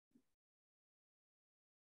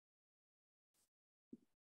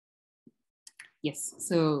Yes,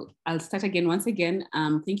 so I'll start again once again.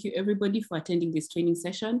 Thank you everybody for attending this training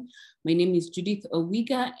session. My name is Judith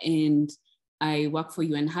Owiga and I work for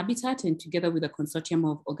UN Habitat, and together with a consortium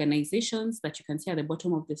of organizations that you can see at the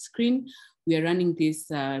bottom of the screen, we are running this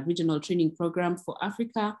regional training program for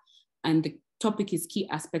Africa, and the topic is key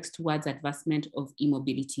aspects towards advancement of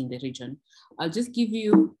e-mobility in the region. I'll just give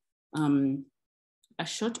you a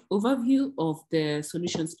short overview of the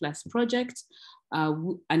Solutions Plus project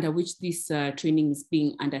under which this training is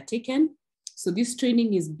being undertaken. So this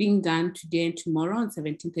training is being done today and tomorrow on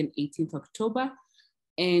 17th and 18th October.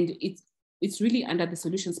 And it's really under the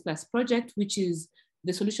Solutions Plus project, which is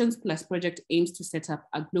the Solutions Plus project aims to set up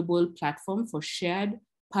a global platform for shared,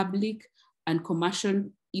 public, and commercial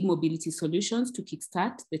e-mobility solutions to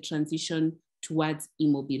kickstart the transition towards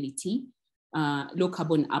e-mobility, low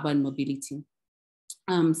carbon urban mobility.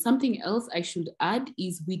 Something else I should add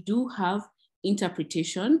is we do have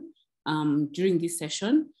interpretation during this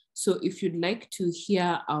session. So if you'd like to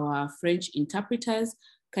hear our French interpreters,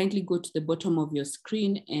 kindly go to the bottom of your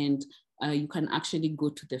screen and you can actually go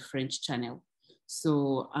to the French channel.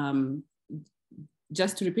 So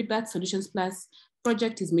just to repeat that, Solutions Plus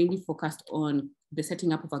project is mainly focused on the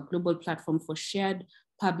setting up of a global platform for shared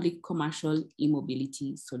public commercial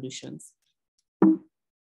e-mobility solutions.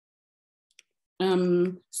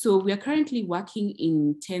 So we are currently working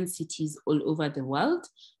in 10 cities all over the world: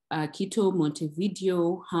 Quito,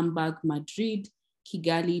 Montevideo, Hamburg, Madrid,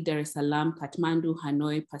 Kigali, Dar es Salaam, Kathmandu,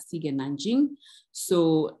 Hanoi, Pasig, and Nanjing.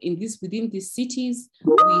 So within these cities,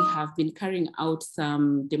 we have been carrying out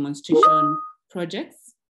some demonstration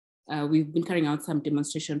projects.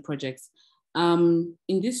 In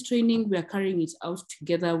this training, we are carrying it out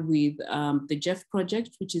together with the GEF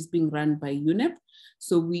project, which is being run by UNEP.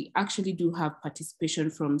 So we actually do have participation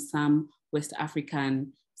from some West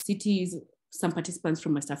African cities, some participants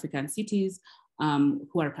from West African cities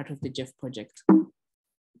who are part of the GEF project.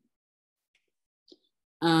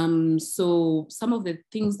 So some of the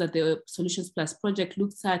things that the Solutions Plus project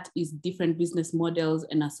looks at is different business models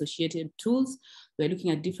and associated tools. We're looking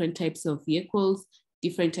at different types of vehicles,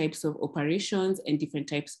 different types of operations, and different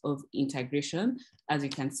types of integration, as you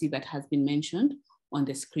can see that has been mentioned on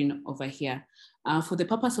the screen over here. For the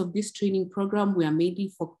purpose of this training program, we are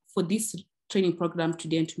mainly for this training program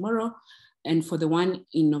today and tomorrow, and for the one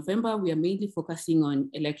in November, we are mainly focusing on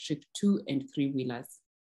electric 2- and 3-wheelers.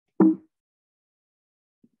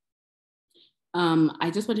 I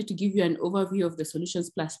just wanted to give you an overview of the Solutions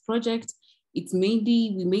Plus project. We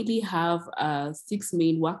mainly have 6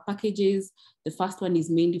 main work packages. The first one is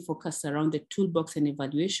mainly focused around the toolbox and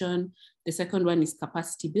evaluation. The second one is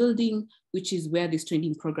capacity building, which is where this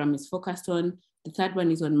training program is focused on. The third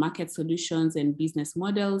one is on market solutions and business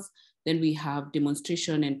models. Then we have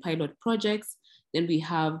demonstration and pilot projects. Then we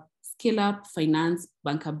have scale up, finance,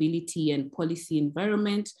 bankability, and policy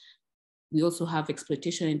environment. We also have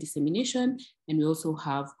exploitation and dissemination, and we also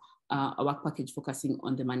have a work package focusing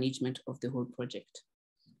on the management of the whole project.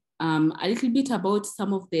 A little bit about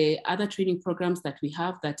some of the other training programs that we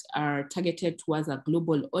have that are targeted towards a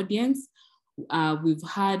global audience. These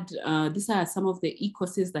are some of the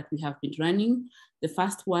e-courses that we have been running. The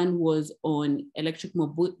first one was on electric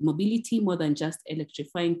mobility, more than just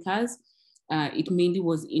electrifying cars. It mainly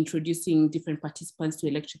was introducing different participants to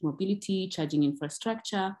electric mobility, charging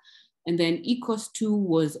infrastructure. And then e-course 2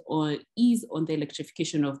 was on the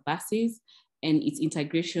electrification of buses and its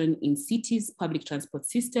integration in cities' public transport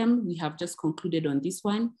system. We have just concluded on this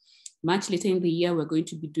one. Much later in the year, we're going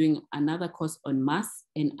to be doing another course on MAS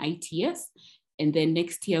and ITS. And then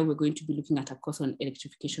next year, we're going to be looking at a course on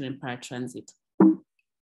electrification and paratransit.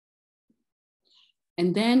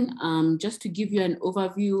 And then just to give you an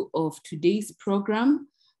overview of today's program,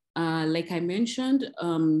 like I mentioned,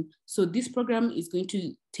 so this program is going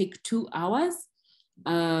to take 2 hours.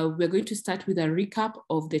 We're going to start with a recap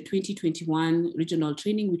of the 2021 regional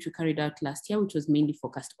training, which we carried out last year, which was mainly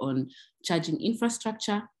focused on charging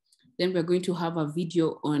infrastructure. Then we're going to have a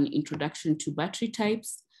video on introduction to battery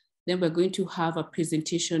types. Then we're going to have a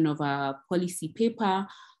presentation of a policy paper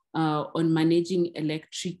on managing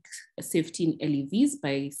electric safety in LEVs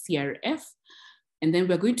by CRF. And then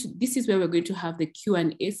this is where we're going to have the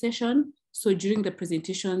Q&A session. So during the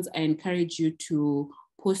presentations, I encourage you to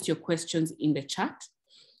post your questions in the chat.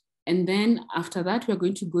 And then after that, we're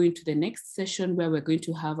going to go into the next session where we're going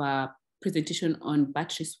to have a presentation on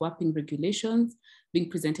battery swapping regulations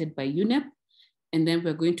being presented by UNEP. And then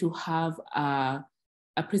we're going to have a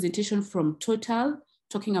presentation from Total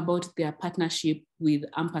talking about their partnership with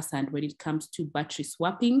Ampersand when it comes to battery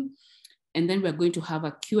swapping. And then we're going to have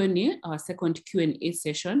a Q&A, our second Q&A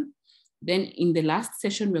session. Then in the last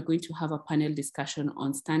session, we're going to have a panel discussion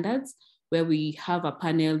on standards, where we have a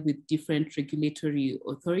panel with different regulatory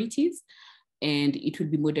authorities, and it will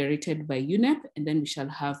be moderated by UNEP, and then we shall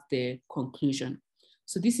have the conclusion.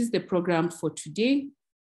 So this is the program for today.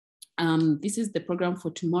 This is the program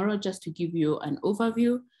for tomorrow, just to give you an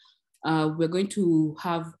overview. We're going to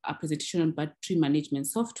have a presentation on battery management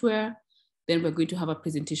software. Then we're going to have a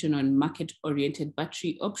presentation on market-oriented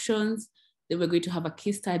battery options. Then we're going to have a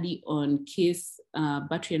case study on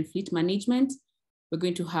battery and fleet management. We're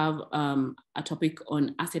going to have a topic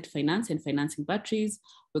on asset finance and financing batteries.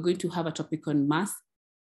 We're going to have a topic on mass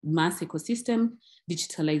ecosystem,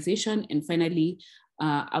 digitalization, and finally,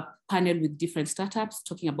 a panel with different startups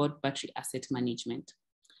talking about battery asset management.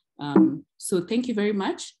 So thank you very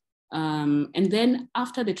much. And then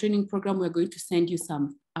after the training program, we're going to send you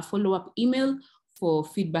a follow-up email for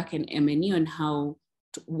feedback and M&E on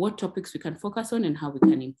what topics we can focus on and how we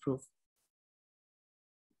can improve.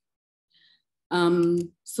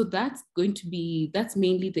 So that's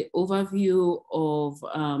mainly the overview of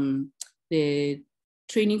the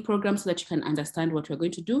training program, so that you can understand what we're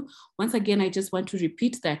going to do. Once again, I just want to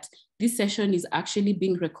repeat that this session is actually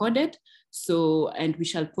being recorded, and we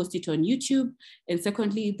shall post it on YouTube. And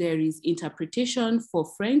secondly, there is interpretation for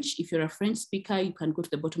French. If you're a French speaker, you can go to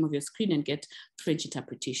the bottom of your screen and get French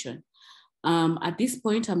interpretation. At this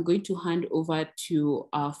point, I'm going to hand over to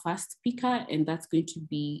our first speaker, and that's going to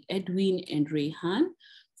be Edwin and Rayhan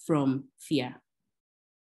from FIA.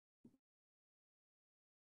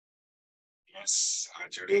 Yes, hi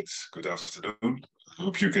Judith, good afternoon. I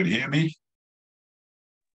hope you can hear me.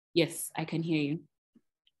 Yes, I can hear you.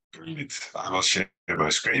 Great. I will share my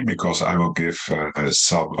screen because I will give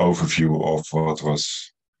some overview of what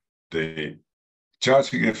was the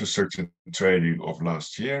charging infrastructure training of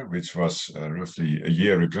last year, which was roughly a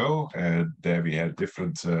year ago. And there we had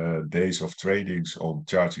different days of trainings on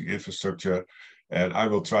charging infrastructure. And I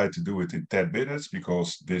will try to do it in 10 minutes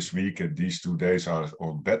because this week and these 2 days are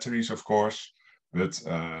on batteries, of course. But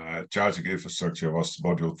charging infrastructure was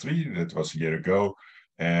module 3, that was a year ago.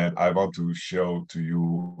 And I want to show to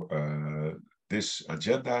you this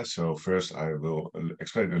agenda. So first I will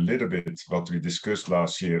explain a little bit what we discussed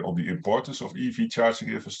last year on the importance of EV charging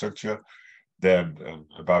infrastructure. Then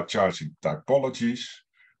about charging typologies,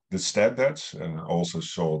 the standards. Also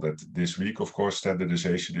saw that this week, of course,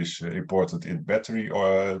 standardization is important in battery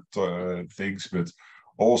things, but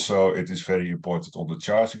also it is very important on the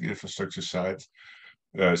charging infrastructure side.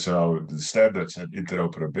 So the standards and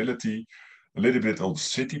interoperability, a little bit on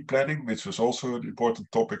city planning, which was also an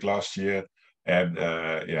important topic last year. And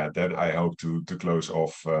then I hope to close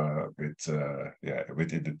off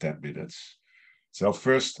within the 10 minutes. So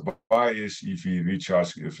first, why is EV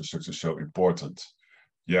recharging infrastructure so important?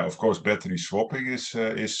 Yeah, of course, battery swapping is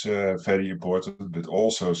very important, but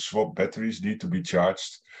also swap batteries need to be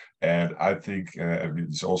charged. And I think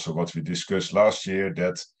it's also what we discussed last year,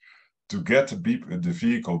 that to get the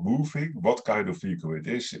vehicle moving, what kind of vehicle it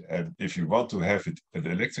is, and if you want to have it an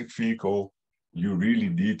electric vehicle, you really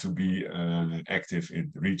need to be active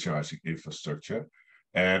in recharging infrastructure,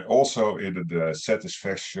 and also in a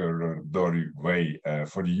satisfactory way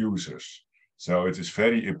for the users. So it is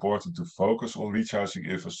very important to focus on recharging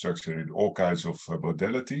infrastructure in all kinds of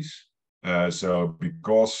modalities. So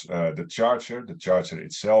because the charger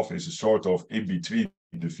itself is a sort of in between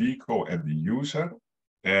the vehicle and the user,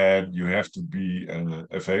 and you have to be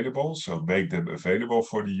available, so make them available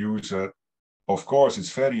for the user. Of course,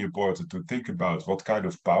 it's very important to think about what kind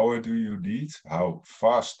of power do you need, how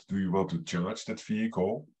fast do you want to charge that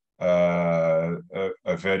vehicle.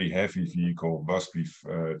 A very heavy vehicle must be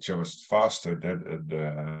charged faster than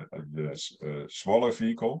a smaller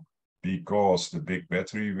vehicle, because the big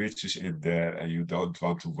battery which is in there, and you don't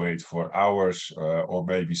want to wait for hours or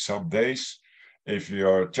maybe some days if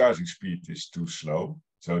your charging speed is too slow.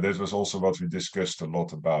 So that was also what we discussed a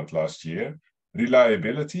lot about last year.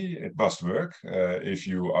 Reliability, it must work. If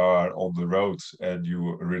you are on the road and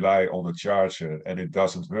you rely on a charger and it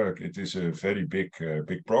doesn't work, it is a very big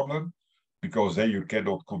problem, because then you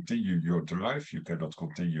cannot continue your drive, you cannot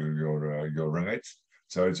continue your ride.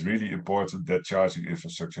 So it's really important that charging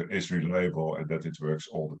infrastructure is reliable and that it works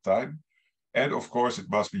all the time. And of course, it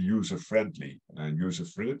must be user-friendly. And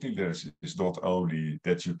user-friendliness is not only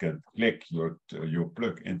that you can click your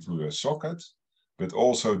plug into a socket, but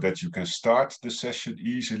also that you can start the session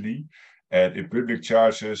easily. And in public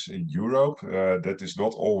chargers in Europe, that is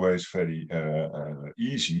not always very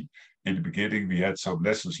easy. In the beginning, we had some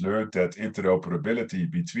lessons learned that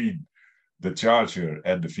interoperability between the charger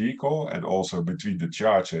and the vehicle, and also between the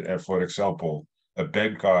charger and, for example, a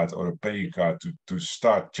bank card or a paying card to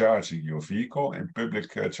start charging your vehicle in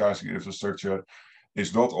public charging infrastructure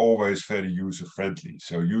is not always very user-friendly.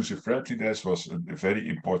 So user-friendliness was a very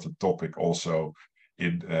important topic also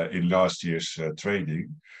in last year's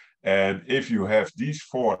training. And if you have these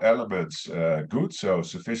four elements good, so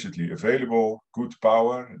sufficiently available, good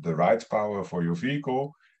power, the right power for your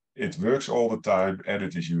vehicle, it works all the time and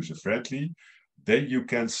it is user-friendly, then you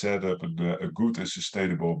can set up a good and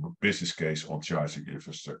sustainable business case on charging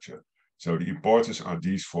infrastructure. So the importance are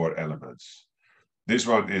these four elements. This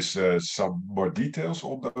one is some more details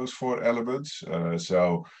on those four elements.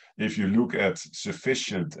 So if you look at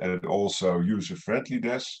sufficient and also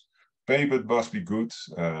user-friendliness, payment must be good.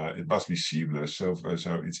 It must be seamless, so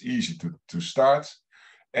it's easy to start.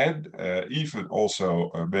 And even also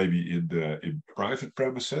maybe in private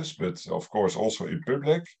premises, but of course also in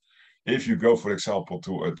public. If you go, for example,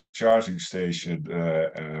 to a charging station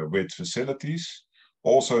with facilities,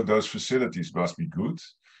 also those facilities must be good,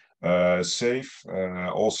 safe,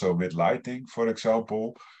 also with lighting, for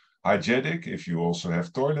example, hygienic, if you also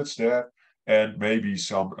have toilets there, and maybe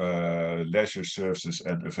some leisure services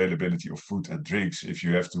and availability of food and drinks if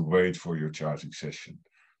you have to wait for your charging session.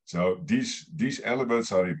 So these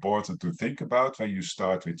elements are important to think about when you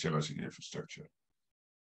start with charging infrastructure.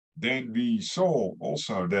 Then we saw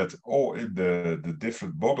also that all in the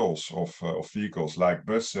different models of vehicles like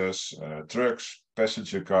buses, trucks,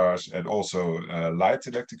 passenger cars, and also light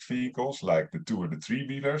electric vehicles like the 2 and the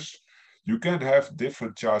 3-wheelers, you can have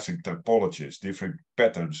different charging typologies, different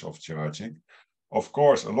patterns of charging. Of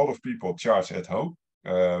course, a lot of people charge at home.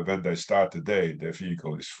 When they start the day, their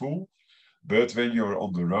vehicle is full. But when you're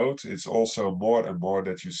on the road, it's also more and more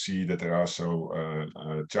that you see that there are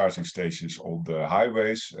charging stations on the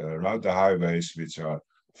highways, around the highways, which are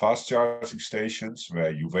fast charging stations where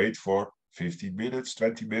you wait for 15 minutes,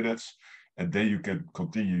 20 minutes, and then you can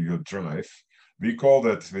continue your drive. We call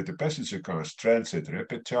that with the passenger cars transit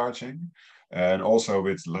rapid charging. And also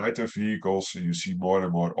with lighter vehicles, you see more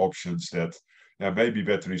and more options that maybe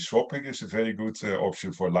battery swapping is a very good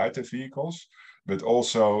option for lighter vehicles, but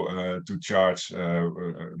also to charge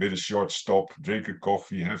with a short stop, drink a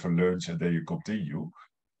coffee, have a lunch, and then you continue.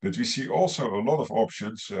 But we see also a lot of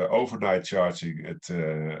options, overnight charging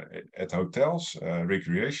at hotels,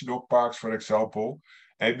 recreational parks, for example.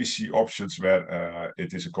 And we see options where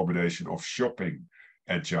it is a combination of shopping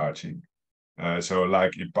and charging. So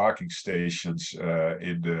like in parking stations,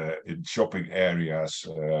 in shopping areas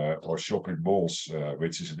or shopping malls,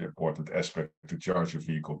 which is an important aspect to charge your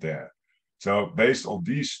vehicle there. So based on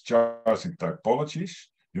these charging typologies,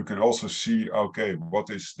 you can also see, okay, what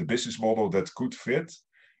is the business model that could fit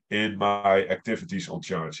in my activities on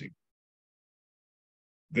charging?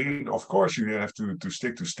 Then, of course, you have to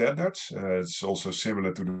stick to standards. It's also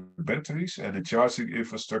similar to the batteries. And in charging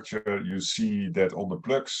infrastructure, you see that on the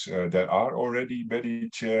plugs, there are already many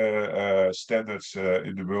standards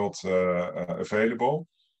in the world available.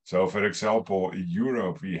 So, for example, in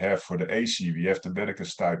Europe, we have for the AC, we have the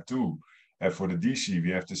Mennekes Type 2. And for the DC,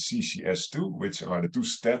 we have the CCS2, which are the two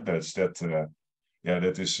standards that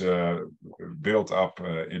is built up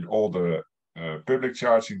in all the public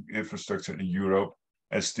charging infrastructure in Europe.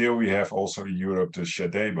 And still we have also in Europe the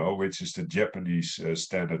CHAdeMO, which is the Japanese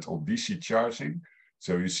standard on DC charging.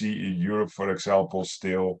 So you see in Europe, for example,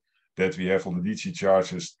 still that we have on the DC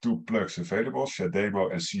chargers two plugs available,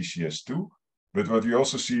 CHAdeMO and CCS2. But what we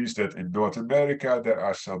also see is that in North America, there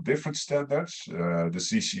are some different standards. The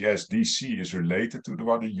CCS DC is related to the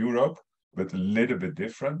one in Europe, but a little bit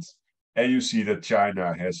different. And you see that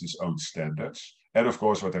China has its own standards. And of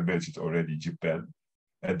course, what I mentioned already, Japan.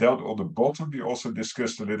 And down on the bottom, we also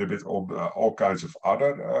discussed a little bit on all kinds of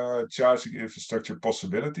other charging infrastructure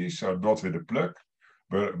possibilities. So not with a plug,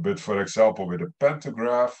 but for example, with a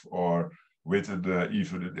pantograph or with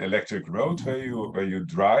even an electric road where you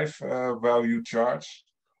drive while you charge.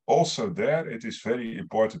 Also there, it is very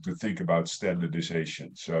important to think about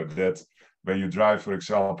standardization. So that when you drive, for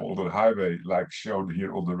example, on the highway, like shown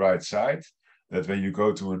here on the right side, that when you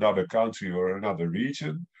go to another country or another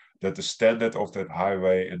region, that the standard of that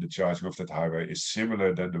highway and the charging of that highway is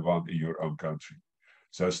similar than the one in your own country.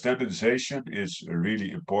 So standardization is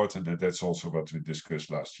really important, and that's also what we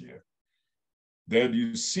discussed last year. Then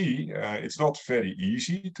you see it's not very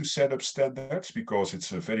easy to set up standards because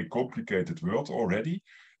it's a very complicated world already.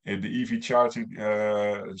 In the EV charging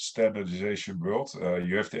standardization world,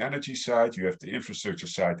 you have the energy side, you have the infrastructure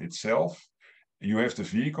side itself, you have the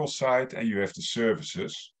vehicle side, and you have the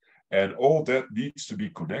services. And all that needs to be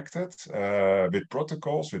connected with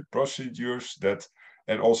protocols, with procedures,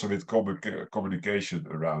 and also with communication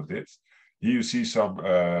around it. Here you see some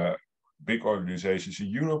big organizations in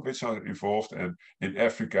Europe which are involved, and in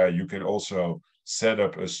Africa you can also set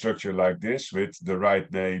up a structure like this with the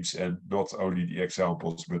right names and not only the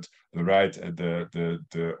examples, but the right and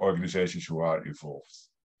the organizations who are involved.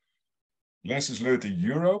 Lessons learned in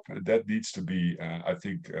Europe, and that needs to be, I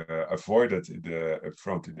think, avoided in the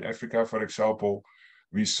upfront in Africa, for example.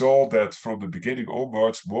 We saw that from the beginning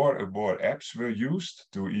onwards, more and more apps were used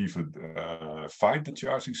to even find the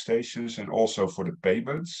charging stations and also for the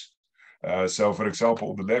payments. So, for example,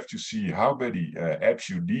 on the left, you see how many apps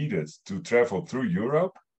you needed to travel through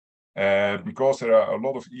Europe. And because there are a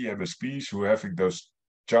lot of EMSPs who are having those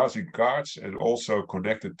charging cards and also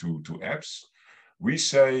connected to apps, we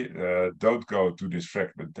say don't go to this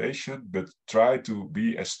fragmentation, but try to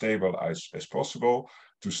be as stable as possible,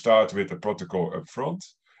 to start with the protocol up front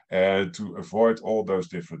and to avoid all those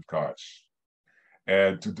different cards.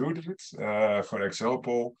 And to do that, for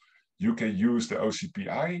example, you can use the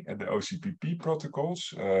OCPI and the OCPP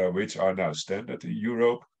protocols, which are now standard in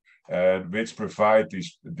Europe, and which provide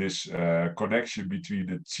this connection between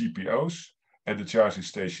the CPOs and the charging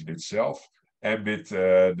station itself and with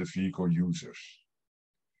the vehicle users.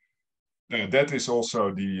 Now, that is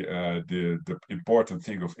also the important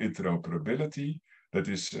thing of interoperability. That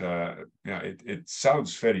is, it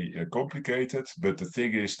sounds very complicated, but the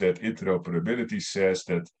thing is that interoperability says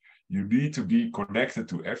that you need to be connected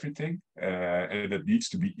to everything, and it needs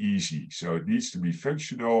to be easy. So it needs to be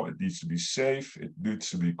functional, it needs to be safe, it needs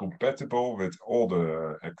to be compatible with all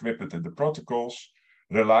the equipment and the protocols,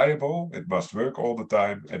 reliable, it must work all the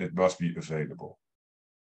time, and it must be available.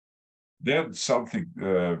 Then something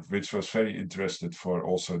which was very interesting for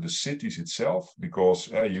also the cities itself, because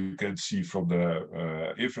you can see from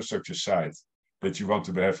the infrastructure side that you want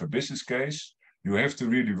to have a business case, you have to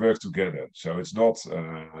really work together. So it's not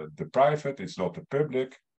the private, it's not the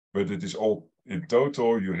public, but it is all in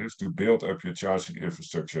total, you have to build up your charging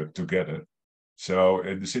infrastructure together. So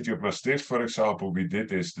in the city of Maastricht, for example, we did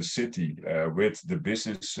this, the city with the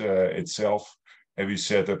business itself, and we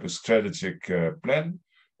set up a strategic plan,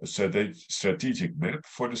 a strategic map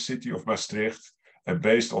for the city of Maastricht. And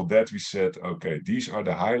based on that, we said, okay, these are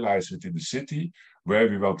the highlights within the city where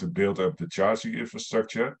we want to build up the charging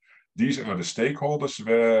infrastructure. These are the stakeholders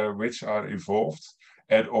which are involved.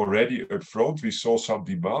 And already up front, we saw some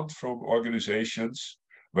demand from organizations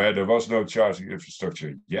where there was no charging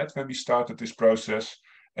infrastructure yet when we started this process.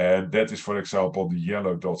 And that is, for example, the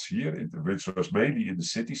yellow dots here, which was mainly in the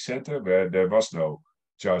city center where there was no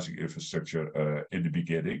charging infrastructure in the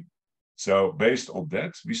beginning. So based on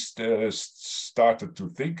that, we started to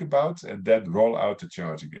think about and then roll out the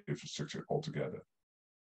charging infrastructure altogether.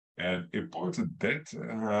 And important that,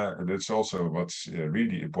 and that's also what's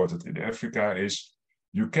really important in Africa, is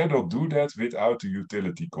you cannot do that without a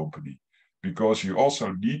utility company, because you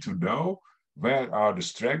also need to know where are the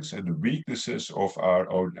strengths and the weaknesses of our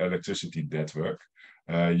own electricity network.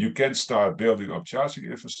 You can start building up charging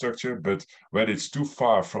infrastructure, but when it's too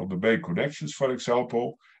far from the main connections, for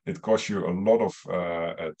example, it costs you a lot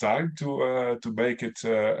of time to make it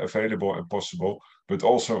available and possible, but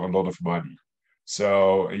also a lot of money.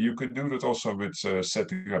 So you can do that also with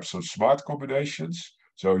setting up some smart combinations.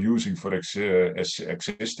 So using for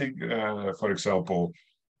existing, for example,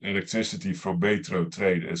 electricity from metro,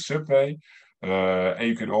 train, and subway. And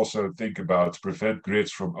you can also think about prevent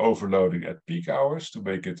grids from overloading at peak hours to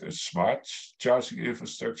make it a smart charging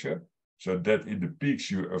infrastructure, so that in the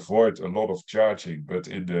peaks you avoid a lot of charging, but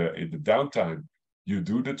in the downtime you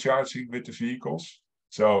do the charging with the vehicles.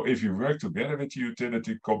 So if you work together with the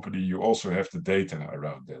utility company, you also have the data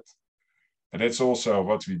around that. And that's also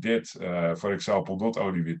what we did, for example, not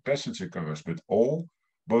only with passenger cars, but all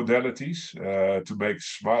modalities to make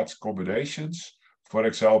smart combinations, for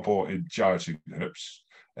example, in charging hubs.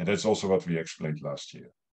 And that's also what we explained last year.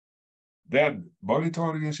 Then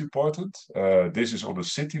monitoring is important. This is on a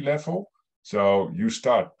city level. So you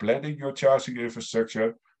start planning your charging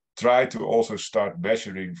infrastructure. Try to also start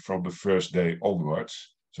measuring from the first day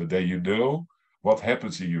onwards, so that you know what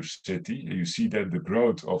happens in your city. And you see then the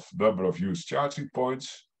growth of number of used charging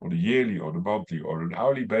points on a yearly, on a monthly, or an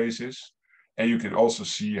hourly basis. And you can also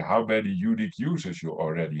see how many unique users you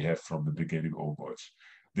already have from the beginning onwards.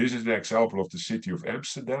 This is an example of the city of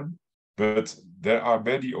Amsterdam, but there are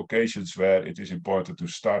many occasions where it is important to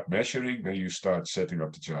start measuring when you start setting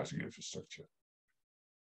up the charging infrastructure.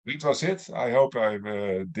 That was it. I hope I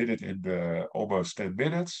did it in almost 10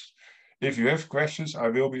 minutes. If you have questions, I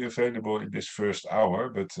will be available in this first hour,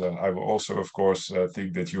 but I will also, of course,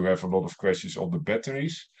 think that you have a lot of questions on the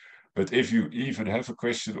batteries. But if you even have a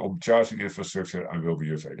question on charging infrastructure, I will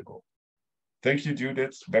be available. Thank you,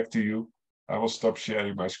 Judith. Back to you. I will stop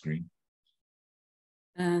sharing my screen.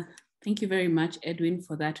 Thank you very much, Edwin,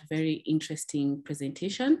 for that very interesting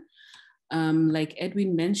presentation. Like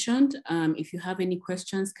Edwin mentioned, if you have any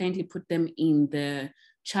questions, kindly put them in the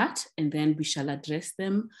chat and then we shall address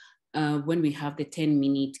them when we have the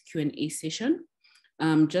 10-minute Q&A session.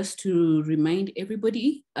 Just to remind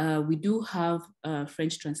everybody, we do have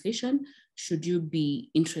French translation. Should you be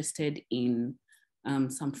interested in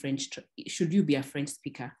some French, should you be a French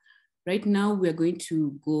speaker? Right now, we're going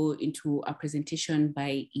to go into a presentation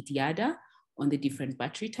by Idiada on the different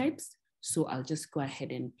battery types. So I'll just go ahead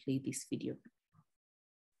and play this video.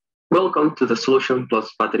 Welcome to the Solution Plus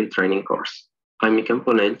Battery Training course. I'm Mikan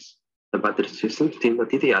Ponens, the battery systems team at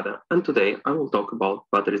Idiada, and today I will talk about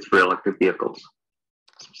batteries for electric vehicles.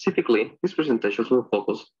 Specifically, these presentations will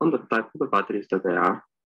focus on the type of the batteries that they are,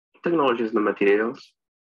 technologies and the materials,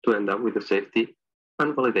 to end up with the safety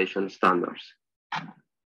and validation standards.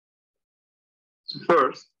 So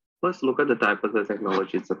first, let's look at the type of the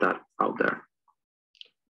technologies that are out there.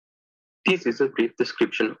 This is a brief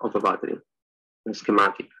description of a battery, a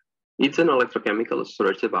schematic. It's an electrochemical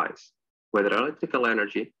storage device, where the electrical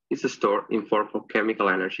energy is stored in form of chemical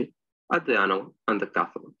energy at the anode and the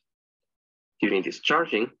cathode. During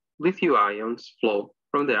discharging, lithium ions flow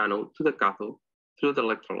from the anode to the cathode through the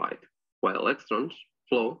electrolyte, while electrons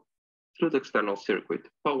flow through the external circuit,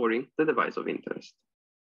 powering the device of interest.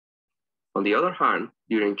 On the other hand,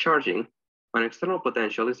 during charging, an external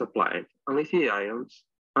potential is applied, and lithium ions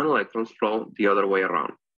and electrons flow the other way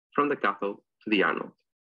around, from the cathode to the anode.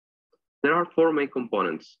 There are four main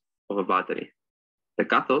components of a battery. The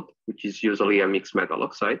cathode, which is usually a mixed metal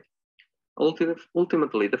oxide,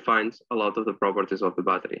 ultimately defines a lot of the properties of the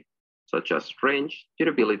battery, such as range,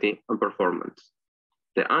 durability, and performance.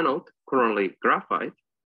 The anode, currently graphite,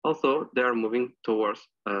 although they are moving towards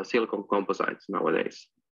silicon composites nowadays.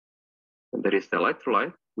 And there is the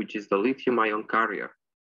electrolyte, which is the lithium-ion carrier.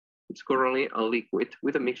 It's currently a liquid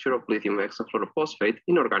with a mixture of lithium hexafluorophosphate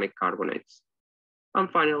in organic carbonates. And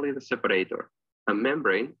finally, the separator, a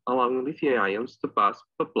membrane allowing lithium ions to pass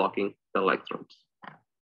but blocking the electrons.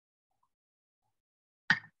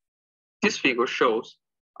 This figure shows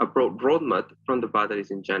a broad roadmap from the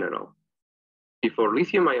batteries in general. Before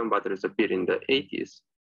lithium-ion batteries appeared in the 80s,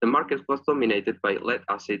 the market was dominated by lead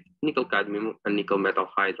acid, nickel cadmium, and nickel metal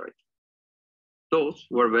hydride. Those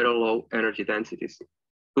were very low energy densities,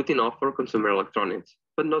 good enough for consumer electronics,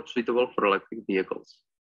 but not suitable for electric vehicles.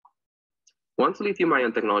 Once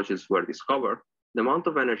lithium-ion technologies were discovered, the amount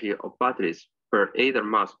of energy of batteries per either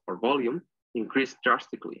mass or volume increased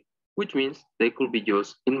drastically, which means they could be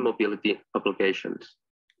used in mobility applications.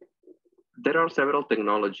 There are several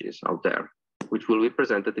technologies out there, which will be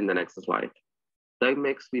presented in the next slide, that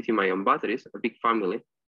makes lithium-ion batteries a big family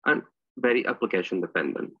and very application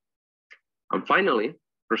dependent. And finally,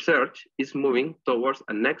 research is moving towards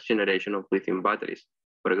a next generation of lithium batteries,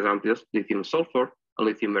 for example, lithium sulfur and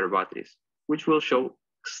lithium air batteries, which will show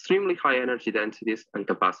extremely high energy densities and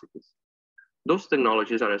capacities. Those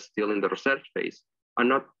technologies are still in the research phase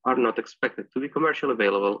and are not expected to be commercially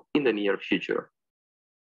available in the near future.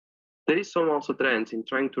 There is some also trends in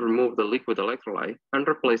trying to remove the liquid electrolyte and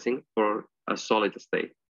replacing for a solid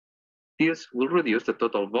state. This will reduce the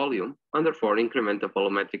total volume and therefore increment the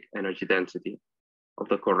volumetric energy density of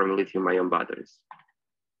the current lithium-ion batteries.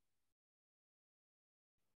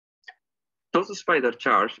 Those spider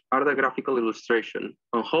charts are the graphical illustration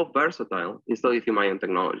on how versatile is the lithium-ion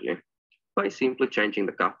technology by simply changing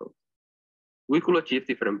the cathode. We could achieve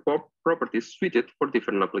different properties suited for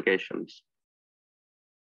different applications.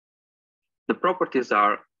 The properties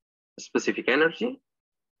are specific energy,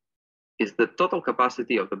 is the total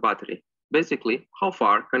capacity of the battery, basically how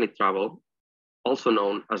far can it travel, also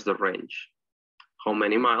known as the range. How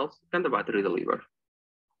many miles can the battery deliver?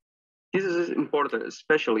 This is important,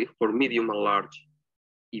 especially for medium and large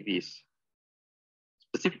EVs.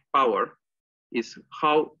 Specific power is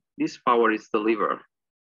how this power is delivered,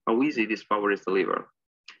 how easy this power is delivered.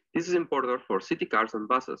 This is important for city cars and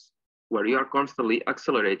buses, where you are constantly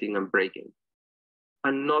accelerating and braking,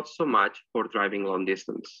 and not so much for driving long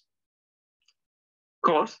distance.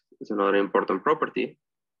 Cost is another important property,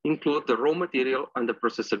 include the raw material and the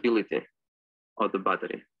processability of the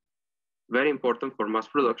battery. Very important for mass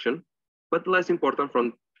production, but less important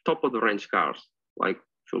from top of the range cars, like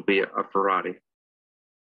should be a Ferrari.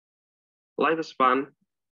 Lifespan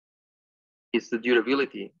is the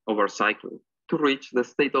durability of our cycle to reach the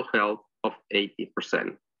state of health of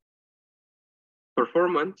 80%.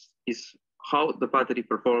 Performance is how the battery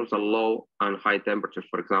performs at low and high temperatures,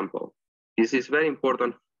 for example. This is very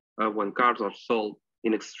important when cars are sold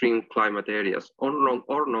in extreme climate areas or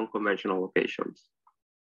non-conventional locations.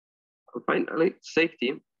 Finally,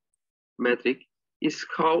 safety metric is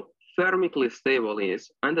how thermically stable it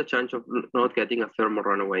is and the chance of not getting a thermal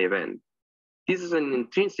runaway event. This is an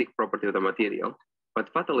intrinsic property of the material,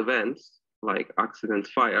 but fatal events like accidents,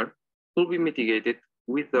 fire, will be mitigated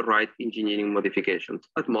with the right engineering modifications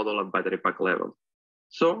at model and battery pack level.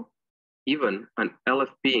 So even an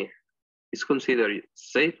LFP is considered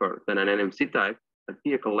safer than an NMC type at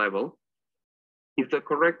vehicle level. If the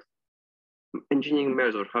correct engineering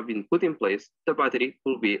measures have been put in place, the battery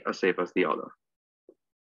will be as safe as the other.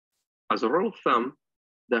 As a rule of thumb,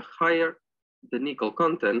 the higher the nickel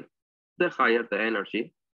content, the higher the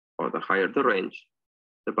energy, or the higher the range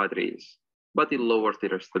the battery is, but it lowers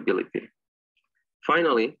their stability.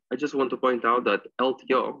 Finally, I just want to point out that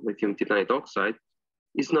LTO, lithium titanate oxide,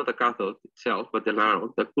 is not a cathode itself, but an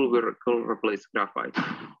anode that could replace graphite.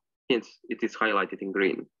 Hence, it is highlighted in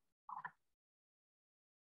green.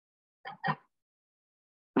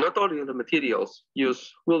 Not only the materials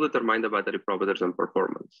used will determine the battery properties and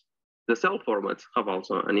performance. The cell formats have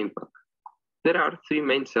also an impact. There are three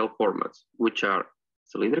main cell formats, which are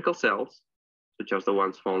cylindrical cells, such as the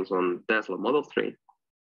ones found on Tesla Model 3.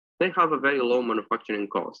 They have a very low manufacturing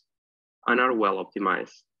cost and are well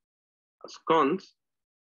optimized. As cones,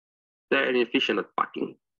 they're inefficient at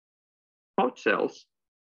packing. Pouch cells,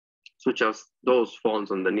 such as those found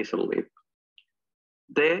on the Nissan Leaf,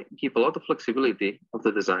 they give a lot of flexibility of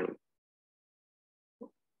the design.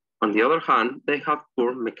 On the other hand, they have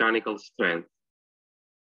poor mechanical strength.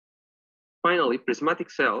 Finally,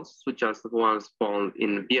 prismatic cells, such as the ones found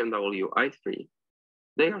in BMW i3,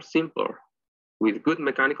 they are simpler, with good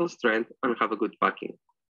mechanical strength and have a good packing.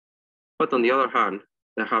 But on the other hand,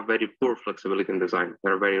 they have very poor flexibility in design.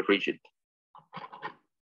 They're very rigid.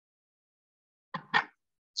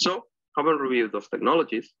 So, having reviewed those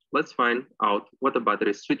technologies, let's find out what the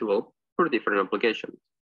battery is suitable for different applications.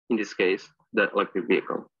 In this case, the electric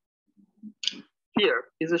vehicle. Here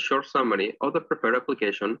is a short summary of the preferred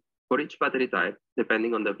application for each battery type,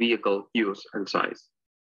 depending on the vehicle use and size.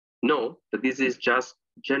 Note that this is just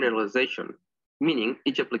generalization, meaning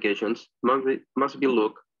each application must be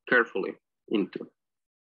looked carefully into.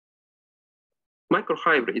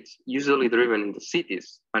 Microhybrids, usually driven in the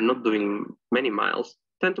cities and not doing many miles,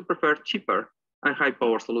 tend to prefer cheaper and high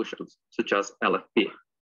power solutions, such as LFP.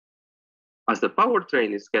 As the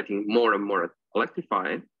powertrain is getting more and more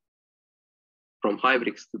electrified, from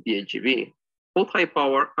hybrids to PHEV, both high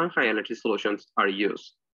power and high energy solutions are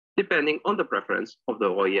used, depending on the preference of the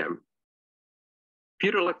OEM.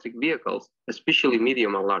 Pure electric vehicles, especially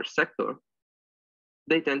medium and large sector,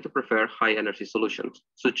 they tend to prefer high energy solutions,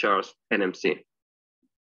 such as NMC,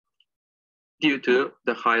 due to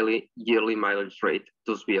the highly yearly mileage rate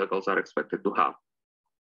those vehicles are expected to have.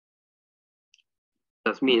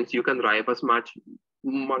 That means you can drive as much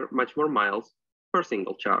more miles per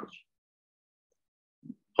single charge.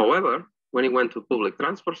 However, when it went to public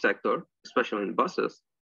transport sector, especially in buses,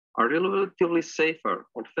 a relatively safer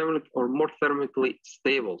or more thermically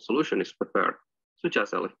stable solution is preferred, such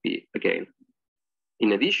as LFP again.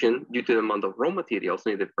 In addition, due to the amount of raw materials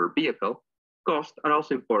needed per vehicle, costs are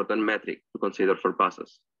also important metric to consider for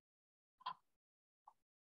buses.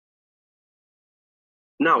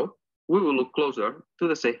 Now, we will look closer to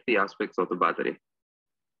the safety aspects of the battery.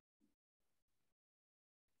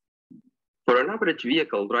 For an average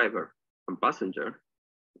vehicle driver and passenger,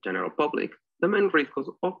 general public, the main risks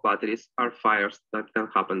of batteries are fires that can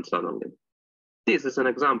happen suddenly. This is an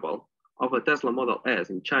example of a Tesla Model S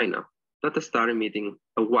in China that started emitting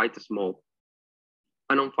a white smoke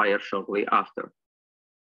and on fire shortly after.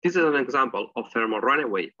 This is an example of thermal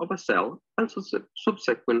runaway of a cell and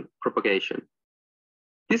subsequent propagation.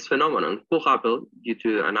 This phenomenon could happen due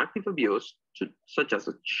to an active abuse, such as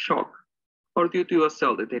a shock, or due to a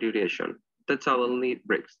cell deterioration that suddenly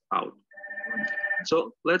breaks out.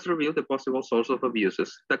 So let's review the possible source of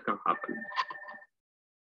abuses that can happen.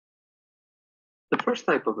 The first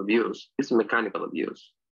type of abuse is mechanical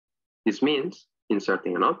abuse. This means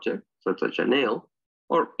inserting an object, such as a nail,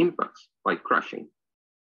 or impacts, like crushing.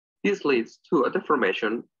 This leads to a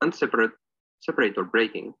deformation and separator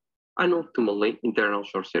breaking, and ultimately internal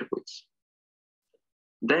short circuits.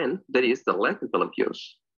 Then there is the electrical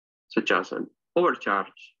abuse, such as an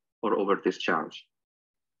overcharge or over-discharge.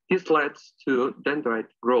 This leads to dendrite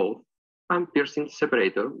growth and piercing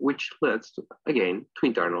separator, which leads to, again, to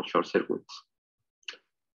internal short circuits.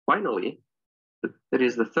 Finally, there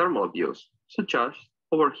is the thermal abuse, such as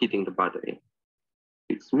overheating the battery.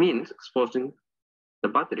 This means exposing the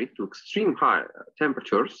battery to extreme high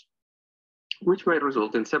temperatures, which may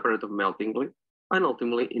result in separator melting and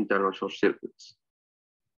ultimately internal short circuits.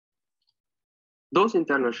 Those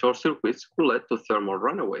internal short circuits could lead to thermal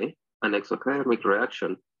runaway, an exothermic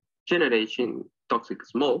reaction generating toxic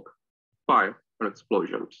smoke, fire, or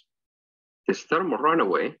explosions. This thermal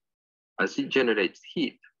runaway, as it generates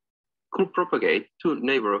heat, could propagate to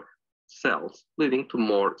neighboring cells, leading to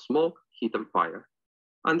more smoke, heat, and fire,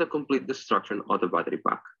 and the complete destruction of the battery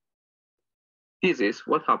pack. This is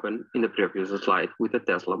what happened in the previous slide with the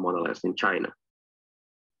Tesla Model S in China.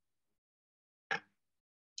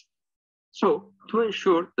 So, to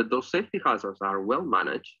ensure that those safety hazards are well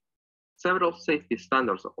managed, several safety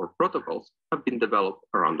standards or protocols have been developed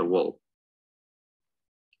around the world.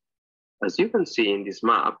 As you can see in this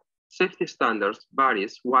map, safety standards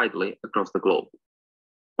varies widely across the globe.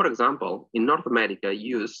 For example, in North America,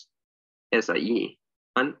 use SAE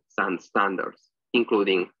and SAN standards,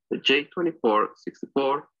 including the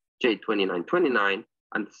J2464, J2929,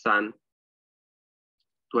 and SAN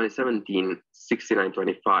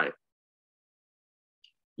 2017-6925.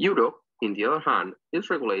 Europe, on the other hand, is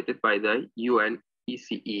regulated by the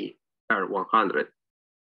UNECE R100,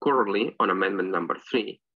 currently on amendment number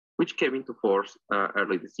 3, which came into force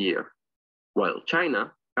early this year, while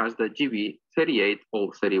China has the GB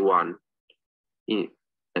 38031,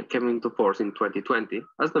 came into force in 2020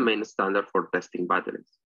 as the main standard for testing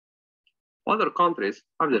batteries. Other countries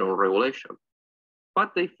have their own regulation,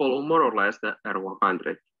 but they follow more or less the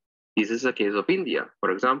R100. This is the case of India,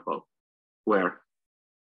 for example, where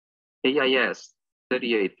AIS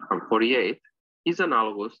 38 and 48 is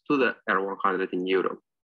analogous to the R100 in Europe.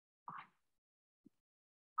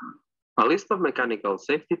 A list of mechanical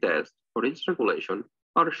safety tests for each regulation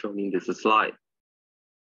are shown in this slide.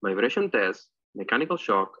 Vibration tests, mechanical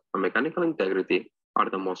shock, and mechanical integrity are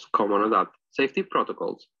the most common adapted safety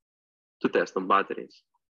protocols to test on batteries.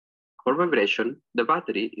 For vibration, the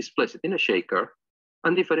battery is placed in a shaker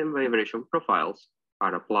and different vibration profiles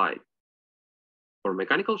are applied. For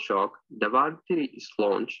mechanical shock, the battery is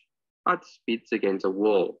launched at speeds against a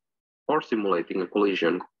wall or simulating a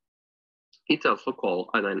collision. It's also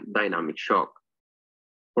called a dynamic shock.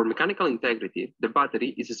 For mechanical integrity, the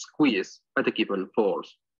battery is squeezed at a given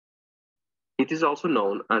force. It is also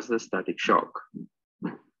known as the static shock.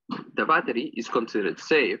 The battery is considered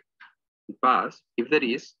safe to pass if there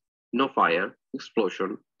is no fire,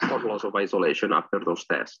 explosion, or loss of isolation after those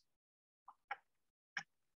tests.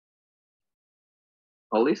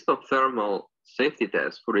 A list of thermal safety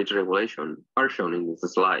tests for each regulation are shown in this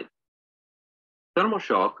slide. Thermal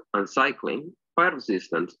shock and cycling, fire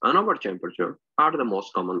resistance, and over temperature are the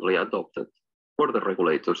most commonly adopted for the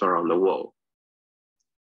regulators around the world.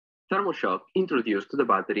 Thermal shock introduced to the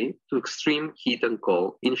battery to extreme heat and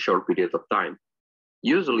cold in a short period of time.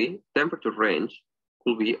 Usually, temperature range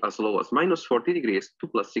could be as low as -40 degrees to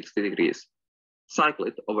 +60 degrees,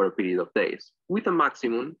 cycled over a period of days, with a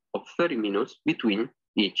maximum of 30 minutes between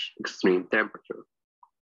each extreme temperature.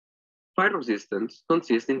 Fire resistance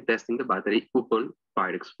consists in testing the battery upon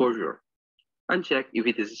fire exposure and check if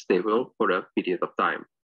it is stable for a period of time.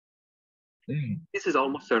 This is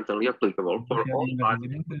almost certainly applicable for all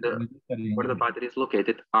batteries where the battery is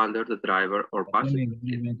located under the driver or passenger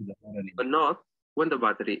seat, but not when the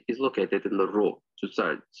battery is located in the roof,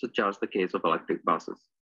 such as the case of electric buses.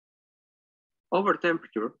 Over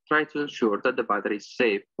temperature, try to ensure that the battery is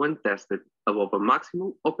safe when tested above a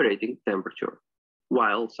maximum operating temperature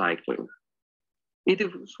while cycling. It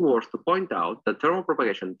is worth to point out that thermal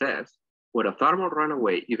propagation tests, where a thermal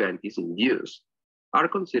runaway event is induced, are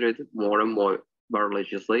considered more and more by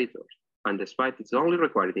legislators, and despite it's only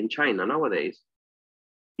required in China nowadays,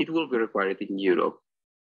 it will be required in Europe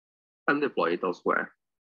and deployed elsewhere.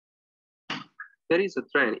 There is a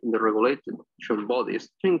trend in the regulation bodies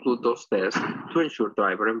to include those tests to ensure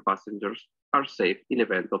driver and passengers are safe in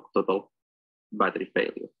event of total battery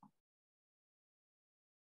failure.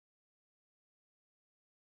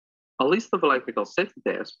 A list of electrical safety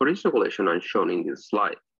tests for each regulation are shown in this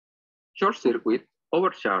slide. Short circuit,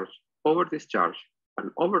 overcharge, overdischarge,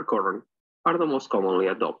 and overcurrent are the most commonly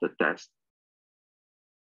adopted tests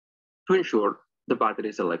to ensure the battery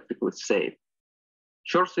is electrically safe.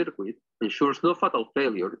 Short circuit ensures no fatal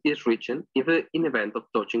failure is reached in event of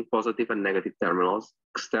touching positive and negative terminals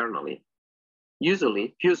externally.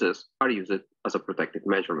 Usually, fuses are used as a protective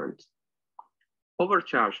measurement.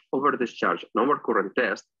 Overcharge, overdischarge, and overcurrent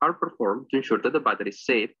tests are performed to ensure that the battery is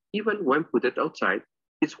safe even when put outside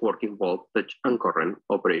its working voltage and current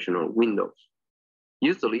operational windows.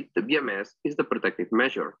 Usually, the BMS is the protective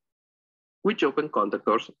measure, which open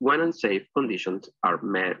contactors when unsafe conditions are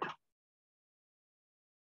met.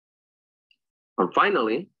 And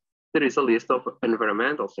finally, there is a list of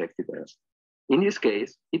environmental safety tests. In this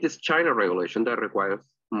case, it is China regulation that requires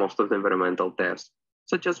most of the environmental tests,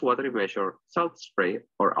 such as water measure, salt spray,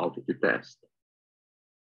 or altitude test.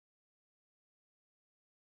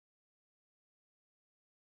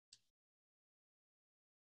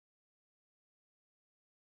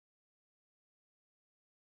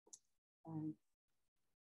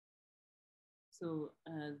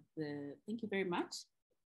 Thank you very much.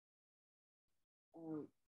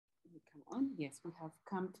 Come on. Yes, we have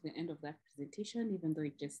come to the end of that presentation, even though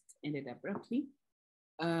it just ended abruptly.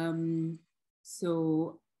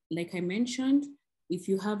 So like I mentioned, if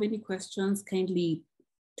you have any questions, kindly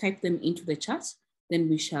type them into the chat, then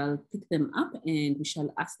we shall pick them up and we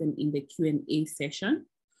shall ask them in the Q&A session.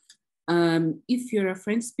 If you're a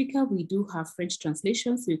French speaker, we do have French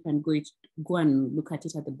translation, so you can go and look at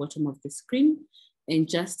it at the bottom of the screen, and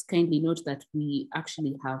just kindly note that we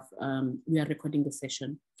actually have, we are recording the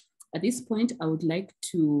session. At this point, I would like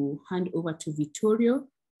to hand over to Vittorio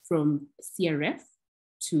from CRF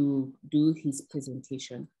to do his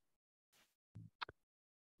presentation.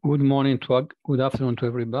 Good morning good afternoon to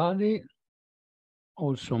everybody.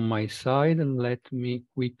 Also on my side, let me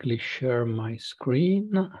quickly share my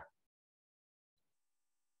screen.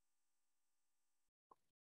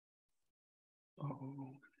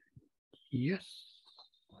 Oh, yes.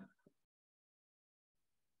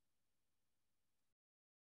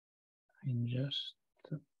 And just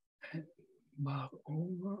back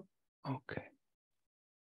over. Okay.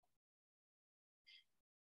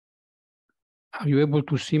 Are you able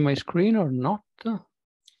to see my screen or not?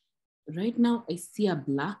 Right now, I see a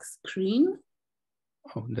black screen.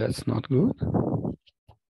 Oh, that's not good.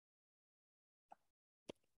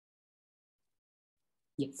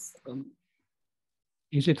 Yes.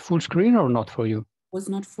 Is it full screen or not for you? Was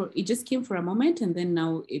not for, it just came for a moment and then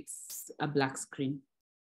now it's a black screen.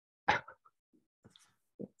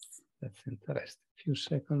 That's interesting. A few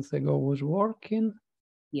seconds ago was working.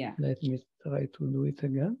 Yeah. Let me try to do it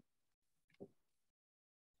again.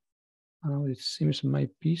 Now it seems my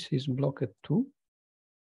PC is blocked too.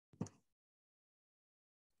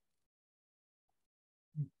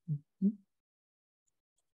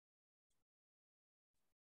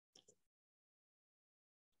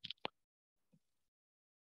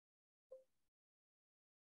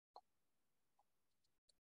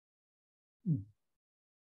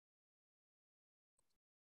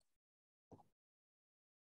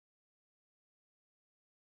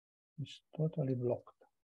 It's totally blocked.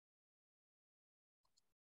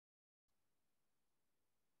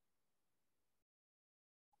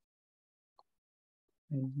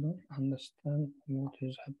 I don't understand what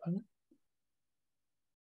is happening.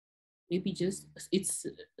 Maybe just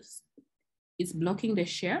it's blocking the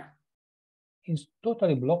share. It's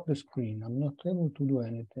totally blocked the screen. I'm not able to do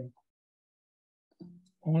anything.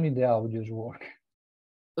 Only the audio is working.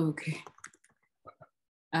 Okay.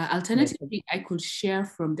 Alternatively, I could share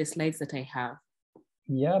from the slides that I have.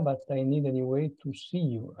 Yeah, but I need any way to see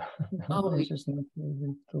you. Oh, this is not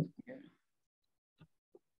able to.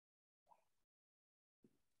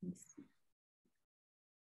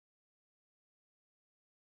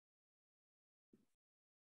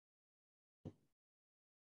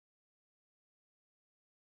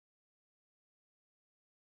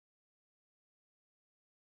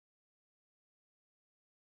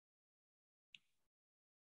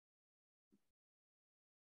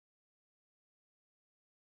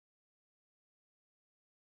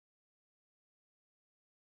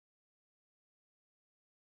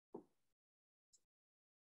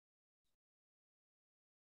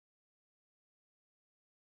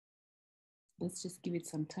 Let's just give it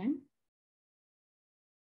some time.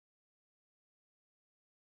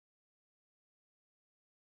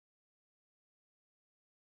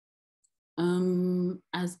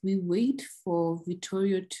 As we wait for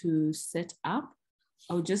Vittorio to set up,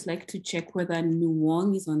 I would just like to check whether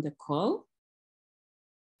Nuwong is on the call.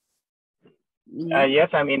 Yes,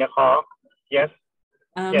 I'm in the call. Yes.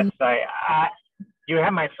 Yes, you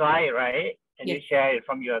have my slide, right? Can you share it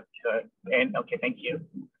from your end? Okay, thank you.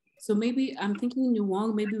 So maybe I'm thinking,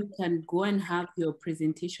 Nuwong, maybe we can go and have your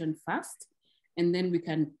presentation first, and then we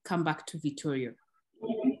can come back to Vittorio.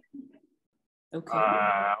 Okay.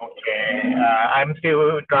 Okay. I'm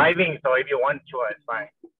still driving, so if you want to, it's fine.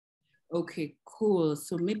 Okay, cool.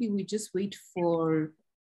 So maybe we just wait for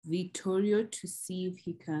Vittorio to see if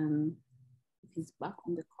he's back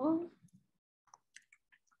on the call.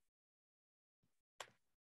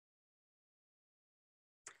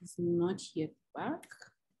 He's not yet back.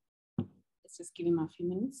 Let's just give him a few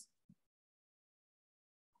minutes.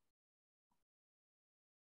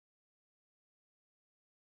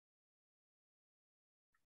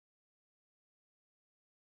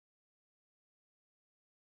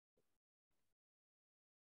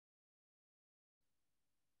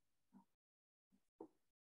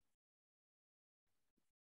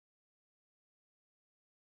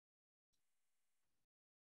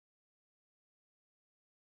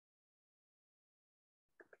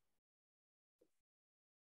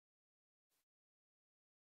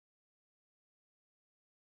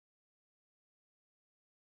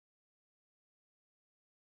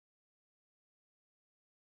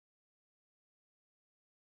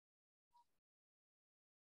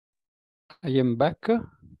 I am back.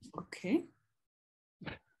 Okay.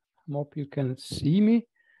 I hope you can see me.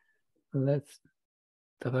 Let's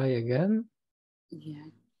try again. Yeah,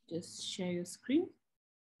 just share your screen.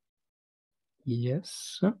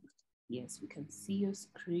 Yes. Yes, we can see your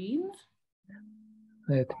screen.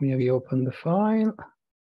 Let me reopen the file.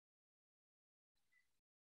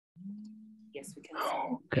 Yes, we can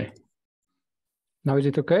see. Okay. Now is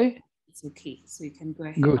it okay? It's okay, so you can go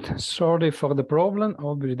ahead. Good. Sorry for the problem.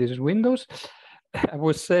 Obviously, this is Windows. I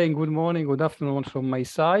was saying good morning, good afternoon from my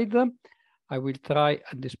side. I will try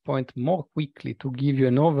at this point more quickly to give you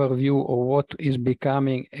an overview of what is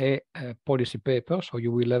becoming a policy paper. So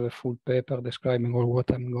you will have a full paper describing all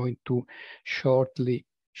what I'm going to shortly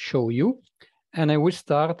show you. And I will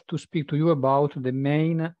start to speak to you about the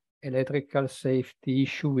main electrical safety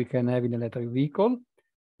issue we can have in electric vehicle.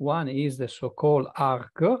 One is the so-called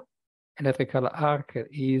arc. Electrical arc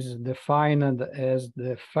is defined as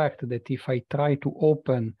the fact that if I try to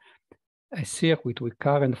open a circuit with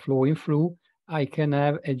current flowing through, I can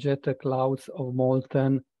have ejected clouds of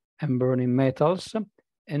molten and burning metals,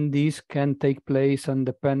 and this can take place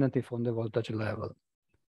independently from the voltage level.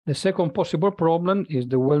 The second possible problem is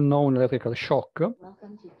the well-known electrical shock.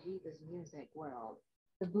 Welcome to Jiva's Music World.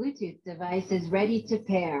 The Bluetooth device is ready to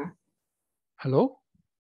pair. Hello?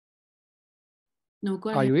 No, go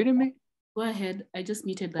ahead. Are you hearing me? Go ahead. I just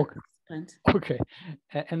muted that participant. Okay.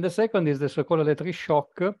 And the second is the so-called electric shock,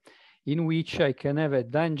 in which I can have a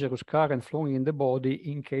dangerous current flowing in the body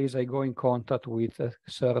in case I go in contact with a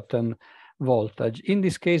certain voltage. In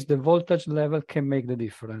this case, the voltage level can make the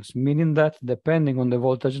difference, meaning that depending on the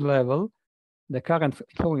voltage level, the current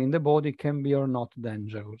flowing in the body can be or not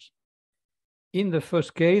dangerous. In the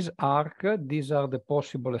first case, arc, these are the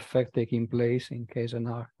possible effects taking place in case an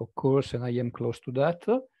arc occurs, and I am close to that.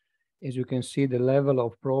 As you can see, the level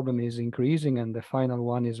of problem is increasing and the final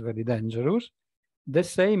one is very dangerous. The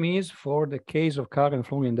same is for the case of current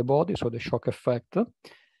flowing in the body, so the shock effect.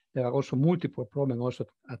 There are also multiple problems also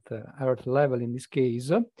at the earth level in this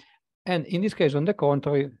case. And in this case, on the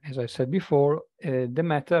contrary, as I said before, the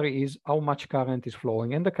matter is how much current is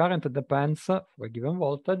flowing. And the current depends, for a given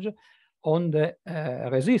voltage, on the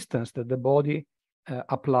resistance that the body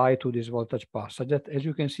apply to this voltage passage. That, as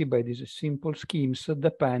you can see by these simple schemes,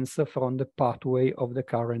 depends from the pathway of the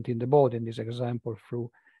current in the body. In this example,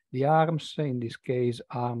 through the arms, in this case,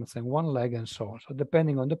 arms and one leg, and so on. So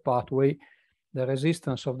depending on the pathway, the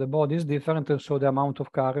resistance of the body is different, and so the amount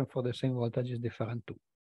of current for the same voltage is different too.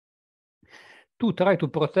 To try to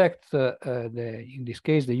protect, in this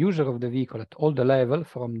case, the user of the vehicle at all the level,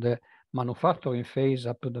 from the manufacturing phase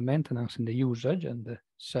up to the maintenance and the usage and the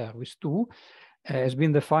service too, has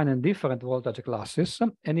been defined in different voltage classes.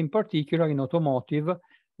 And in particular, in automotive,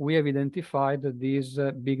 we have identified this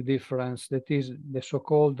big difference, that is the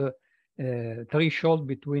so-called threshold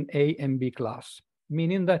between A and B class,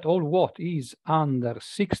 meaning that all what is under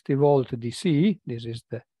 60 volt DC, this is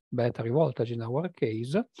the battery voltage in our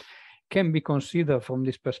case, can be considered from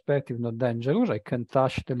this perspective not dangerous. I can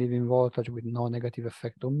touch the leading voltage with no negative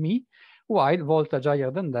effect on me, while voltage higher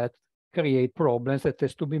than that create problems that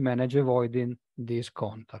has to be managed avoiding this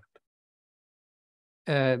contact.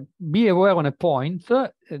 Be aware on a point,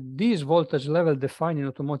 this voltage level defined in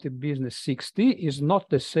automotive business 60 is not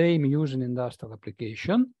the same used in industrial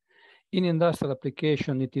application. In industrial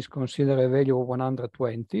application, it is considered a value of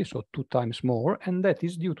 120, so 2 times more, and that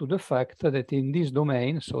is due to the fact that in this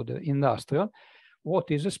domain, so the industrial,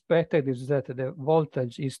 what is expected is that the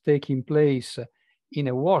voltage is taking place in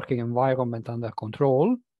a working environment under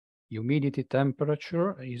control. Humidity,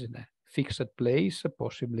 temperature is in a fixed place,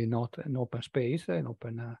 possibly not an open space, an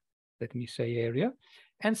open, let me say, area.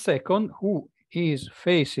 And second, who is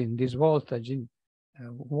facing this voltage in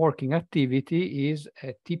working activity is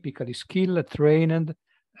a typically skilled, trained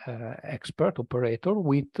expert operator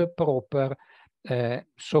with proper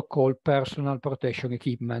so-called personal protection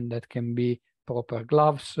equipment that can be proper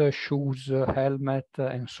gloves, shoes, helmet,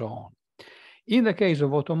 and so on. In the case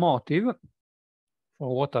of automotive,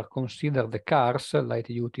 for what are considered the cars, light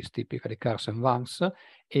duty is typically cars and vans,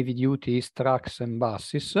 heavy duty is trucks and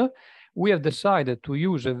buses, we have decided to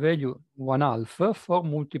use a value 1/2 for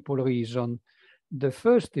multiple reasons. The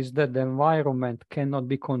first is that the environment cannot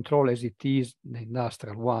be controlled as it is the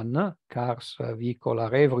industrial one. Cars, vehicles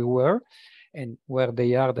are everywhere, and where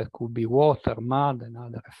they are, there could be water, mud, and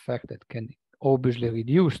other effects that can obviously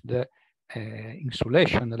reduce the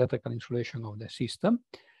insulation, electrical insulation of the system.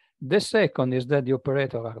 The second is that the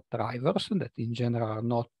operators are drivers that in general are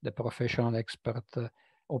not the professional expert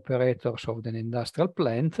operators of an industrial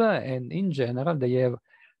plant, and in general they have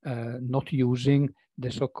not using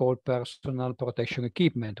the so-called personal protection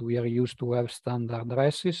equipment. We are used to have standard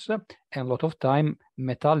dresses, and a lot of time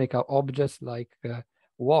metallic objects like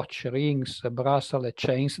watch, rings, bracelet,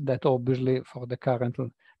 chains that obviously for the current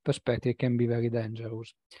perspective can be very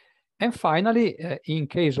dangerous. And finally, in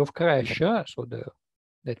case of crash, so the,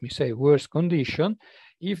 let me say, worst condition,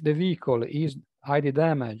 if the vehicle is highly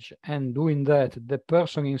damaged and doing that, the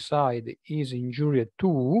person inside is injured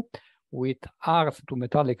too, with hard to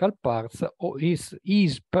metallical parts, or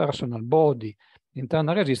his personal body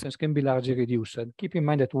internal resistance can be largely reduced. And keep in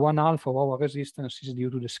mind that 1/2 of our resistance is due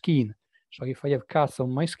to the skin. So if I have cuts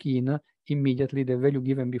on my skin, immediately the value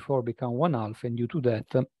given before becomes 1/2, and due to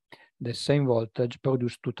that, the same voltage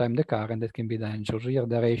produces 2 times the current that can be dangerous. Here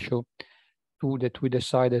the ratio that we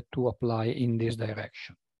decided to apply in this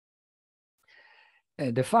direction.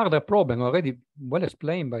 The further problem already well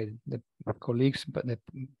explained by the colleagues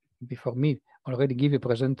before me already give a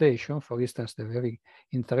presentation. For instance, the very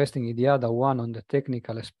interesting, the other one on the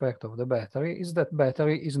technical aspect of the battery is that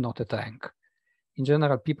battery is not a tank. In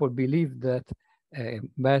general, people believe that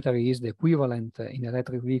battery is the equivalent in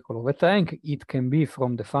electric vehicle of a tank. It can be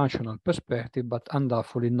from the functional perspective, but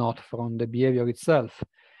undoubtedly not from the behavior itself.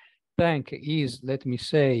 Tank is, let me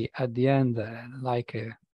say, at the end, like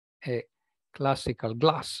a classical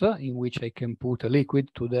glass in which I can put a liquid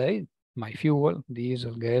today, my fuel,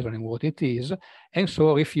 diesel, gas, and what it is. And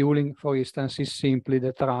so refueling, for instance, is simply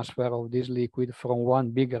the transfer of this liquid from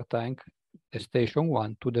one bigger tank, the station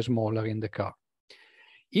 1, to the smaller in the car.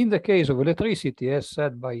 In the case of electricity, as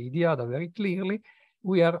said by Idiada very clearly,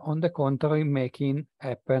 we are on the contrary making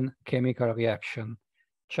happen chemical reaction.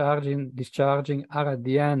 Charging, discharging are at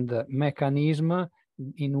the end mechanism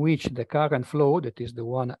in which the current flow, that is the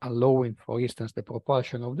one allowing, for instance, the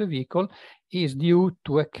propulsion of the vehicle, is due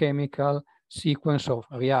to a chemical sequence of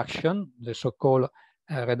reaction, the so-called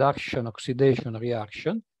reduction-oxidation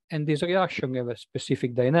reaction. And this reaction have a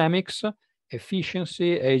specific dynamics,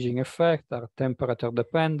 efficiency, aging effect, are temperature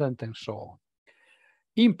dependent, and so on.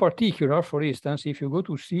 In particular, for instance, if you go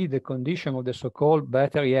to see the condition of the so-called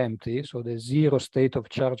battery empty, so the zero state of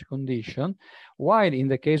charge condition, while in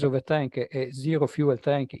the case of a tank, a zero fuel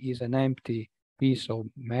tank is an empty piece of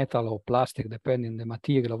metal or plastic, depending on the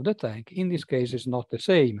material of the tank, in this case it's not the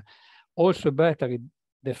same. Also, battery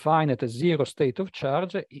defined at a zero state of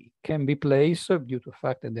charge, it can be placed, due to the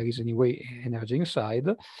fact that there is anyway energy inside,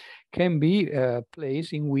 can be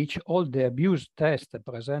placed in which all the abuse tests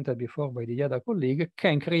presented before by the other colleague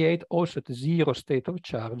can create also at zero state of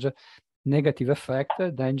charge negative effect,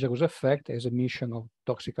 dangerous effect as emission of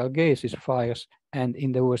toxic gases, fires, and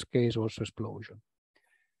in the worst case also explosion.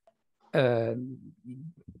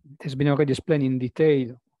 It has been already explained in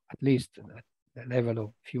detail, at least at the level of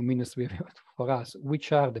a few minutes for us,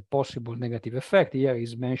 which are the possible negative effects. Here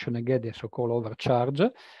is mentioned again the so-called overcharge.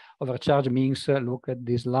 Overcharge means, look at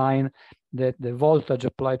this line, that the voltage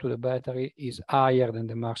applied to the battery is higher than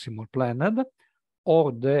the maximum planned,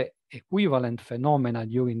 or the equivalent phenomena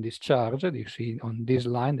during discharge. You see on this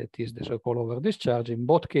line, that is the so-called over-discharge. In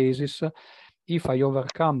both cases, if I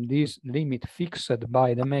overcome this limit fixed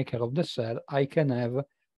by the maker of the cell, I can have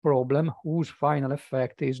problem whose final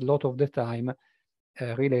effect is a lot of the time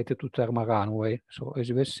related to thermal runaway. So as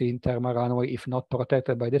you have seen, thermal runaway, if not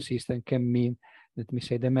protected by the system, can mean, let me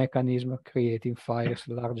say, the mechanism creating fires,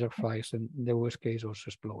 larger fires, and in the worst case also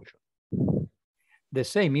explosion. The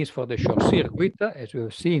same is for the short circuit. As we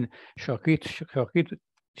have seen, short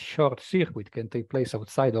circuit can take place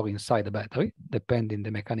outside or inside the battery, depending the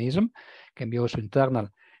mechanism. Can be also internal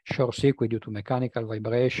short circuit due to mechanical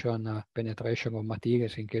vibration, penetration of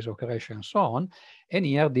materials in case of crash, and so on. And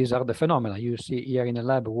here, these are the phenomena. You see here in the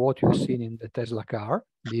lab what you've seen in the Tesla car.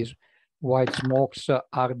 These white smokes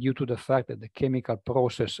are due to the fact that the chemical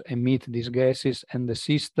process emit these gases, and the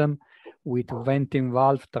system with venting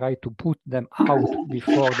valve try to put them out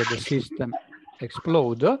before the system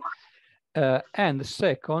explode. And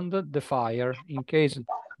second, the fire. In case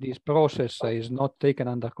this process is not taken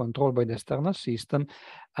under control by the external system,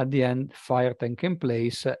 at the end, fire taking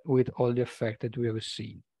place with all the effect that we have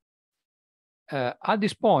seen. At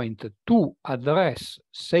this point, to address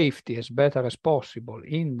safety as better as possible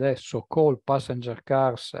in the so-called passenger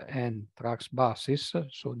cars and trucks buses,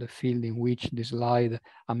 so the field in which this slide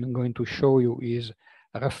I'm going to show you is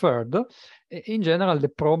referred, in general, the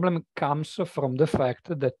problem comes from the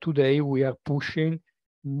fact that today we are pushing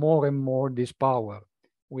more and more this power.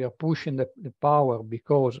 We are pushing the power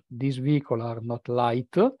because these vehicles are not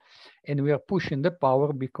light, and we are pushing the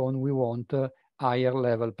power because we want higher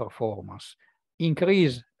level performance.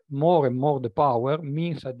 Increase more and more the power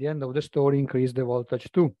means at the end of the story increase the voltage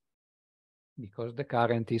too. because the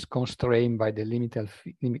current is constrained by the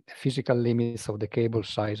physical limits of the cable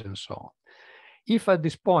size and so on. If at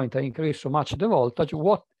this point I increase so much the voltage,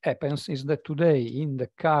 what happens is that today in the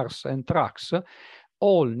cars and trucks,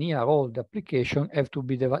 near all the applications have to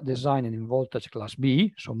be designed in voltage class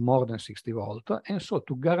B, so more than 60 volt. And so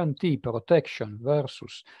to guarantee protection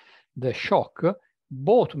versus the shock,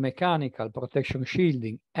 both mechanical protection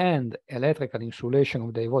shielding and electrical insulation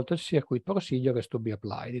of the voltage circuit procedure has to be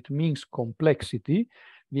applied. It means complexity.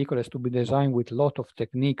 Vehicle has to be designed with a lot of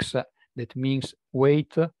techniques. That means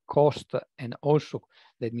weight, cost, and also,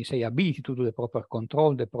 let me say, ability to do the proper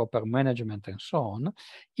control, the proper management, and so on,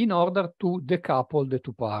 in order to decouple the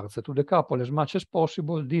two parts. To decouple as much as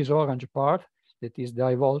possible this orange part, that is the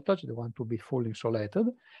high voltage, the one to be fully insulated,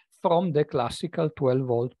 from the classical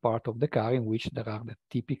 12-volt part of the car, in which there are the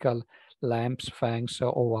typical lamps, fans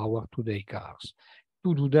of our today cars.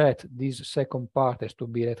 To do that, this second part has to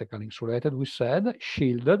be electrically insulated, we said,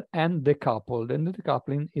 shielded and decoupled. And the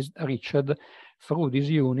decoupling is reached through this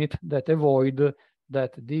unit that avoid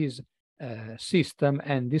that this system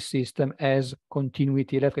and this system has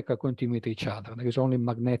continuity, electrical continuity each other. There is only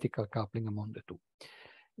magnetic coupling among the two.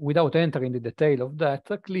 Without entering the detail of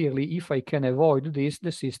that, clearly, if I can avoid this,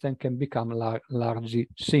 the system can become largely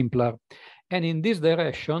simpler. And in this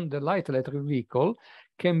direction, the light electric vehicle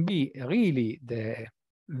can be really the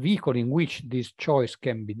vehicle in which this choice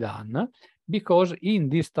can be done, because in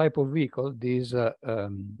this type of vehicle, this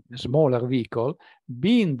smaller vehicle,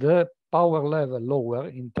 being the power level lower,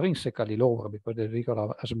 intrinsically lower, because the vehicle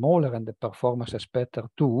are smaller and the performance is better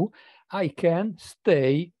too, I can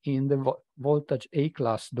stay in the voltage A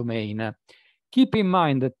class domain. Keep in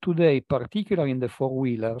mind that today, particularly in the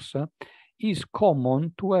four-wheelers, is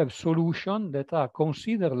common to have solutions that are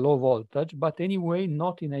considered low voltage, but anyway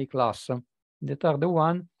not in A class, that are the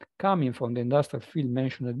one coming from the industrial field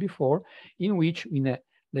mentioned before, in which in a,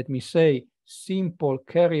 let me say, simple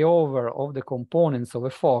carryover of the components of a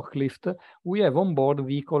forklift, we have on board a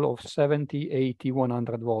vehicle of 70, 80,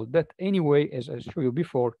 100 volt. That anyway, as I showed you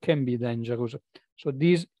before, can be dangerous. So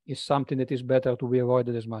this is something that is better to be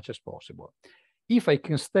avoided as much as possible. If I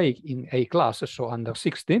can stay in A class, so under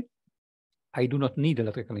 60, I do not need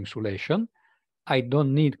electrical insulation. I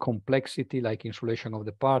don't need complexity like insulation of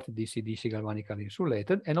the part, DC-DC galvanically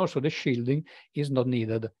insulated, and also the shielding is not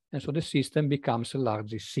needed. And so the system becomes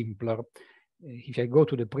largely simpler. If I go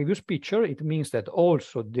to the previous picture, it means that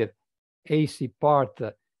also the AC part,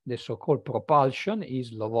 the so-called propulsion,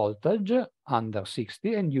 is low voltage, under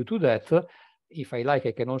 60, and due to that, if I like,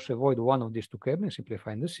 I can also avoid one of these two cables,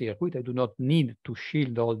 simplifying the circuit. I do not need to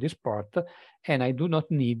shield all this part, and I do not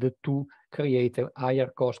need to create a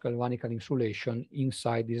higher cost galvanical insulation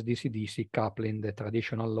inside this DC-DC coupling the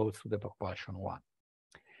traditional loads to the propulsion one.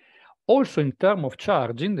 Also, in terms of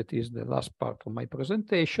charging, that is the last part of my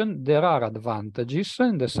presentation, there are advantages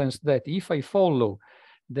in the sense that if I follow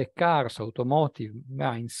the car's automotive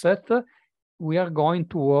mindset, we are going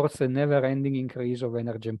towards a never-ending increase of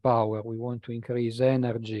energy and power. We want to increase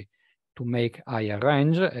energy to make higher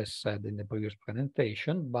range, as said in the previous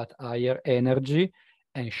presentation, but higher energy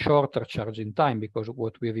and shorter charging time, because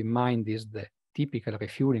what we have in mind is the typical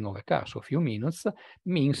refueling of a car, so a few minutes,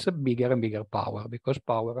 means bigger and bigger power, because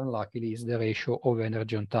power, unluckily, is the ratio of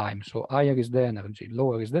energy on time. So higher is the energy,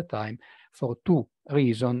 lower is the time. For two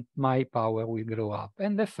reasons, my power will grow up.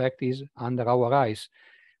 And the effect is under our eyes.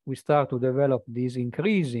 We start to develop this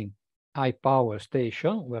increasing high power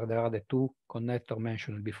station where there are the two connectors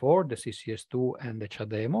mentioned before, the CCS2 and the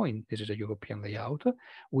CHAdeMO. This is a European layout.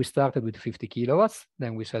 We started with 50 kilowatts,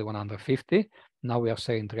 then we said 150. Now we are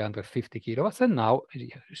saying 350 kilowatts. And now you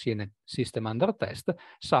see in a system under test,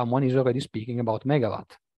 someone is already speaking about megawatt.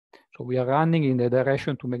 So we are running in the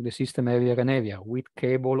direction to make the system heavier and heavier with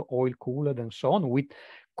cable, oil cooled, and so on, with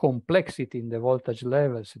complexity in the voltage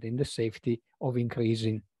levels and in the safety of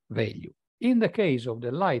increasing value. In the case of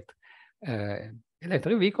the light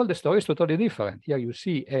electric vehicle, the story is totally different. Here you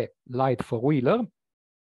see a light four-wheeler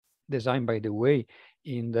designed, by the way,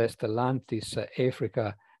 in the Stellantis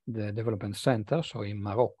Africa the development center, so in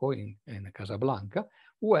Morocco, in Casablanca,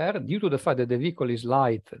 where due to the fact that the vehicle is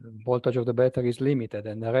light, the voltage of the battery is limited,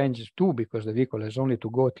 and the range is 2 because the vehicle has only to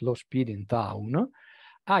go at low speed in town,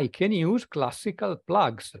 I can use classical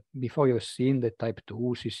plugs. Before you've seen the Type 2,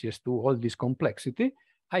 CCS2, all this complexity,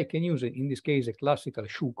 I can use, in this case, a classical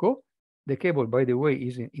Schuko. The cable, by the way,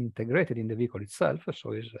 is integrated in the vehicle itself,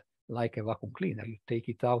 so it's like a vacuum cleaner. You take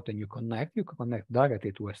it out and you can connect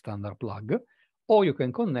directly to a standard plug, or you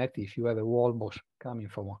can connect, if you have a wall box coming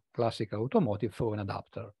from a classical automotive, through an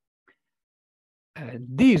adapter.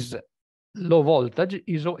 This low voltage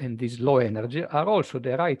and this low energy are also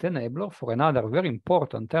the right enabler for another very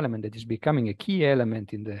important element that is becoming a key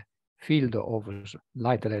element in the field of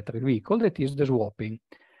light electric vehicle, that is the swapping.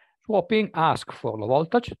 Swapping asks for low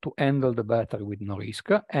voltage to handle the battery with no risk,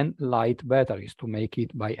 and light batteries to make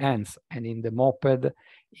it by hands. And in the moped,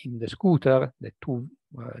 in the scooter,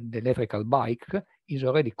 the electrical bike, is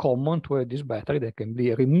already common to have this battery that can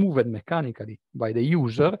be removed mechanically by the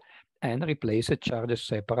user and replaced and charged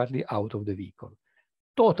separately out of the vehicle.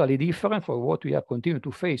 Totally different from what we are continuing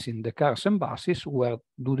to face in the cars and buses, where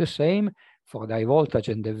do the same for the high voltage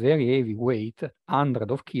and the very heavy weight,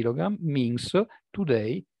 100 of kilograms, means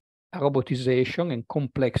today robotization and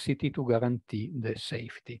complexity to guarantee the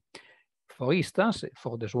safety. For instance,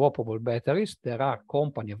 for the swappable batteries, there are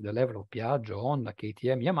companies of the level of Piaggio, Honda,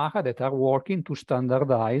 KTM, Yamaha that are working to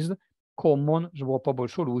standardize common swappable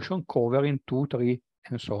solution covering 2, 3,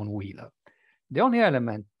 and so on wheeler. The only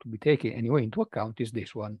element to be taken anyway into account is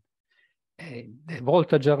this one. The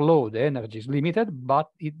voltage are low, the energy is limited, but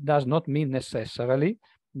it does not mean necessarily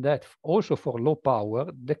that also for low power,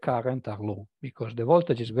 the current are low, because the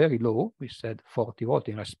voltage is very low. We said 40 volt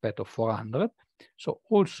in respect of 400. So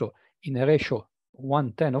also in a ratio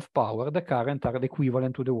 1/10 of power, the current are the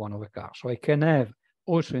equivalent to the one of a car. So I can have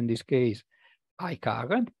also in this case high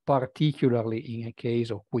current, particularly in a case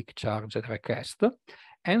of quick charge request.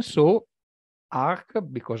 And so ARC,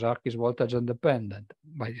 because ARC is voltage independent,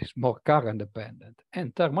 but it's more current dependent,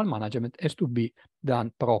 and thermal management has to be done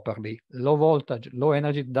properly. Low voltage, low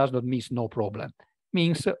energy does not mean no problem,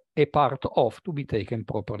 means a part of to be taken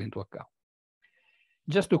properly into account.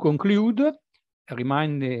 Just to conclude,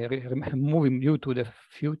 moving you to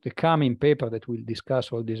the coming paper that will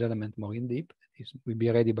discuss all these elements more in depth. This will be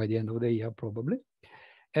ready by the end of the year probably.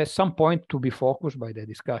 At some point to be focused by the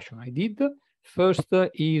discussion I did. First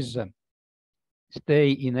is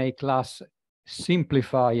stay in A class,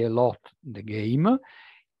 simplify a lot the game,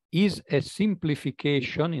 is a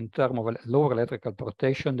simplification in terms of lower electrical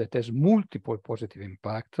protection that has multiple positive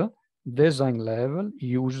impact, design level,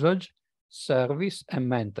 usage, service, and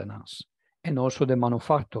maintenance, and also the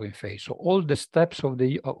manufacturing phase. So all the steps of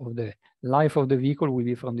the life of the vehicle will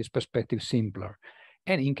be from this perspective simpler.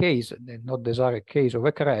 And in case, the not desired case of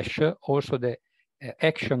a crash, also the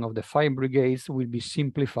action of the fire brigades will be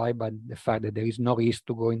simplified by the fact that there is no risk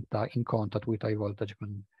to go in contact with high voltage,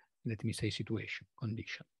 let me say,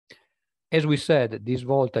 condition. As we said, this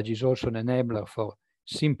voltage is also an enabler for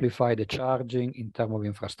simplify the charging in terms of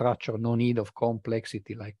infrastructure, no need of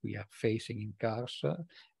complexity like we are facing in cars,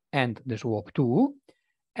 and the swap too.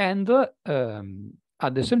 And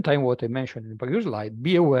at the same time, what I mentioned in the previous slide,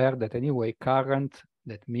 be aware that anyway, current,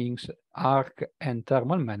 that means ARC and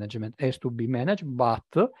thermal management has to be managed, but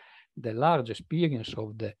the large experience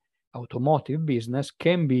of the automotive business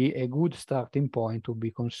can be a good starting point to be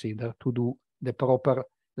considered to do the proper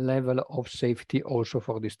level of safety also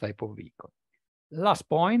for this type of vehicle. Last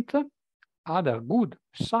point, other good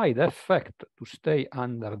side effect to stay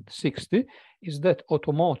under 60 is that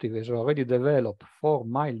automotive has already developed for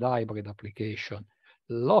mild hybrid application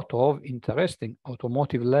lot of interesting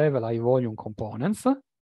automotive level high volume components,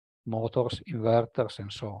 motors, inverters,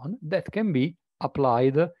 and so on, that can be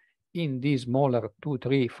applied in these smaller 2,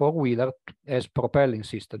 3, 4-wheeler as propelling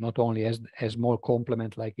system, not only as a small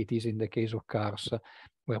complement like it is in the case of cars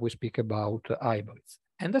where we speak about hybrids.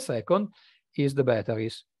 And the second is the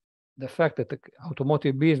batteries. The fact that the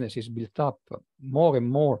automotive business is built up more and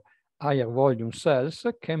more higher volume cells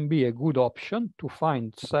can be a good option to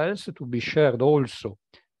find cells to be shared also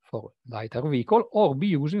for lighter vehicle or be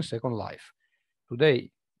used in second life. Today,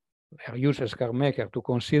 we are used as car maker to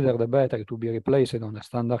consider the battery to be replaced on a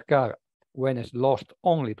standard car when it's lost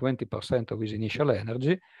only 20% of its initial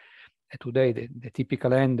energy. And today, the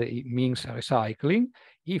typical end means recycling.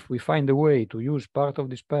 If we find a way to use part of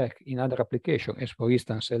this pack in other applications, as for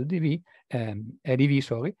instance LEV,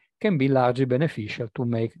 can be largely beneficial to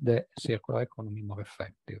make the circular economy more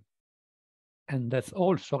effective. And that's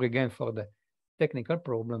all. Sorry again for the technical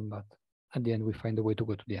problem, but at the end we find a way to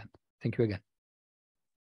go to the end. Thank you again.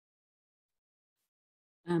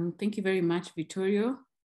 Thank you very much, Vittorio.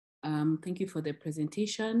 Thank you for the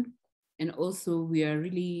presentation. And also we are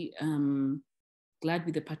really glad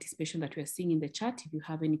with the participation that we are seeing in the chat. If you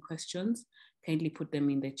have any questions, kindly put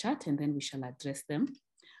them in the chat and then we shall address them.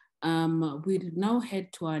 We'll now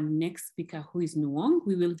head to our next speaker, who is Nuong.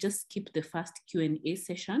 We will just skip the first Q&A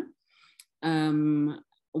session.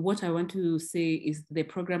 What I want to say is the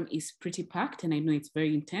program is pretty packed and I know it's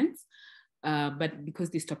very intense, but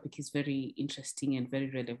because this topic is very interesting and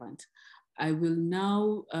very relevant. I will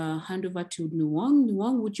now hand over to Nuong.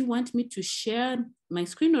 Nuong, would you want me to share my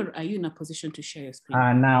screen, or are you in a position to share your screen?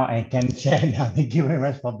 Now I can share now. Thank you very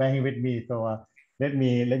much for bearing with me. So let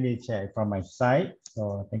me share from my side.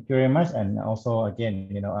 So thank you very much. And also again,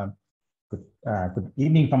 good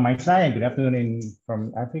evening from my side, and good afternoon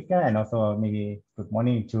from Africa, and also maybe good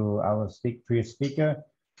morning to our previous speaker.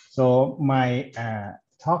 So my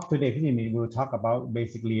talk today, we will talk about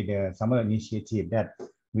basically the summer initiative that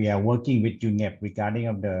we are working with UNEP regarding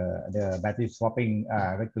of the battery swapping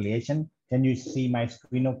regulation. Can you see my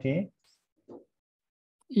screen okay?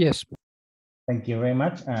 Yes. Thank you very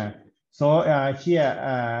much. So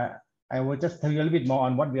here, I will just tell you a little bit more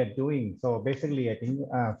on what we are doing. So basically, I think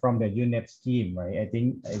from the UNEP scheme, right, I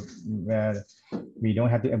think we don't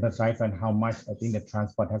have to emphasize on how much I think the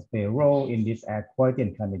transport has played a role in this air quality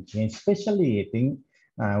and climate change, especially I think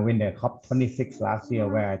when the COP26 last year,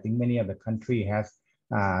 where I think many of the country has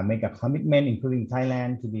make a commitment, including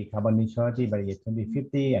Thailand, to be carbon neutrality by the year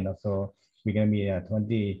 2050, and also we're going to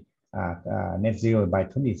be net zero by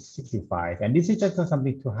 2065. And this is just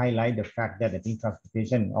something to highlight the fact that I think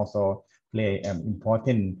transportation also play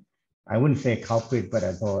important, I wouldn't say culprit, but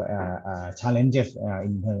also challenges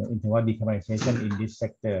in terms of decarbonization in this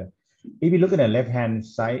sector. If you look at the left-hand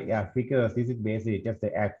side figures, this is basically just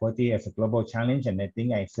the air quality as a global challenge. And I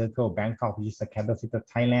think I circle Bangkok, which is the capital city of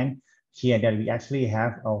Thailand, here that we actually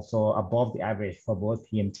have also above the average for both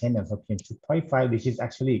PM10 and PM2.5, which is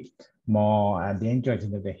actually more dangerous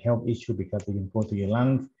into the health issue because it can go to your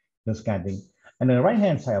lungs, those kind of things. And on the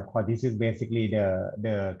right-hand side, of course, this is basically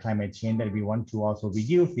the climate change that we want to also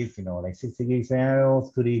reduce this, like 6-degree scenario,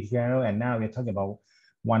 2-degree scenario, and now we're talking about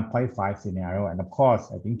 1.5 scenario. And of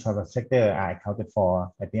course, I think transport sector are accounted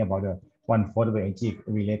for, I think about the 1/4 of the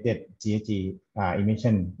energy-related GHG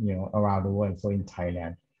emission, around the world, so in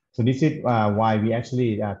Thailand. So this is why we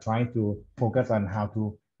actually are trying to focus on how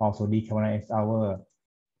to also decarbonize our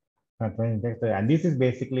transportation sector. And this is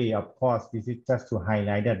basically, of course, this is just to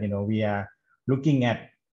highlight that, we are looking at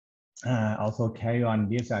also carry on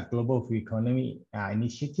this global free economy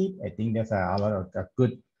initiative. I think there's a lot of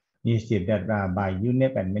good initiative that by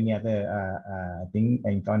UNEP and many other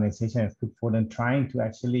organizations put forward and trying to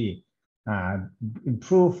actually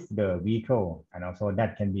improve the vehicle. And also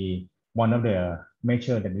that can be one of the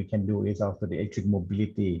measures that we can do is also the electric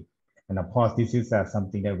mobility. And of course, this is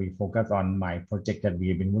something that we focus on my project that we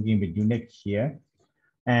have been working with UNEP here.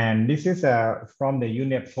 And this is from the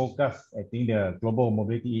UNEP focus, I think the global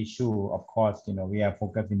mobility issue, of course, we are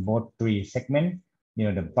focused in both 3 segments,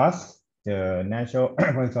 the bus, the national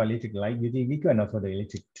electric light duty vehicle, and also the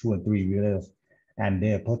electric 2- and 3-wheelers. And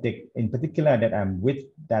the project in particular that I'm with,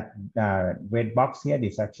 that red box here,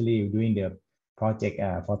 is actually doing the project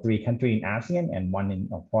for 3 countries in ASEAN and 1 in,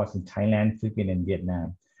 of course, in Thailand, Philippines, and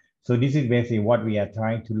Vietnam. So this is basically what we are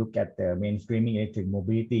trying to look at, the mainstreaming electric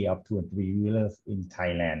mobility of 2- and 3-wheelers in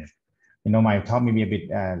Thailand. My talk may be a bit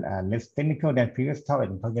less technical than previous talk.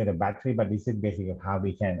 I'm talking about the battery, but this is basically how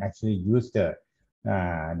we can actually use those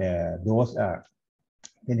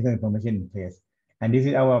technical information in place. And this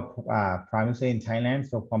is our Prime Minister in Thailand.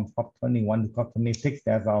 So from COP21 to COP26,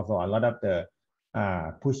 there's also a lot of the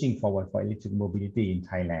pushing forward for electric mobility in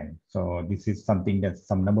Thailand. So this is something that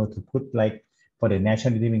some number to put, like for the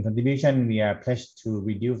national living contribution, we are pledged to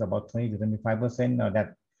reduce about 20 to 25%. Now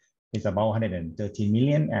that is about 113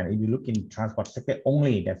 million. And if you look in transport sector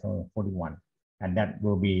only, that's only 41. And that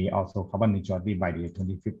will be also carbon neutrality by the year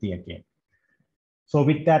 2050 again. So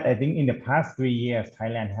with that, I think in the past 3 years,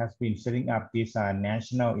 Thailand has been setting up this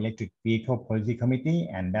National Electric Vehicle Policy Committee,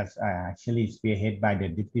 and that's actually spearheaded by the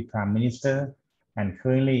Deputy Prime Minister. And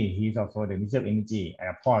currently, he's also the Minister of Energy. And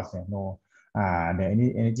of course, the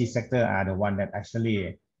energy sector are the one that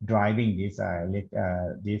actually driving this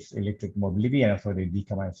electric mobility and also the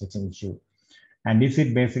decarbonization issue. And this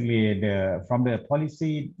is basically from the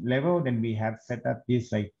policy level, then we have set up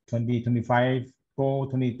this like 2025 goal,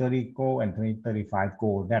 2030 goal, and 2035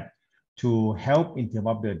 goal that to help in terms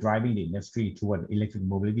of the driving the industry toward electric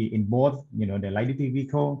mobility in both, the light duty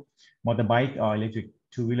vehicle, motorbike, or electric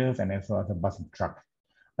 2-wheelers, and as well as a bus and truck.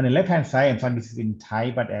 On the left-hand side, I'm sorry, this is in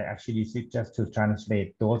Thai, but actually this is just to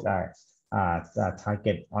translate those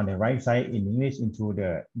target on the right side in English into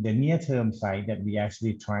the near-term side that we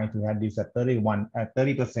actually trying to have this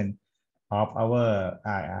 30% of our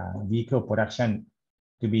vehicle production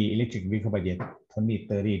to be electric vehicle by the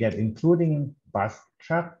 2030. That's including bus,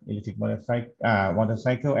 truck, electric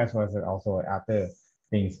motorcycle, as well as also other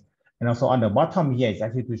things. And also on the bottom here is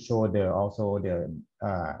actually to show of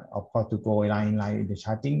course, to go in line with the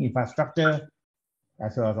charging infrastructure,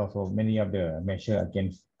 as well as also many of the measures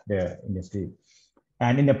against the industry.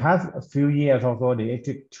 And in the past few years also, the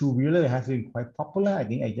electric two-wheeler has been quite popular. I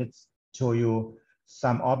think I just show you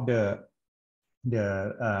some of the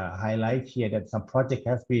highlight here that some project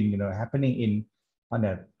has been happening in on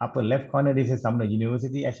the upper left corner. This is some of the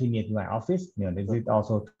university actually near to my office. This is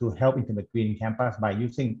also to help integrate green campus by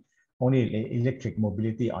using only electric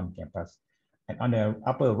mobility on campus. And on the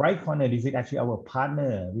upper right corner, this is actually our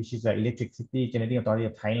partner, which is the Electricity Generating Authority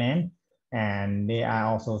of Thailand. And they are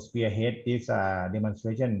also spearhead this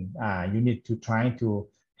demonstration unit to try to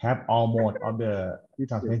have all mode of the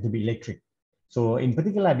transportation to be electric. So in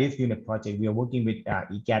particular, this unit project, we are working with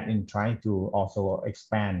EGAT in trying to also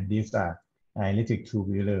expand these electric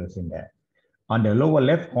two-wheelers in there. On the lower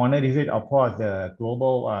left corner, this is of course the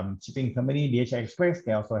global shipping company, DHL Express.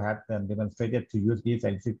 They also have demonstrated to use this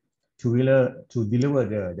electric two-wheeler to deliver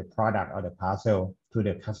the product or the parcel to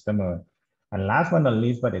the customer. And last but not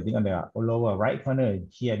least, but I think on the lower right corner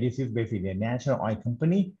here, this is basically the national oil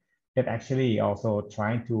company that actually also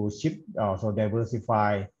trying to shift, also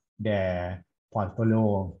diversify their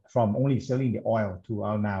portfolio from only selling the oil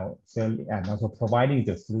to now selling and also providing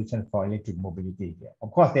the solution for electric mobility here.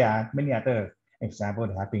 Of course, there are many other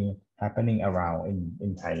examples happening around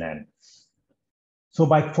in Thailand. So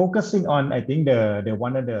by focusing on, I think the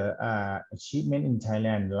one of the achievement in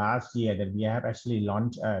Thailand last year that we have actually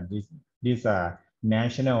launched this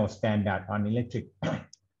national standard on electric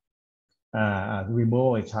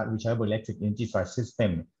remote rechargeable electric energy storage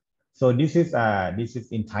system. So this is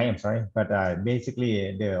in Thai, I'm sorry, but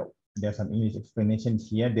basically there's some English explanations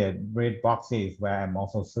here. The red boxes where I'm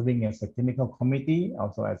also serving as a technical committee,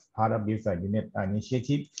 also as part of this unit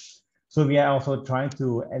initiative. So we are also trying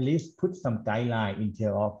to at least put some guideline in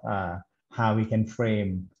terms of how we can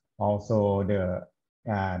frame also the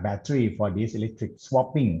battery for this electric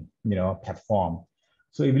swapping, platform.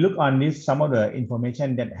 So if you look on this, some of the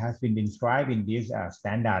information that has been described in this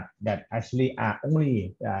standard that actually are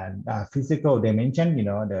only physical dimension,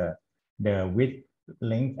 the width,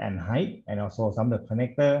 length, and height, and also some of the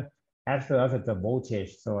connector, as well as the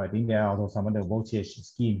voltage. So I think there are also some of the voltage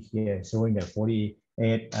schemes here showing the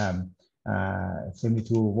 48,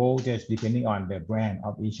 72 voltage, depending on the brand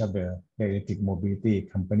of each of the electric mobility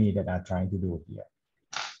company that are trying to do here.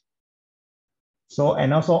 So,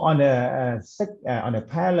 and also on the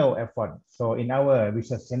parallel effort, so in our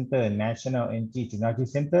research center, National Energy Technology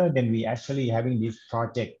Center, then we actually having this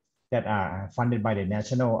project that are funded by the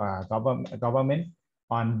national government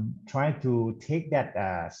on trying to take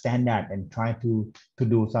that standard and try to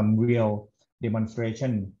do some real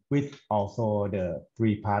demonstration with also the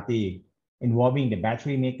three party involving the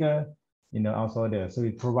battery maker, also the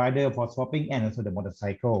service provider for swapping, and also the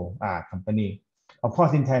motorcycle company. Of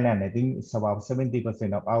course, in Thailand, I think it's about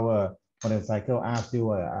 70% of our motorcycle are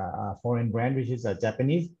still a foreign brand, which is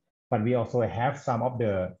Japanese. But we also have some of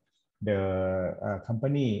the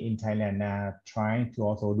company in Thailand trying to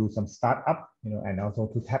also do some startup, and also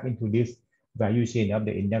to tap into this value chain of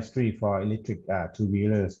the industry for electric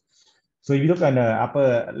two-wheelers. So if you look on the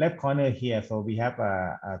upper left corner here, so we have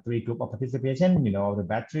three group of participation, the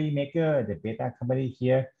battery maker, the beta company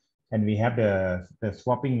here, and we have the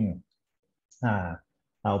swapping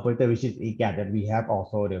operator, which is EGAT, that we have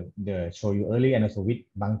also the show you earlier, and also with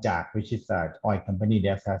Bangchak, which is an oil company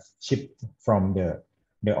that has shipped from the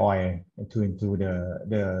oil into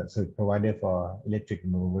the service provider for electric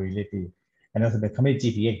mobility, and also the company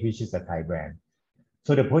GPX, which is a Thai brand.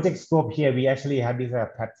 So the project scope here, we actually have this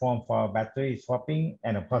platform for battery swapping,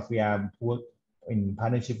 and of course we are work in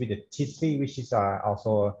partnership with the TISI, which is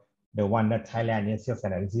also the one that Thailand National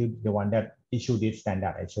Standard is the one that issued this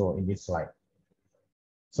standard I show in this slide.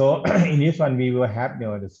 So in this one, we will have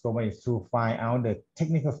the scope is to find out the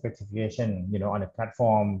technical specification, on the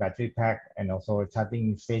platform, battery pack, and also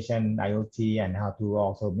charging station, IoT, and how to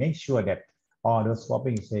also make sure that all those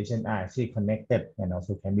swapping stations are actually connected and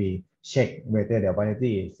also can be checked whether the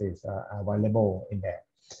validity is available in there.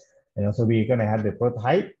 And also we're going to have the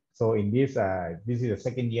prototype. So in this, this is the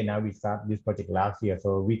second year now we start this project last year.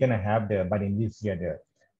 So we're going to have but in this year,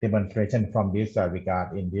 the demonstration from this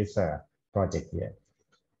regard in this project here.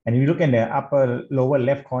 And if you look in the lower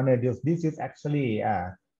left corner, this is actually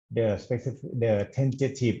the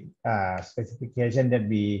tentative specification that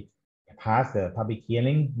we passed the public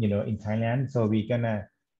hearing, in Thailand. So we're gonna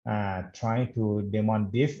try to demo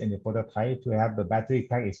this in the prototype to have the battery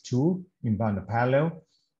pack is 2 on the parallel,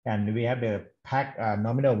 and we have the pack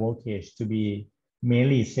nominal voltage to be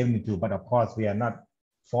mainly 72. But of course, we are not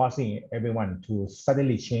forcing everyone to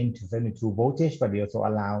suddenly change to 72 voltage, but we also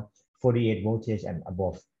allow 48 voltage and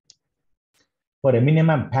above. For the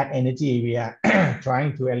minimum pack energy, we are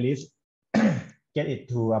trying to at least get it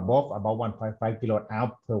to above about 1.5 kilowatt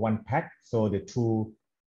hour per one pack. So the two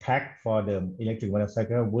pack for the electric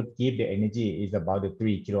motorcycle would give the energy is about the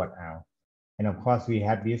 3 kilowatt hour. And of course, we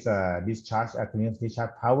have this discharge continuous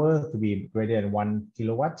discharge power to be greater than 1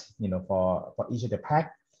 kilowatt, for each of the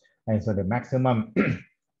pack. And so the maximum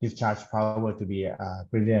discharge power to be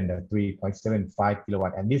greater than the 3.75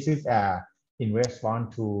 kilowatt. And this is in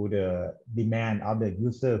response to the demand of the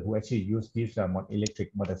user who actually use this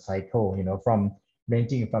electric motorcycle, from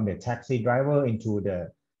ranging from the taxi driver into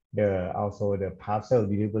also the parcel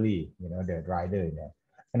delivery, the rider.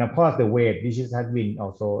 And of course, the weight, this has been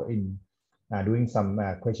also in doing some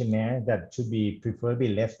questionnaire that should be preferably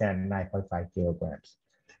less than 9.5 kilograms.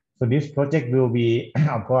 So this project will be,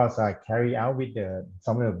 of course, carried out with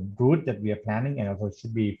some of the route that we are planning, and also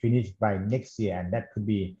should be finished by next year. And that could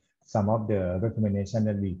be some of the recommendation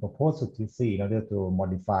that we propose to TC in order to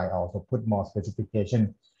modify, also put more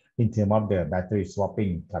specification in terms of the battery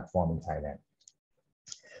swapping platform in Thailand.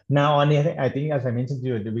 Now, on the, I think, as I mentioned to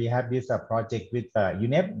you, we have this project with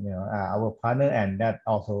UNEP, our partner, and that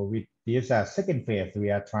also with this second phase,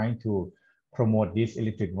 we are trying to promote this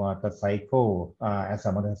electric motorcycle as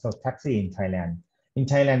a motorcycle taxi in Thailand. In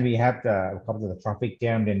Thailand, we have the traffic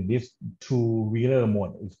jam, then this two-wheeler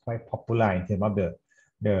mode is quite popular in terms of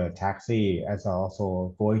the taxi, as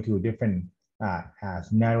also going to different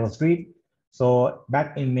narrow street. So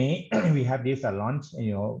back in May, we have this launch,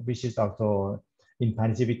 which is also in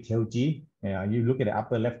partnership with TLG. You look at the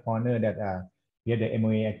upper left corner that we have the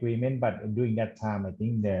MOA agreement, but during that time, I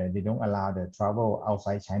think they don't allow the travel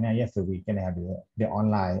outside China yet, so we can have the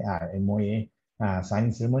online MOA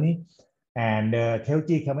signing ceremony. And the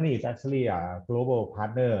TLG company is actually a global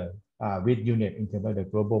partner with UNEP in terms of the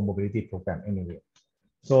global mobility program anyway.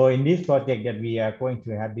 So in this project that we are going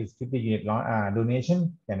to have this 50 unit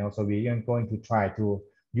donation, and also we are going to try to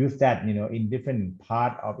use that, in different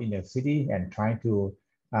part of in the city, and trying to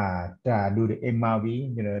do the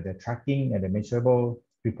MRV, the tracking and the measurable,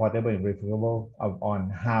 reportable, and verifiable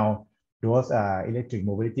on how those electric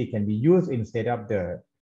mobility can be used instead of the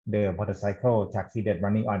motorcycle taxi that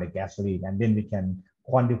running on the gasoline. And then we can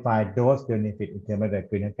quantify those benefits in terms of the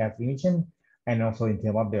greenhouse gas emission, and also in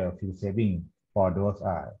terms of the fuel saving for those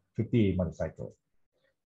 50 motorcycles.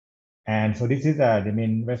 And so this is the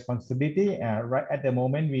main responsibility. Right at the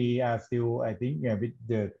moment, we are still, I think, with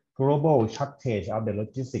the global shortage of the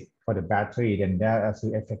logistics for the battery, then that is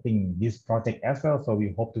affecting this project as well. So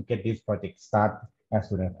we hope to get this project started as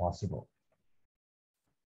soon as possible.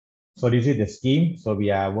 So this is the scheme. So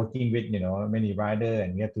we are working with many riders,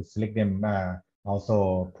 and we have to select them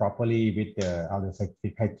also properly with the other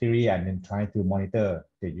safety criteria, and then try to monitor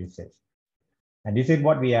the usage. And this is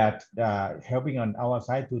what we are helping on our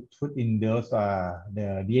side to put in those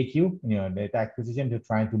the DAQ, data acquisition, to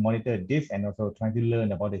try to monitor this, and also trying to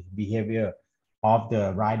learn about the behavior of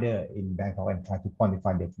the rider in Bangkok, and try to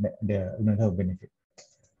quantify the environmental benefit.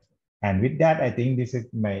 And with that, I think this is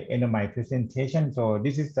my end of my presentation. So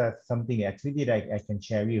this is something activity that I can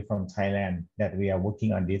share with you from Thailand, that we are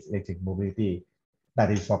working on this electric mobility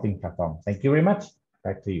battery swapping platform. Thank you very much.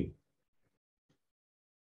 Back to you.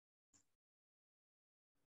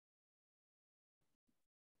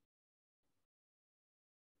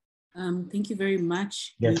 Thank you very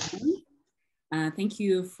much. Yes. Thank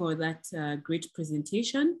you for that great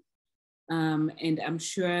presentation. And I'm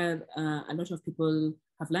sure a lot of people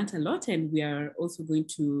have learned a lot, and we are also going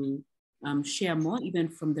to share more even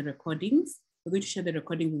from the recordings. We're going to share the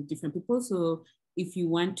recording with different people. So if you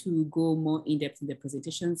want to go more in depth in the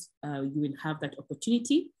presentations, you will have that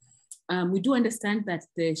opportunity. We do understand that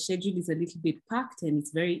the schedule is a little bit packed and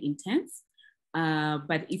it's very intense.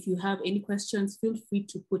 But if you have any questions, feel free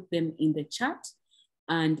to put them in the chat.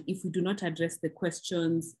 And if we do not address the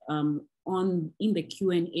questions in the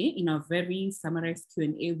Q&A, in our very summarized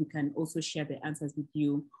Q&A, we can also share the answers with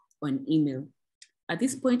you on email. At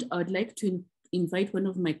this point, I would like to invite one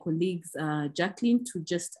of my colleagues, Jacqueline, to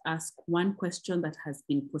just ask one question that has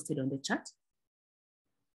been posted on the chat.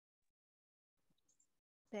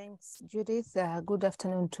 Thanks, Judith. Good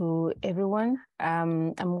afternoon to everyone.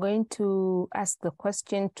 I'm going to ask the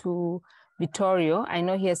question to Vittorio. I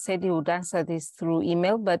know he has said he would answer this through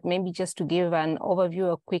email, but maybe just to give an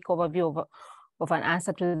overview, a quick overview of an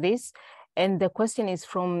answer to this. And the question is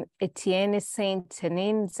from Etienne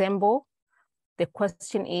Saint-Tenin Zembo. The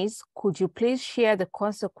question is, could you please share the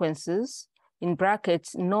consequences, in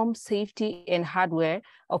brackets, norm, safety, and hardware,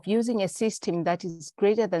 of using a system that is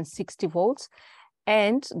greater than 60 volts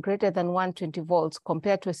and greater than 120 volts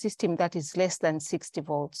compared to a system that is less than 60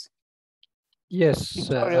 volts? Yes.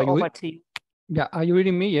 Vittorio, over to you. Yeah, are you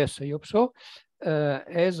reading me? Yes, I hope so.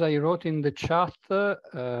 as I wrote in the chat,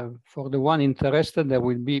 for the one interested, there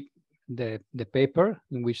will be the paper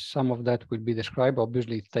in which some of that will be described.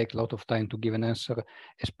 Obviously, it takes a lot of time to give an answer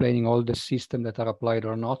explaining all the systems that are applied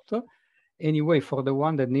or not. Anyway, for the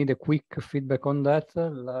one that need a quick feedback on that,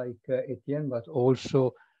 like Etienne, but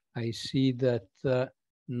also I see that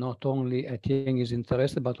not only Etienne is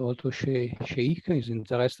interested, but also Sheikh is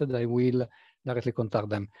interested. I will directly contact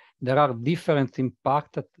them. There are different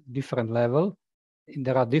impact at different level.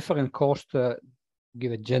 There are different costs,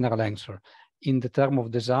 give a general answer. In the term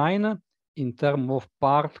of design, in term of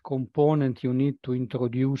part component you need to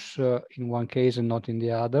introduce in one case and not in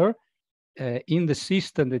the other. In the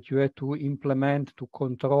system that you have to implement to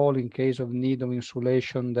control in case of need of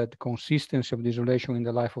insulation, that consistency of the insulation in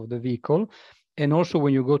the life of the vehicle. And also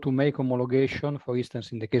when you go to make homologation, for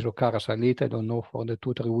instance, in the case of Carousel Elite, I don't know for the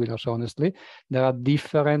 2 3-wheelers, honestly, there are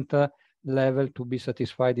different levels to be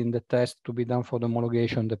satisfied in the test to be done for the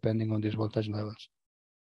homologation depending on these voltage levels.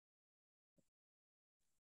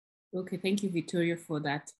 Okay, thank you, Vittorio, for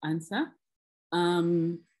that answer.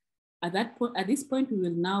 At this point, we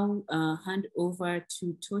will now hand over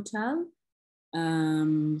to Total. I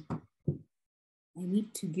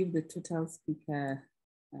need to give the Total speaker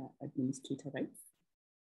administrator, right?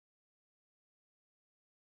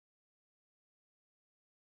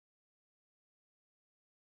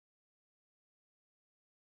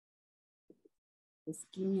 Just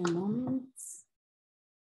give me a moment.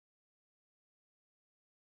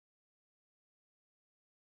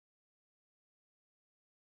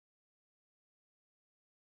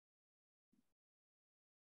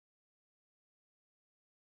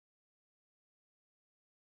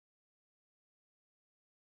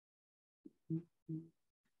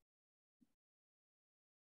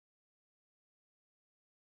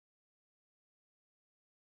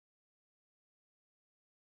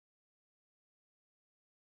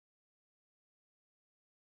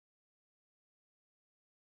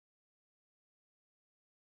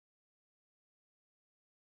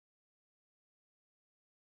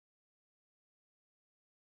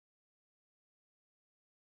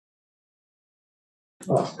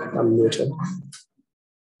 Oh, I'm muted.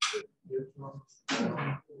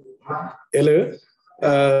 Hello,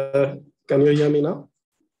 can you hear me now?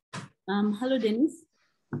 Hello, Dennis.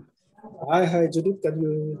 Hi, Judith. Can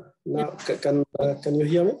you now? Can you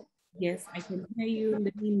hear me? Yes, I can hear you.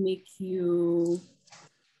 Let me make you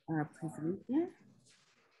present here,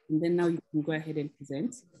 and then now you can go ahead and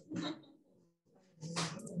present.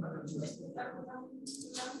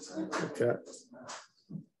 Okay.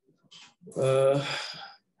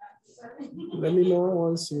 Let me know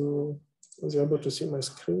once you're able to see my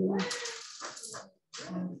screen.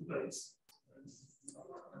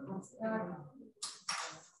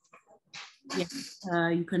 Yes,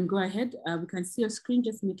 you can go ahead. We can see your screen,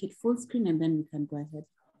 just make it full screen and then we can go ahead.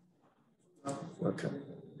 Okay.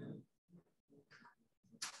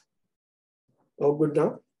 All good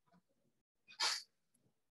now?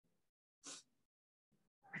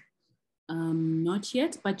 Not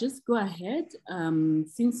yet, but just go ahead.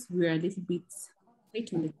 Since we're a little bit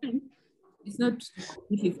late on the time, it's not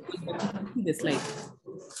completely full, but you can see the slide.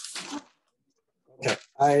 Okay,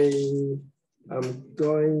 I am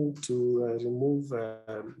going to remove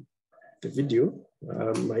the video.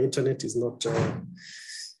 My internet is not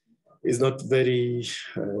very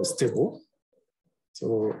stable,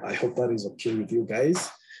 so I hope that is okay with you guys.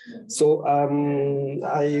 So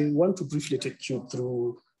I want to briefly take you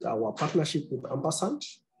through our partnership with Ampersand.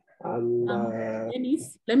 And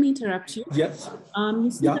Dennis, let me interrupt you. Yes. You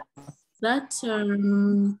see that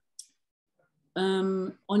on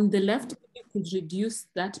the left, you could reduce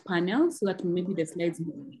that panel so that maybe the slides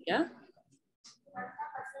will be clear.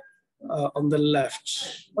 On the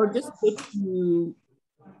left. Or just go to,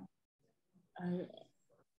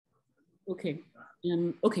 okay.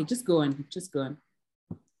 Okay, just go on,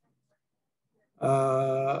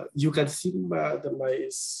 You can see my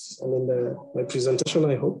presentation,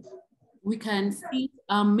 I hope. We can see,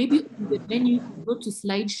 maybe then you go to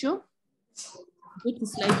slideshow. Go to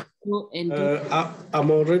slideshow and I'm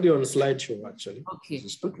already on slideshow, actually. Okay,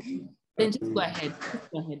 okay. Then just go ahead.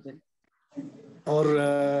 Then.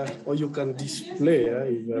 Or you can display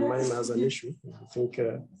if mine has an issue. I think.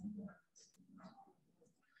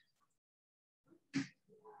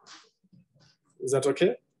 Is that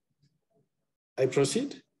okay? I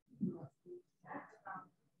proceed?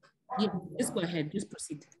 Yeah, just go ahead, just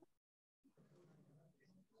proceed.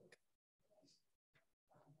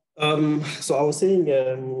 So I was saying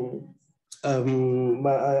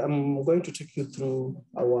I'm going to take you through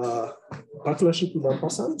our partnership with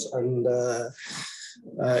Ampersand, and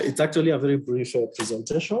it's actually a very brief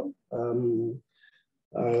presentation.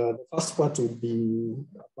 The first part will be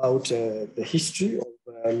about the history of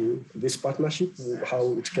this partnership,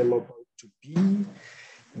 how it came about to be.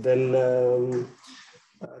 Then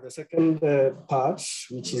the second part,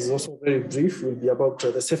 which is also very brief, will be about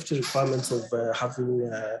the safety requirements of having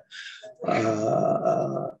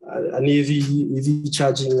an EV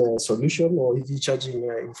charging solution or EV charging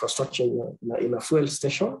infrastructure in a fuel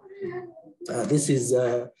station. This is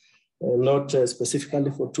not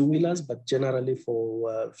specifically for two-wheelers, but generally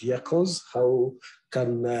for vehicles. How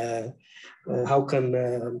can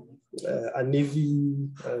an EV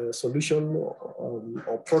solution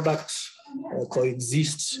or product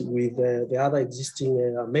coexist with the other existing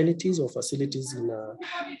amenities or facilities in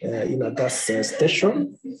a gas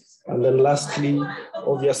station? And then lastly,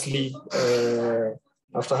 obviously,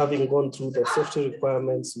 after having gone through the safety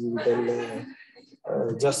requirements, we then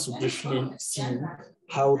just to briefly see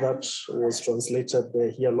how that was translated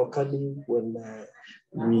here locally when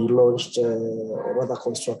we launched, or rather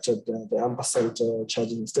constructed the Ampersand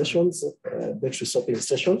charging stations, battery swapping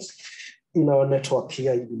stations in our network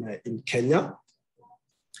here in Kenya.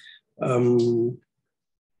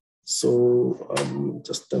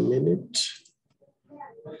 Just a minute.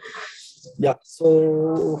 Yeah,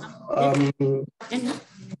 so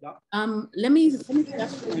let me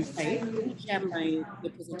start from my side. Let me share the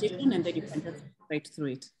presentation and then you can just write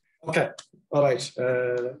through it. Okay, all right,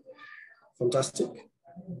 fantastic.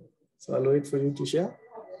 So I'll wait for you to share.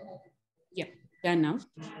 Yeah, done now.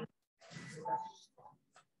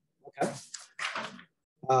 Okay.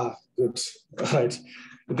 Good. All right.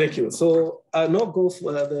 Thank you. So now go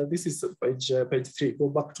for this is page 3. Go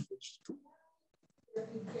back to page 2.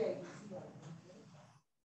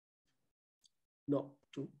 No,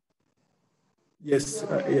 2. Yes,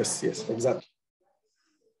 yes, exactly.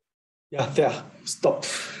 Yeah, there. Stop.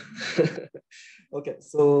 Okay,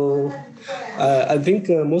 so I think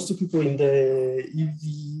most people in the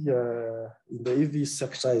EV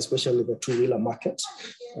sector, especially the two-wheeler market,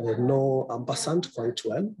 know Ampersand quite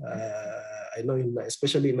well. I know,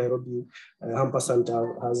 especially in Nairobi, Ampersand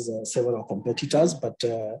has several competitors, but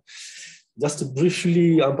just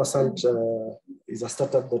briefly, Ampersand is a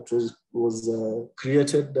startup that was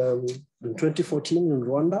created in 2014 in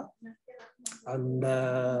Rwanda. And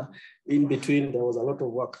in between, there was a lot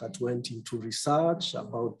of work that went into research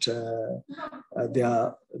about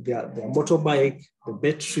their motorbike, the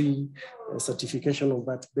battery, certification of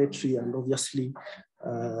that battery, and obviously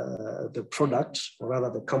the product, or rather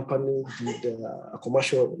the company, did a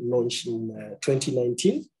commercial launch in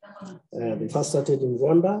 2019. They first started in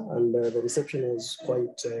Rwanda, and the reception was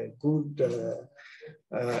quite good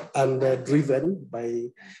and driven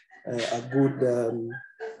by a good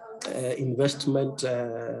investment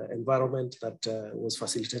environment that was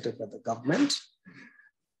facilitated by the government.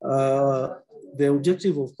 The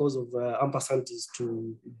objective, of course, of Ampersand is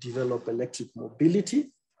to develop electric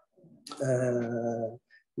mobility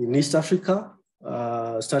in East Africa,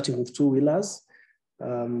 starting with two-wheelers,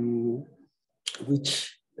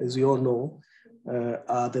 which, as we all know,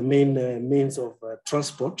 are the main means of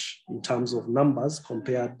transport in terms of numbers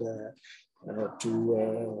compared to,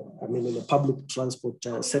 in the public transport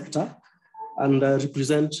sector, and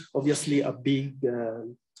represent obviously a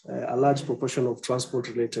large proportion of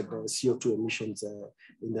transport-related CO2 emissions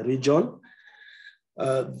in the region.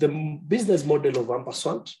 The business model of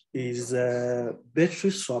Ampersand is battery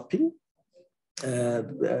swapping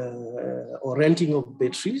or renting of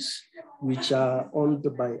batteries, which are owned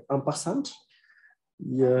by Ampersand.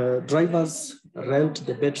 Drivers rent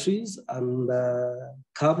the batteries and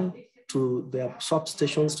come to their swap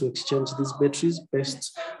stations to exchange these batteries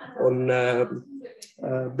based on the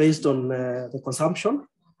consumption.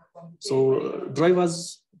 So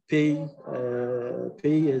drivers pay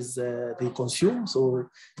as they consume. So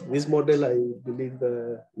this model, I believe,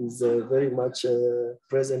 is very much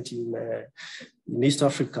present in East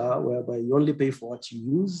Africa, whereby you only pay for what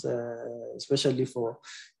you use, especially for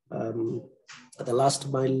the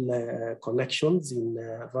last mile connections in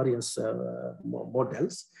various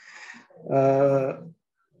models.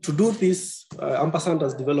 To do this, Ampersand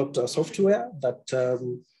has developed a software that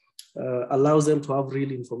allows them to have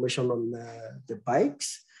real information on the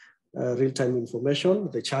bikes, real-time information,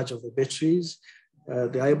 the charge of the batteries.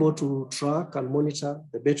 They're able to track and monitor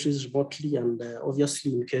the batteries remotely, and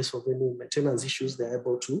obviously in case of any maintenance issues, they're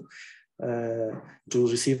able to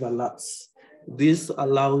receive alerts. This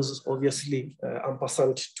allows, obviously,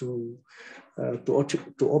 Ampersand to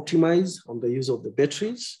optimize on the use of the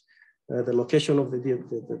batteries, the location of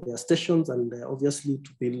their stations, and obviously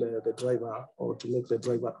to bill the driver or to make the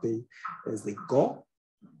driver pay as they go.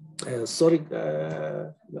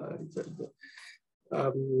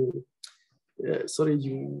 Sorry,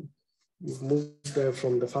 you've moved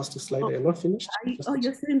from the first slide. I'm not finished. Oh,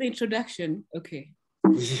 you're still in the introduction. Okay.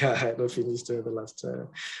 Yeah, I not finished the last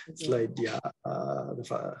slide. Yeah,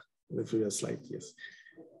 the previous slide. Yes.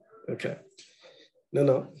 Okay.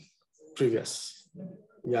 No, previous.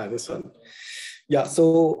 Yeah, this one. Yeah.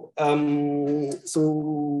 So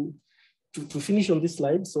to finish on this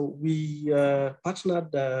slide, so we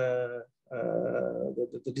partnered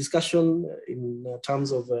the discussion in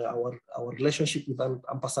terms of our relationship with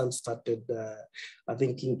Ampersand started, I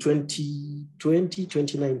think, in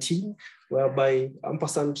 2019, whereby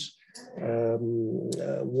Ampersand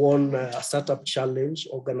won a startup challenge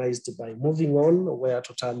organized by Moving On, where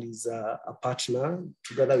Total is a partner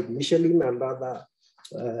together with Michelin and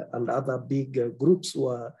other big groups who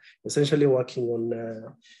are essentially working on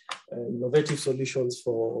innovative solutions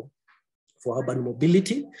for urban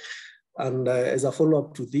mobility. And as a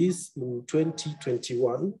follow-up to this, in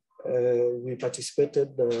 2021, we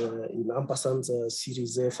participated in Ampersand's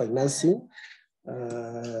Series A financing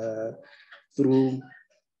through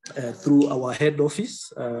our head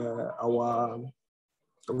office. We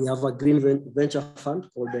have a green venture fund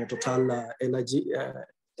called the Total Energy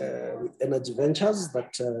Ventures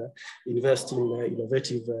that invest in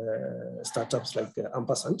innovative startups like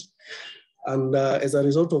Ampersand. And as a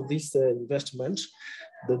result of this investment,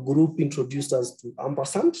 the group introduced us to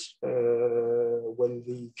Ampersand when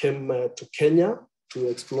we came to Kenya to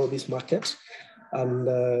explore this market. And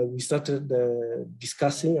we started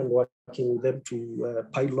discussing and working with them to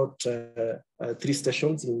pilot 3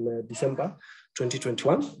 stations in December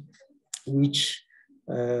 2021, which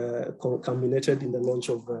culminated in the launch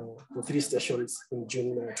of the 3 stations in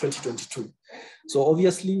June 2022. So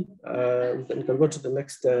obviously, we can go to the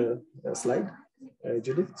next slide,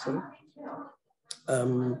 Judith, sorry.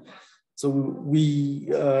 So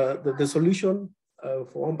the solution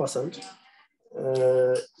for Ampersand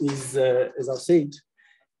is, as I've said,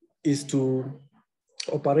 is to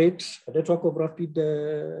operate a network of rapid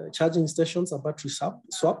charging stations and battery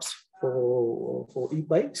swaps for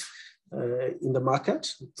e-bikes in the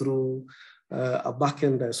market through a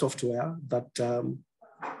backend software that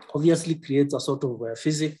obviously creates a sort of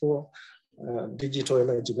physical digital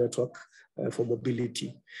energy network for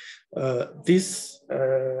mobility. This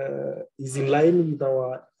is in line with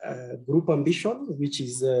our group ambition, which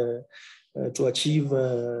is to achieve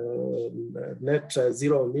net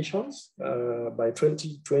zero emissions by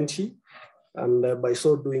 2020. And by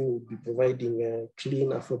so doing, we'll be providing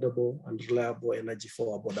clean, affordable, and reliable energy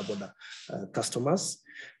for our border customers.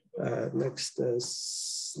 Next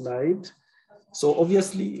slide. So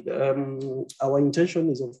obviously, our intention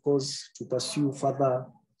is, of course, to pursue further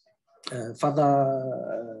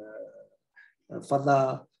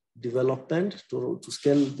development to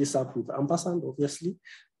scale this up with Ampersand, obviously,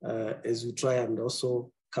 as we try and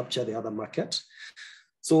also capture the other market.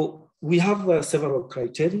 So we have several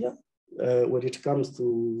criteria when it comes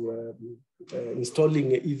to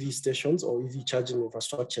installing EV stations or EV charging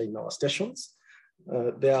infrastructure in our stations.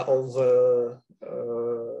 They are of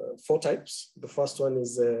 4 types. The first one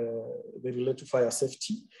is they relate to fire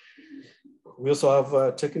safety. We also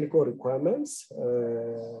have technical requirements,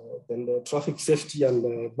 then the traffic safety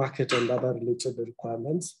and market and other related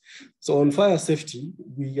requirements. So on fire safety,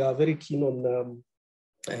 we are very keen on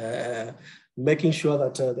making sure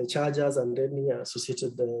that the chargers and any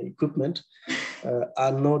associated equipment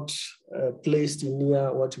are not placed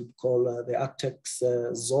near what we call the ACTEX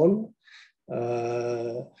zone.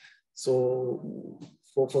 So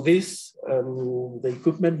for this, the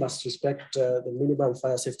equipment must respect the minimum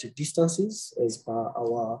fire safety distances as per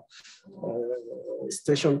our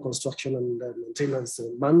station construction and maintenance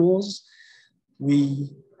manuals.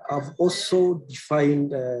 We have also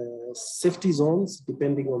defined safety zones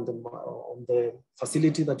depending on the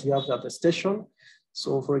facility that we have at the station.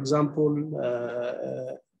 So for example,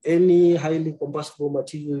 any highly combustible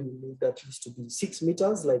material that used to be 6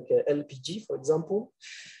 meters, like LPG, for example,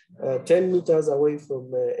 10 meters away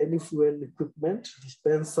from any fuel equipment,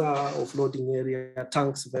 dispenser, offloading area,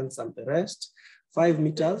 tanks, vents, and the rest, 5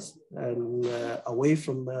 meters away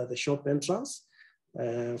from the shop entrance,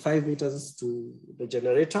 5 meters to the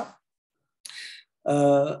generator.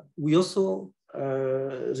 We also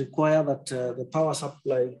require that the power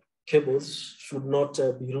supply cables should not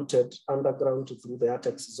be routed underground through the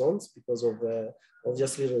ATEX zones because of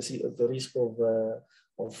obviously the risk of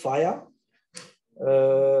fire.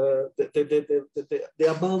 The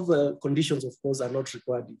above conditions, of course, are not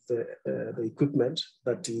required if the equipment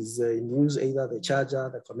that is in use, either the charger,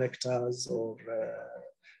 the connectors, or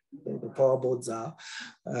the power boards are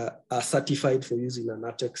certified for use in an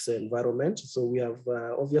ATEX environment. So we have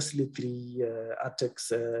obviously 3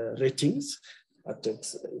 ATEX ratings,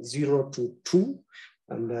 ATEX 0 to 2,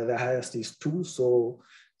 and the highest is 2. So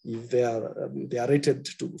if they are rated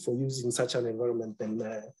for use in such an environment, then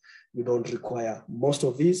you don't require most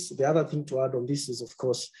of these. The other thing to add on this is, of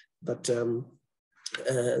course, that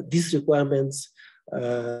these requirements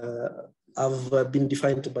have been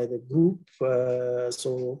defined by the group.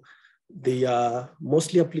 So they are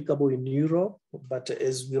mostly applicable in Europe, but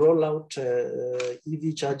as we roll out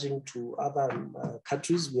EV charging to other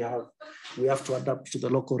countries, we have to adapt to the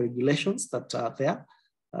local regulations that are there.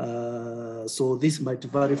 So this might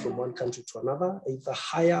vary from one country to another, either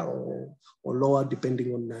higher or lower,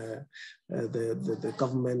 depending on the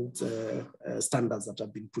government standards that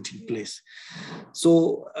have been put in place.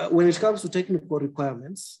 So when it comes to technical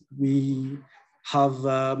requirements, we have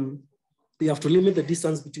to limit the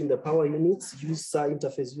distance between the power units, user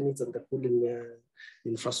interface units, and the cooling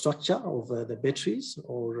infrastructure of the batteries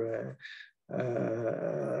or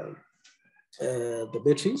the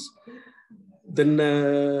batteries. Then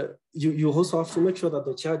you also have to make sure that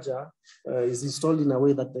the charger is installed in a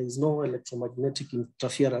way that there is no electromagnetic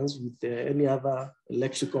interference with any other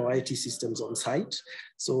electrical IT systems on site.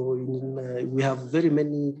 So we have very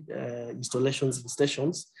many installations in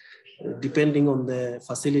stations, depending on the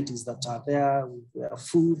facilities that are there. We have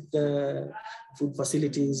food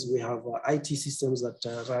facilities, we have IT systems that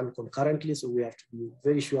run concurrently, so we have to be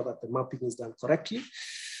very sure that the mapping is done correctly.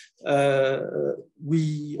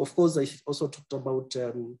 We, of course, I also talked about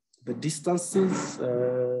the distances.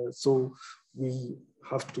 So we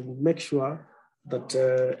have to make sure that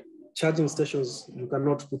charging stations, you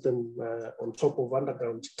cannot put them on top of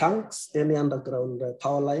underground tanks, any underground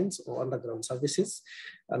power lines or underground services,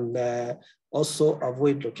 and also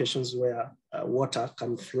avoid locations where water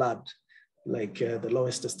can flood, like the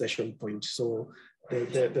lowest station point. So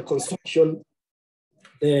the construction,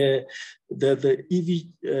 the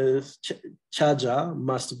EV charger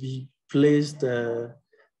must be placed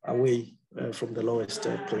away from the lowest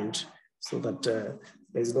point so that there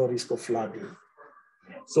is no risk of flooding.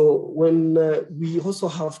 So when we also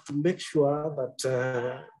have to make sure that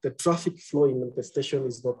the traffic flow in the station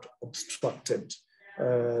is not obstructed.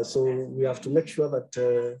 So we have to make sure that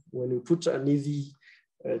when we put an EV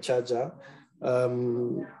charger,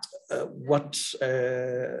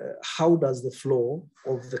 how does the flow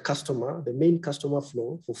of the customer, the main customer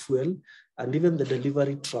flow for fuel, and even the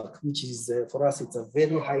delivery truck, which is for us, it's a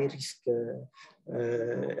very high risk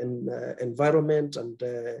environment and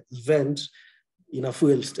event in a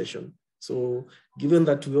fuel station. So given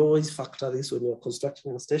that we always factor this when you're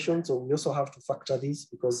constructing a station, so we also have to factor this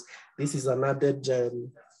because this is an added,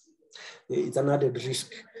 it's an added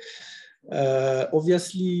risk.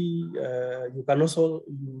 Obviously, we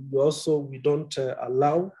don't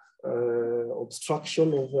allow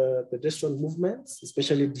obstruction of pedestrian movements,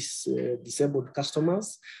 especially disabled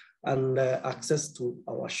customers, and access to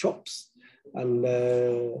our shops. And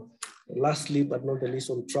lastly, but not the least,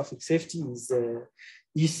 on traffic safety is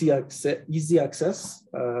easy access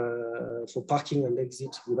for parking and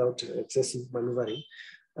exit without excessive maneuvering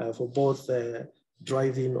for both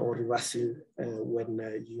driving or reversing when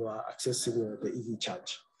you are accessing the EV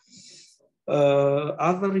charge.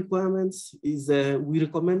 Other requirements is we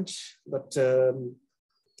recommend that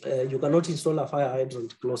you cannot install a fire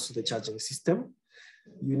hydrant close to the charging system.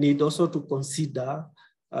 You need also to consider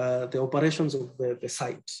the operations of the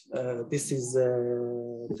site. This is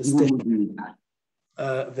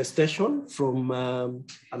the station from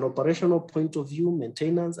an operational point of view,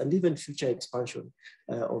 maintenance, and even future expansion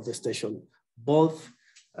of the station, both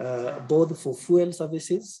for fuel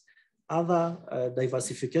services, other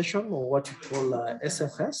diversification, or what you call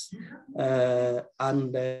SFS,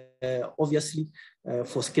 and obviously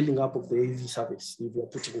for scaling up of the AV service, if you're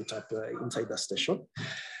putting it up inside the station.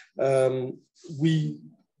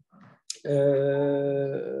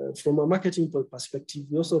 From a marketing perspective,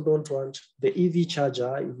 we also don't want the EV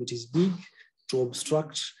charger, if it is big, to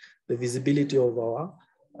obstruct the visibility of our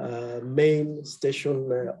main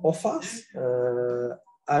station offers.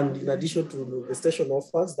 And in addition to the station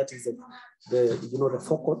offers, that is the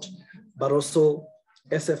forecourt, but also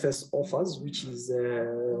SFS offers, which is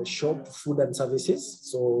shop, food and services.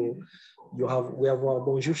 So we have our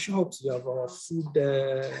Bonjour shops, we have our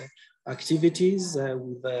activities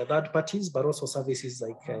with third parties, but also services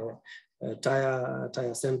like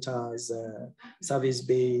tire centers, service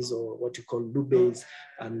bays, or what you call lube bays,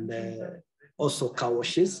 and also car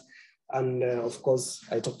washes. And of course,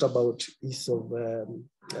 I talked about ease of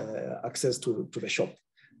access to the shop.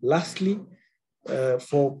 Lastly,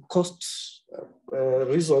 for cost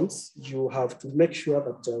reasons, you have to make sure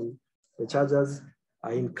that the chargers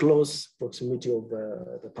are in close proximity of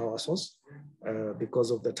the power source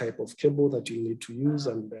because of the type of cable that you need to use,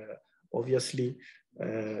 and obviously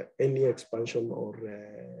any expansion or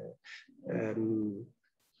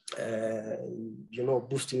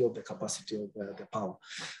boosting of the capacity of the power.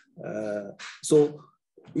 So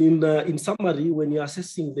in summary, when you're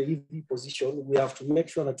assessing the EV position, we have to make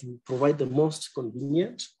sure that we provide the most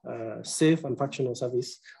convenient, safe and functional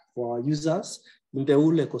service for our users in the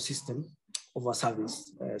whole ecosystem of a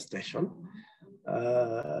service station.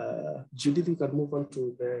 Judith, you can move on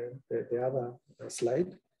to the other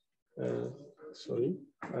slide. Sorry.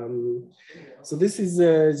 So this is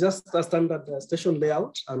just a standard station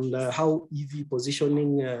layout and how EV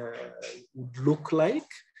positioning would look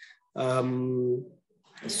like.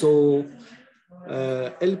 So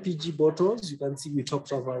LPG bottles, you can see we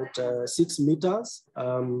talked about 6 meters.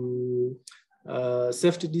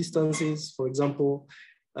 Safety distances, for example,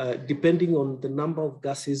 depending on the number of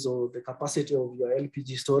gases or the capacity of your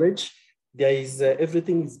LPG storage, there is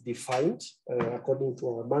everything is defined according to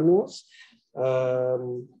our manuals.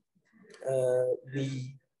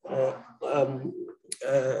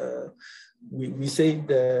 We said,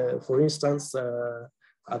 for instance,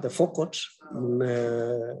 at the forecourt,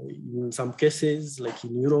 in some cases, like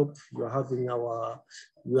in Europe, we're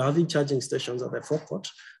having charging stations at the forecourt,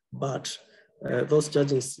 but those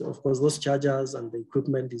chargings, of course, those chargers and the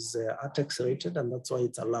equipment is ATEX rated, and that's why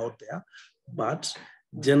it's allowed there. But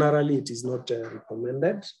generally, it is not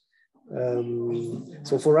recommended.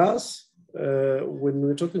 So for us, when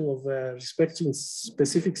we're talking of respecting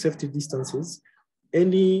specific safety distances,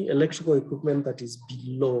 any electrical equipment that is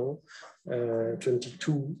below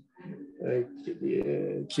 22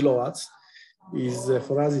 kilowatts is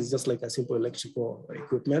for us is just like a simple electrical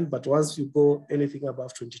equipment. But once you go anything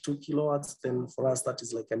above 22 kilowatts, then for us that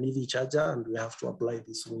is like an EV charger, and we have to apply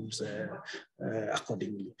these rules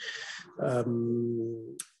accordingly.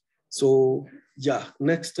 So yeah,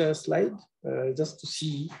 next slide, just to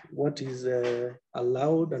see what is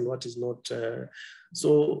allowed and what is not.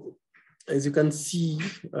 So as you can see,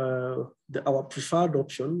 our preferred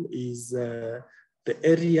option is the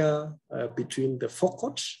area between the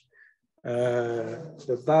forecourt,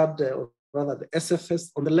 the third, or rather the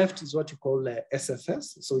SFS. On the left is what you call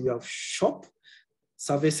SFS. So you have shop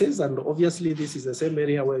services, and obviously this is the same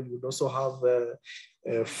area where you would also have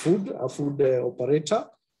a food operator,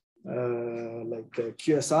 like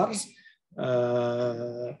QSRs.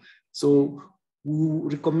 So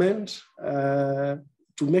we recommend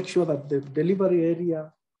to make sure that the delivery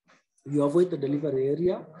area, you avoid the delivery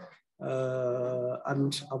area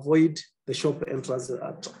and avoid the shop entrance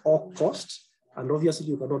at all costs. And obviously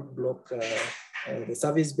you cannot block the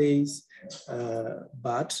service bays,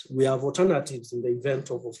 but we have alternatives in the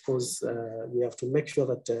event of course, we have to make sure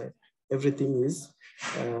that everything is,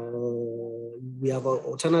 we have an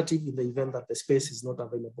alternative in the event that the space is not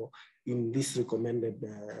available in this recommended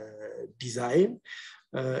design.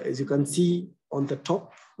 As you can see on the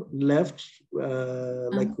top left,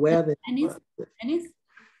 like where the... Anis,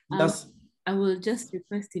 I will just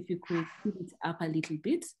request if you could put it up a little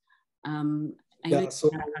bit. Yeah, so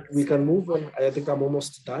we can move on. I think I'm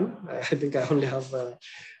almost done. I think I only have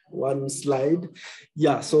one slide.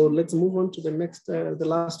 Yeah, so let's move on to the next, the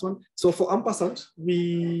last one. So for Ampersand,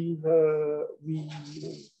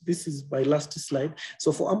 this is my last slide.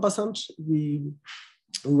 So for Ampersand, we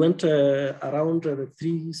went around the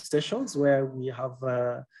 3 stations where we have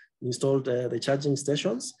installed the charging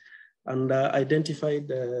stations and identified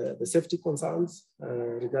the safety concerns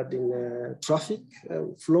regarding traffic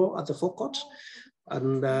flow at the forecourt.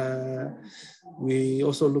 And we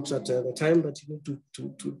also looked at the time that you need to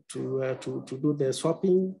do the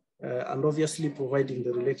swapping and obviously providing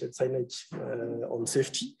the related signage on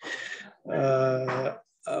safety.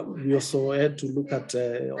 We also had to look at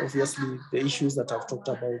obviously the issues that I've talked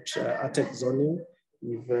about, ATEX zoning.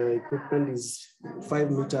 If equipment is 5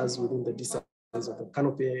 meters within the distance of the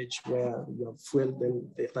canopy edge where you have fuel, then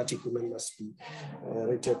that equipment must be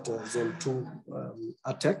rated zone 2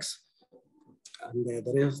 ATEX. And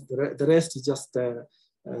the rest is just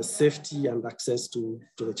safety and access to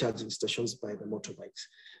the charging stations by the motorbikes.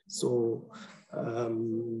 So,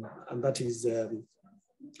 and that is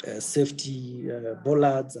safety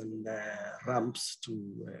bollards and ramps to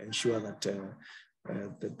ensure that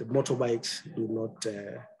the motorbikes do not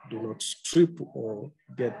trip or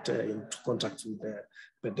get into contact with the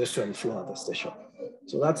pedestrian flow at the station.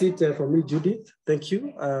 So that's it from me, Judith. Thank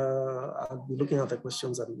you. I'll be looking at the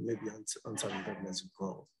questions and maybe answering them as we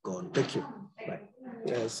go on. Thank you. Bye.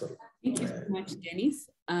 Thank you so much, Dennis.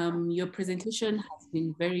 Your presentation has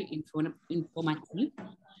been very informative.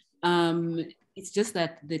 It's just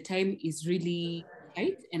that the time is really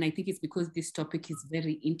tight, and I think it's because this topic is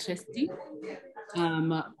very interesting.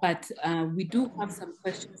 But we do have some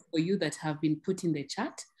questions for you that have been put in the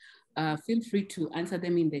chat. Feel free to answer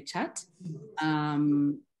them in the chat.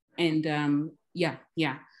 Thank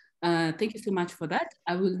you so much for that.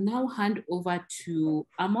 I will now hand over to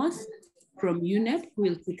Amos from UNEP, who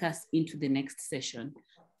will take us into the next session.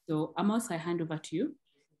 So Amos, I hand over to you.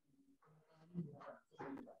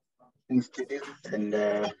 Thanks, Judith, and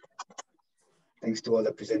thanks to all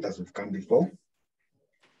the presenters who've come before.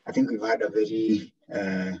 I think we've had a very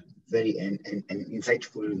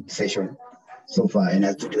insightful session so far, and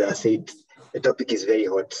as Judith said, the topic is very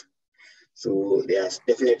hot. So there's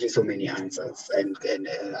definitely so many answers and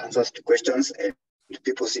answers to questions and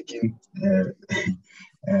people seeking the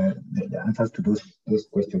answers to those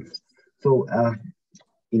questions. So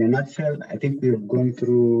in a nutshell, I think we've gone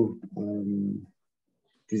through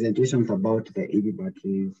presentations about the EV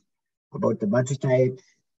batteries, about the battery type,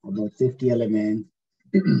 about safety elements,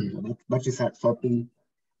 about battery swapping,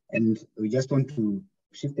 and we just want to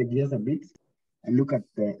shift the gears a bit and look at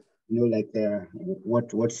the,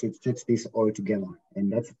 what sets this all together, and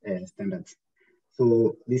that's standards.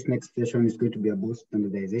 So this next session is going to be about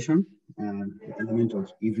standardization, the element of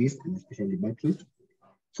EVs and especially batteries.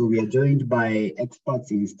 So we are joined by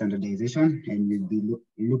experts in standardization, and we'll be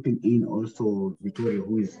looping in also Vittorio,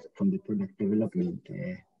 who is from the product development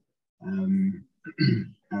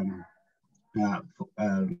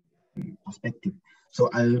perspective. So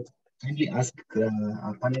I'll kindly ask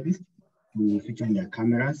our panelists to switch on their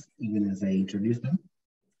cameras, even as I introduce them.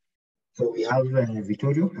 So we have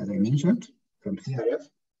Vittorio, as I mentioned, from CRF,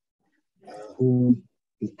 who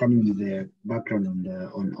is coming with a background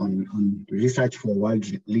on research for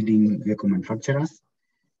world-leading vehicle manufacturers.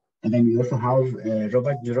 And then we also have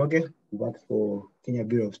Robert Njoroge, who works for Kenya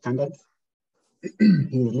Bureau of Standards.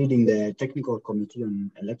 He's leading the technical committee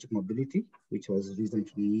on electric mobility, which was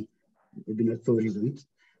recently, maybe not so recent,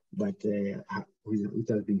 but which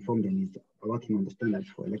has been formed and is working on the standards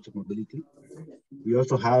for electric mobility. We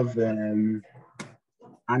also have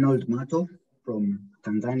Arnold Mato from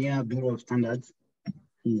Tanzania Bureau of Standards.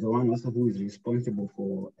 He's the one also who is responsible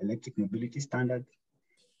for electric mobility standards.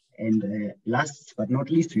 And last but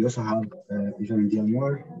not least, we also have Jean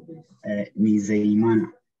Diamor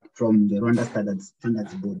Nizeyimana from the Rwanda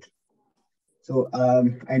Standards Board. So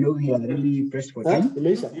I know we are really pressed for time.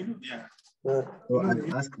 So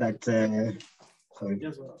I'll ask that, sorry.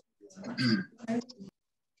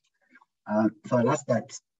 So I'll ask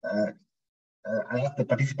that, I ask the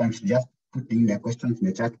participants to just put in their questions in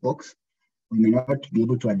the chat box. We may not be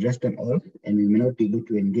able to address them all, and we may not be able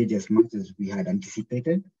to engage as much as we had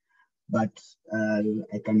anticipated, but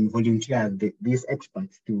I can volunteer these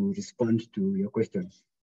experts to respond to your questions.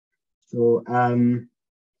 So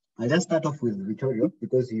I'll just start off with Vittorio,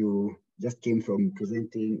 because you just came from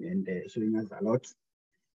presenting and showing us a lot.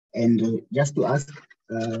 And just to ask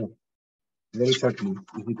very shortly,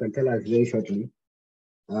 if you can tell us very shortly.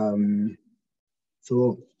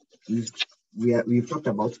 So we've talked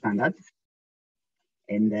about standards,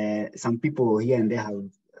 and some people here and there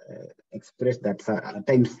have expressed that at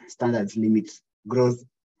times standards limit growth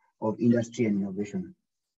of industry and innovation.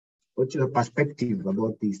 What's your perspective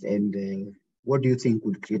about this, and what do you think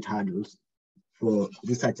would create hurdles for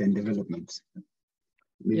research and development?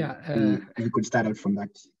 If you could start out from that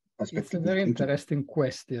perspective. It's a very interesting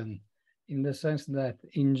question, in the sense that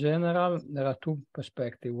in general, there are two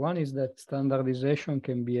perspectives. One is that standardization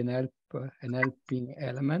can be an helping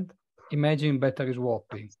element. Imagine battery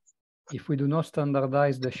swapping. If we do not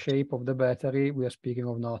standardize the shape of the battery, we are speaking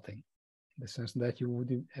of nothing. In the sense that you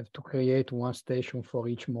would have to create one station for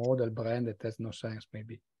each model brand. That has no sense,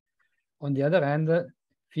 maybe. On the other hand,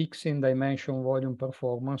 fixing dimension, volume,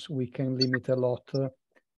 performance, we can limit a lot the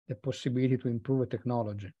possibility to improve a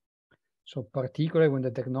technology. So particularly when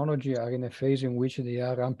the technology are in a phase in which they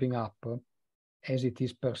are ramping up, as it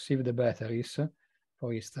is perceived the batteries,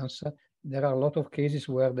 for instance, there are a lot of cases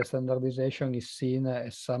where the standardization is seen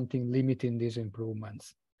as something limiting these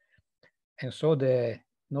improvements. And so the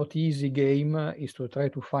not easy game is to try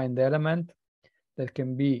to find element that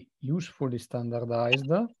can be usefully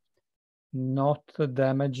standardized, not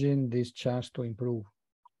damaging this chance to improve.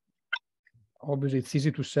 Obviously, it's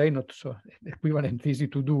easy to say, not so equivalent easy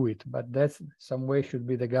to do it, but that's some way should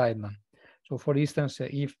be the guideline. So for instance,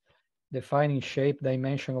 if defining shape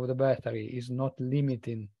dimension of the battery is not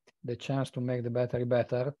limiting the chance to make the battery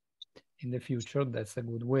better in the future, that's a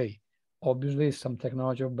good way. Obviously, some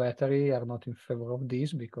technology of battery are not in favor of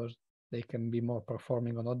this because they can be more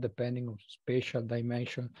performing or not depending on spatial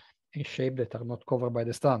dimension and shape that are not covered by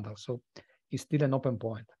the standard. So it's still an open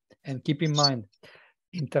point. And keep in mind,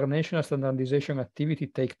 international standardization activity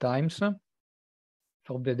take times.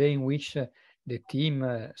 From the day in which the team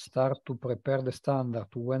start to prepare the standard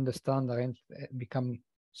to when the standard become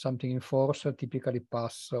something in force, typically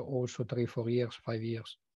pass also 3, 4 years, 5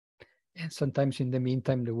 years. And sometimes in the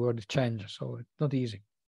meantime, the world changes, so it's not easy.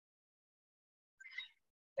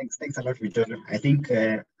 Thanks a lot, Vittorio. I think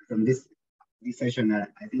from this session,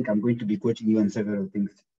 I think I'm going to be quoting you on several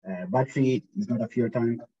things. Battery is not a fuel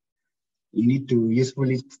tank. You need to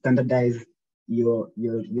usefully standardize your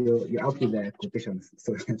out with the quotations.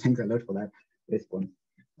 So thanks a lot for that response.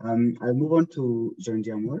 I'll move on to Jean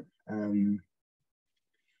Diamor.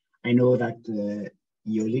 I know that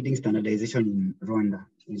you're leading standardization in Rwanda.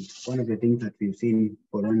 And one of the things that we've seen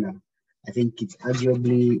for Rwanda, I think it's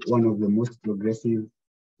arguably one of the most progressive,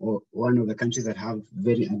 or one of the countries that have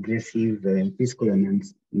very aggressive fiscal and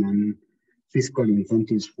non-fiscal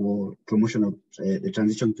incentives for promotion of the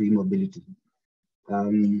transition to e-mobility.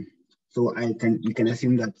 So you can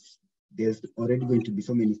assume that there's already going to be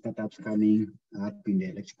so many startups coming up in the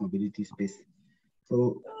electric mobility space.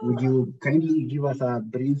 So would you kindly give us a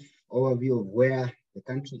brief overview of where the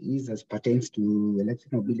country is as pertains to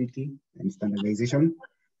electric mobility and standardization?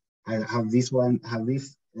 Have the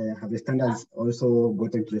standards also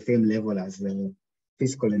gotten to the same level as the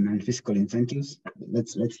fiscal and non-fiscal incentives?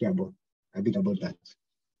 Let's hear a bit about that.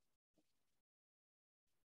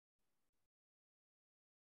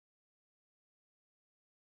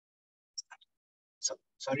 So,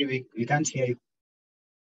 sorry, we can't hear you.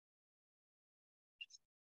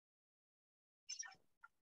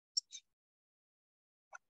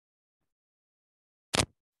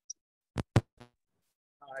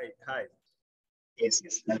 Hi. Yes,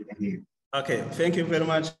 I can hear you. Okay, thank you very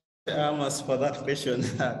much, Amos, for that question.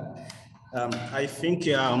 I think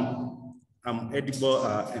I'm edible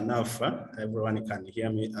enough. Everyone can hear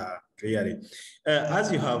me clearly.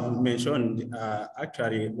 As you have mentioned,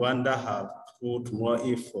 actually, Rwanda have put more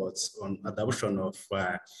efforts on adoption of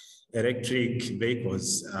electric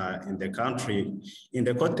vehicles in the country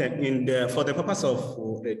for the purpose of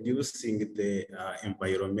reducing the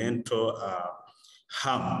environmental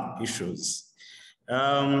harm issues.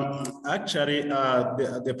 Actually,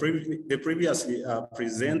 the previous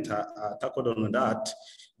presenter tackled on that.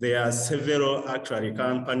 There are several actually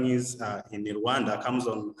companies in Rwanda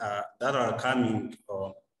that are coming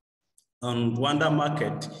on Rwanda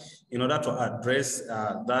market in order to address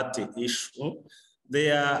that issue.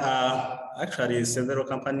 There are actually several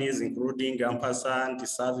companies, including Ampersand,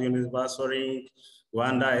 Serve Universal Link,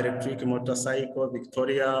 Rwanda Electric Motorcycle,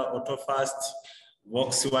 Victoria Autofast,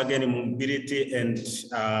 Volkswagen Mobility, and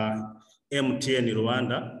MTN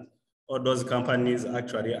Rwanda. All those companies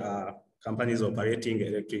actually are companies operating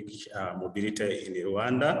electric mobility in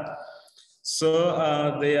Rwanda. So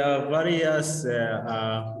there are various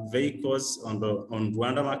vehicles on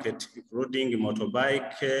Rwanda market, including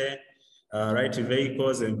motorbike, light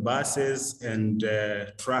vehicles and buses and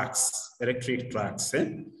trucks, electric trucks.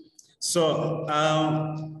 So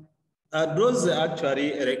those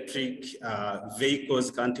actually electric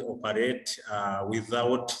vehicles can't operate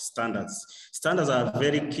without standards. Standards are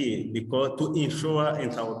very key because to ensure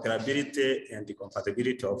interoperability and the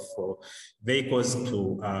compatibility of vehicles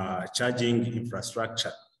to charging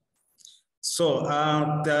infrastructure. So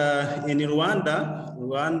in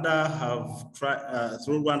Rwanda have tried,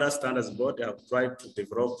 through Rwanda Standards Board, they have tried to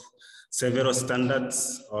develop several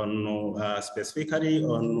standards on specifically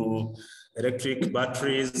on electric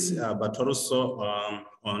batteries, but also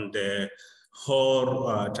on the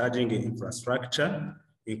whole charging infrastructure,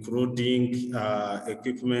 including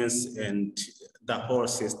equipments and the whole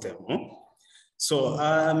system. So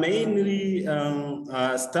mainly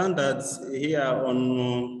standards here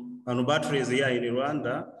on batteries here in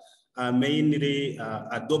Rwanda are mainly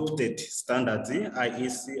adopted standards,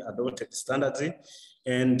 IEC adopted standards,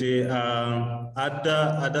 and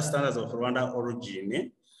other standards of Rwanda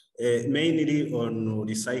origin, mainly on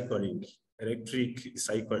recycling, electric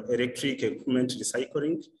equipment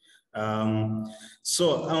recycling.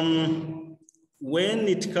 When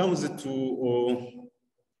it comes to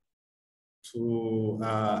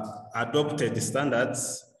adopted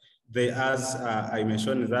standards, as I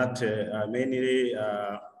mentioned that mainly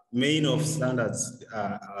main of standards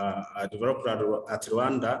are developed at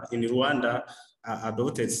Rwanda. In Rwanda,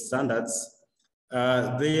 adopted standards.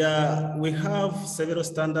 We have several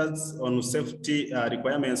standards on safety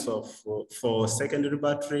requirements for secondary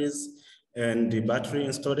batteries and the battery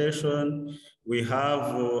installation. We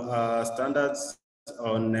have standards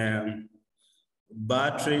on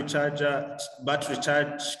battery charge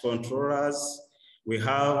controllers. We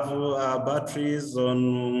have batteries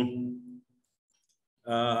on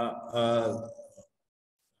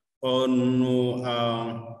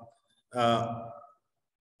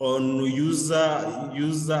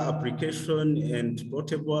user application and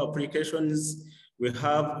portable applications. We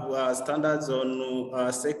have standards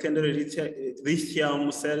on secondary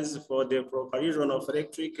lithium cells for the propulsion of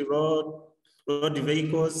electric road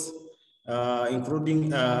vehicles,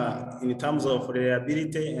 including in terms of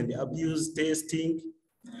reliability and abuse testing.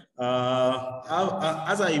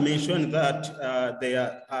 As I mentioned that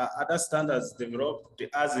there are other standards developed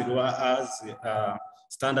as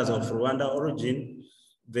standards of Rwanda origin.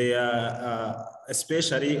 They are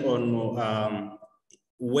especially on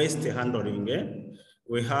waste handling.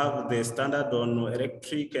 We have the standard on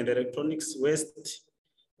electric and electronics waste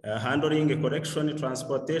handling, collection,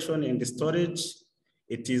 transportation, and storage.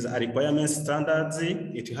 It is a requirement standards.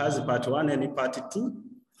 It has part 1 and part 2.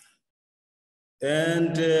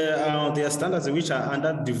 And there are standards which are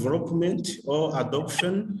under development or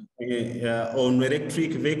adoption on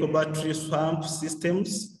electric vehicle battery swamp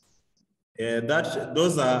systems.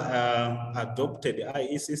 Those are adopted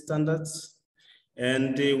IEC standards.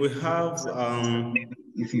 And we have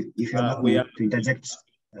if you allow me to interject,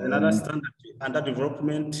 another standard under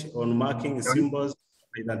development on marking symbols,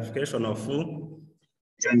 identification of food.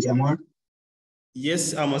 John Jamor?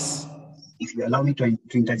 Yes, Amos. If you allow me to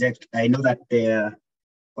interject, I know that there are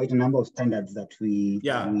quite a number of standards that we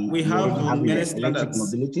have many electric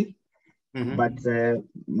mobility. Mm-hmm. But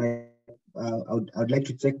I would like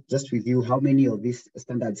to check just with you how many of these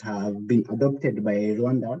standards have been adopted by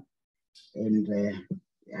Rwanda, and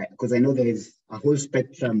because I know there is a whole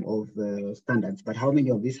spectrum of standards, but how many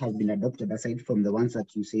of these have been adopted aside from the ones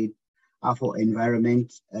that you said are for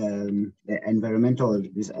environment, environmental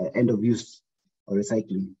end of use or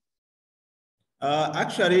recycling?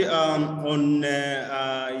 Actually, on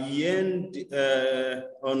the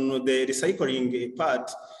recycling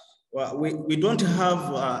part, we don't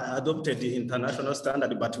have adopted the international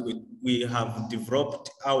standard, but we have developed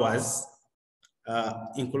ours,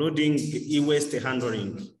 including e-waste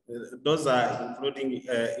handling. Those are including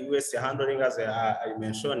e-waste handling, as I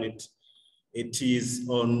mentioned it. It is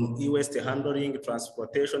on e-waste handling,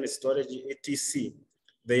 transportation, storage, etc.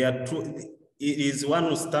 They are two. It is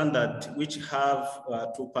one standard which have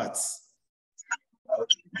 2 parts.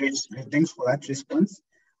 Okay, great. Thanks for that response.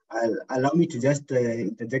 Allow me to just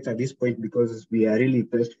interject at this point because we are really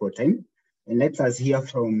pressed for time. And let us hear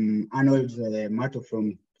from Arnold Mato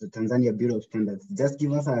from the Tanzania Bureau of Standards. Just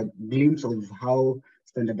give us a glimpse of how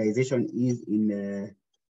standardization is in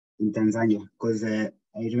Tanzania. Because I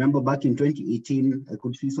remember back in 2018, I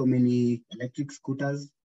could see so many electric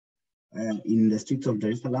scooters in the streets of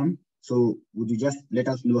Dar es Salaam. So would you just let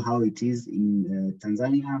us know how it is in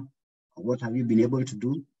Tanzania? What have you been able to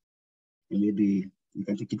do? And maybe you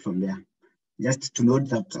can take it from there. Just to note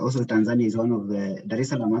that also Tanzania is one of the, Dar es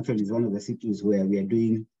Salaam actually is one of the cities where we are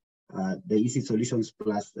doing the EC Solutions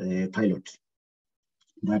Plus pilot.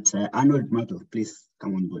 But Arnold Mato, please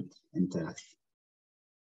come on board and tell us.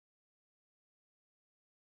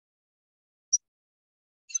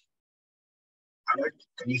 Arnold,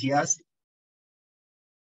 can you hear us?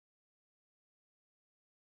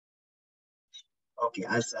 Okay,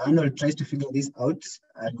 as Arnold tries to figure this out,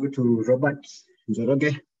 I'll go to Robert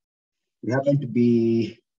Njoroge. We happen to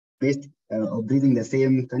be based or breathing the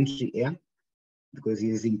same country air because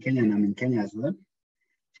he is in Kenya and I'm in Kenya as well.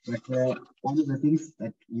 But one of the things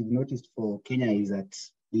that we've noticed for Kenya is that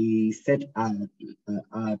we set a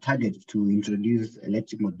target to introduce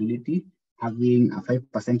electric mobility, having a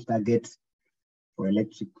 5% target for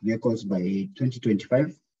electric vehicles by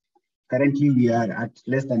 2025. Currently, we are at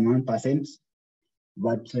less than 1%.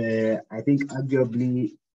 But I think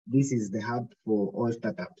arguably this is the hub for all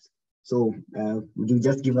startups. So would you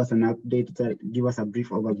just give us an update, give us a brief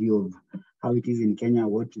overview of how it is in Kenya,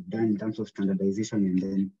 what you've done in terms of standardization, and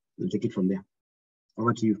then we'll take it from there.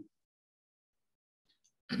 Over to you.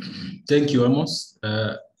 Thank you, Amos.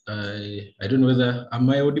 I don't know whether, am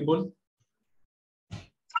I audible?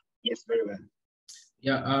 Yes, very well.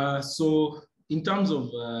 Yeah, so in terms of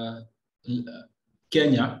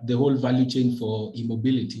Kenya, the whole value chain for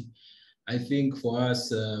e-mobility, I think for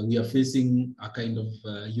us, we are facing a kind of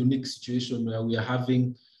unique situation where we are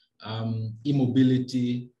having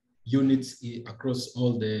e-mobility units across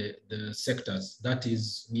all the sectors. That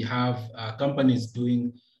is, we have companies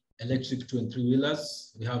doing electric 2 and 3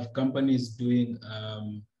 wheelers. We have companies doing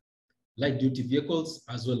light duty vehicles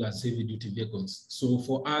as well as heavy duty vehicles. So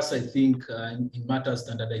for us, I think in matter of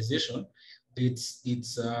standardization,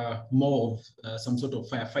 it's more of some sort of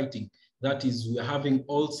firefighting. That is, we're having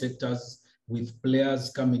all sectors with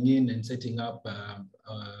players coming in and setting up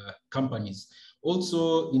companies.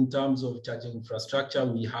 Also, in terms of charging infrastructure,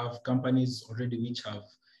 we have companies already which have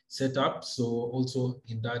set up. So also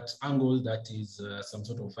in that angle, that is some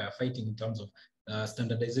sort of firefighting in terms of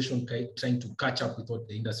standardization, trying to catch up with what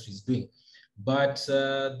the industry is doing. But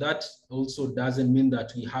that also doesn't mean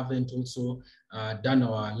that we haven't also done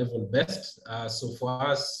our level best. So for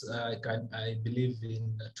us, I believe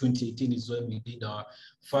in 2018 is when we did our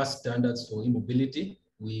first standards for e-mobility.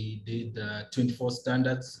 We did 24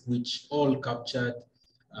 standards, which all captured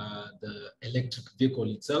the electric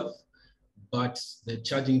vehicle itself. But the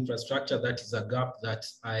charging infrastructure, that is a gap that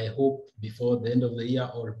I hope before the end of the year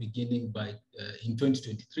or beginning by in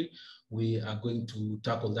 2023, we are going to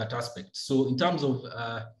tackle that aspect. So in terms of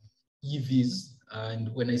EVs,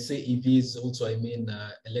 and when I say EVs, also I mean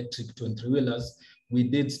electric 2 and 3 wheelers, we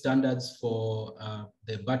did standards for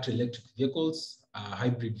the battery electric vehicles,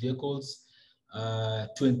 hybrid vehicles,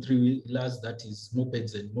 2 and 3 wheelers, that is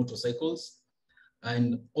mopeds and motorcycles.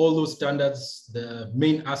 And all those standards, the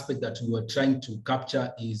main aspect that we were trying to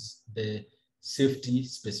capture is the safety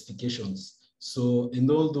specifications. So in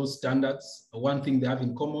all those standards, one thing they have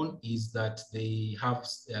in common is that they have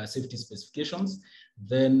safety specifications.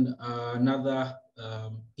 Then another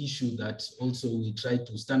issue that also we tried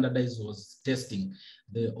to standardize was testing.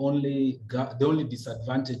 The only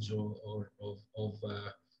disadvantage of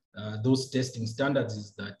those testing standards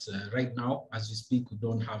is that right now, as we speak, we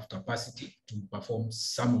don't have capacity to perform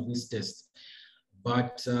some of these tests.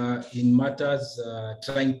 But in matters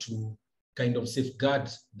trying to kind of safeguard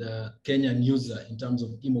the Kenyan user in terms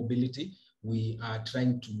of e-mobility, we are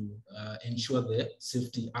trying to ensure the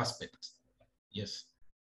safety aspect. Yes.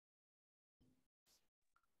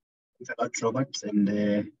 It's about Robert,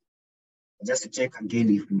 and just to check again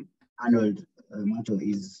if Arnold Mato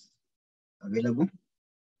is available.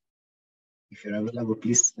 If you're available,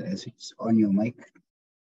 please switch on your mic.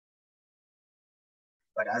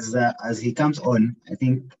 But as he comes on, I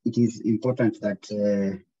think it is important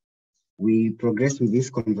that we progress with this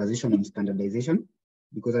conversation on standardization,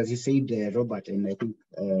 because as you said, Robert, and I think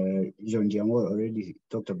John Diamo already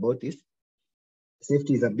talked about this,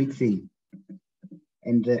 safety is a big thing.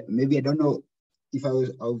 And maybe, I don't know if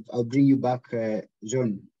I'll bring you back,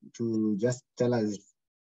 John, to just tell us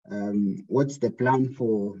what's the plan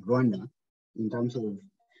for Rwanda in terms of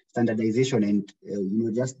standardization and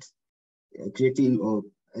just creating or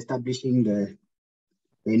establishing the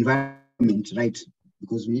environment, right?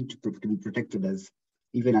 Because we need to be protected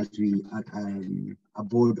even as we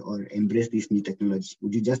aboard or embrace this new technology.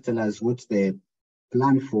 Would you just tell us what's the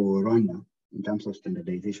plan for Rwanda in terms of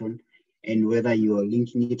standardization, and whether you are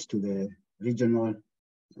linking it to the regional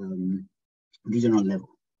level,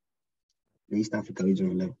 the East Africa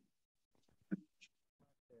regional level?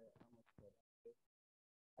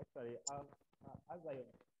 Actually,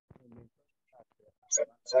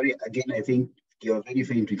 sorry, again, I think you're very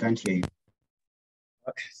faint. We can't hear you.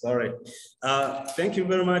 Okay, sorry. Thank you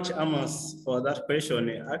very much, Amos, for that question.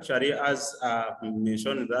 Actually, as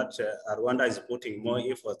mentioned, that Rwanda is putting more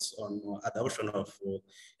efforts on adoption of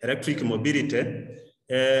electric mobility,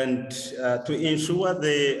 and to ensure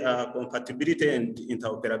the compatibility and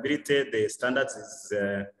interoperability, the standards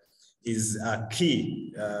is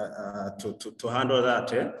key to handle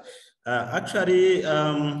that. Actually,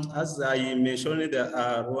 as I mentioned,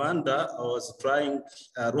 Rwanda was trying,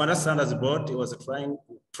 Rwanda Standards Board was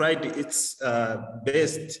tried its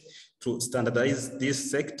best to standardize this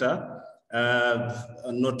sector,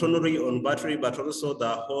 not only on battery, but also the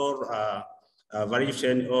whole value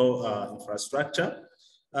chain or infrastructure.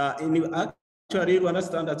 Actually, Rwanda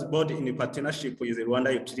Standards Board, in partnership with the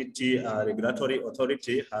Rwanda Utility Regulatory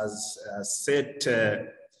Authority, has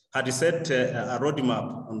had set a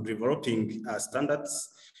roadmap on developing standards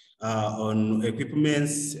on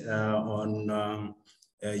equipments, on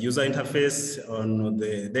user interface, on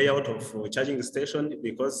the layout of charging station,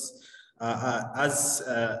 because as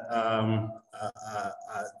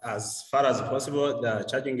far as possible, the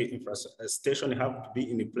charging station have to be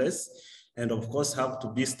in place, and of course have to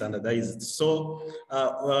be standardized. So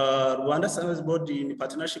Rwanda Standards Board, in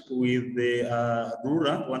partnership with the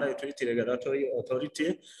RURA, Rwanda Utility Regulatory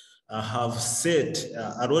Authority, have set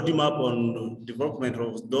a roadmap on development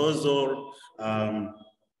of those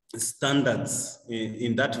standards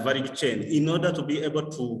in that value chain in order to be able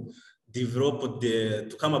to develop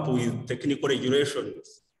to come up with technical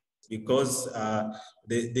regulations, because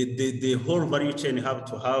the whole value chain have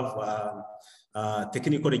to have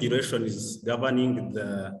technical regulations governing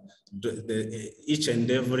each and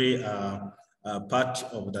every part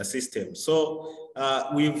of the system. So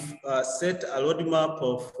we've set a roadmap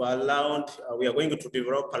of around, we are going to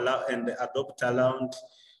develop and adopt around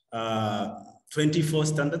 24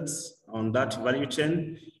 standards on that value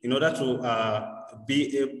chain in order to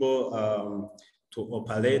be able to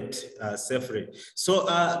operate safely. So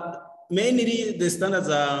mainly the standards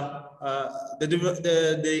are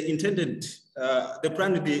the intended, the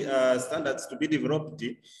planned standards to be developed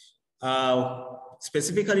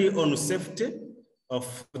specifically on safety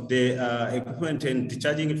of the equipment and the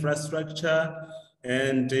charging infrastructure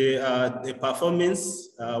and the performance.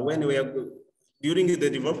 When we are during the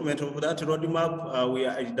development of that roadmap, we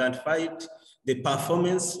identified the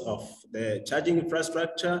performance of the charging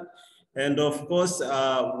infrastructure. And of course,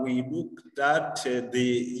 we looked at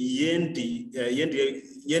the end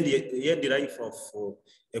life of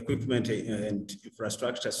equipment and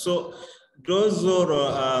infrastructure. So those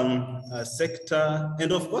are sector,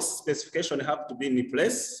 and of course, specification have to be in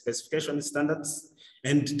place, specification standards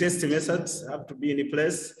and test methods have to be in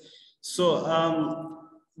place. So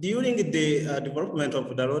during the development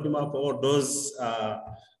of the roadmap, all those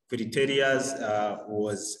criteria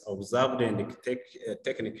was observed and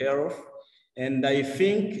taken care of. And I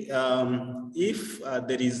think if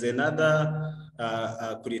there is another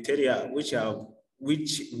criteria which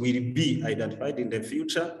will be identified in the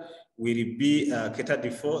future, will be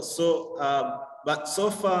catered for. So, but so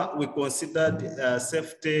far we considered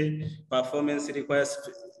safety, performance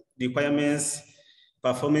requirements,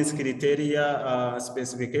 performance criteria,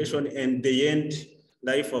 specification, and the end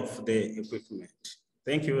life of the equipment.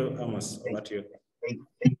 Thank you, Amos. Over to you.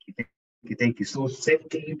 Thank you. So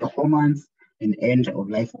safety, performance, and end of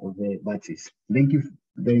life of the batteries. Thank you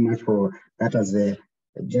very much for that. As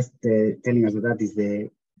just telling us that is the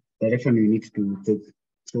direction we need to take.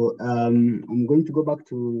 So I'm going to go back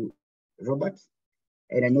to Robert,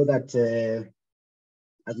 and I know that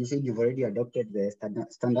as you said, you've already adopted the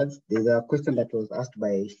standards. There's a question that was asked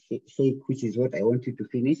by Sheikh, which is what I want you to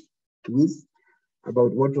finish with,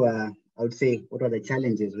 about what were, I would say, what are the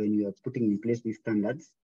challenges when you are putting in place these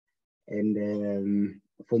standards. And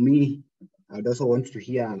for me, I'd also want to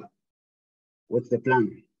hear what's the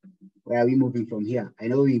plan? Where are we moving from here? I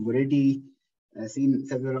know we've already seen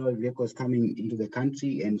several vehicles coming into the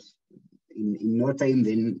country, and in no time,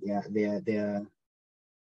 then they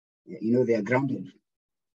are grounded.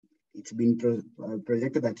 It's been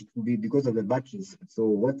projected that it will be because of the batteries. So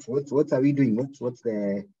what are we doing? What's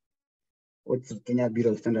Kenya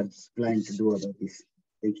Bureau of Standards planning to do about this?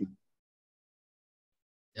 Thank you.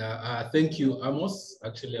 Yeah, thank you, Amos.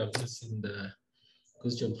 Actually, I've just seen the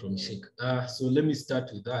question from Sheikh. So let me start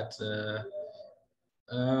with that.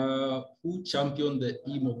 Who championed the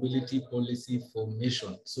e-mobility policy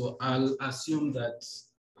formation? So I'll assume that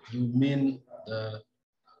you mean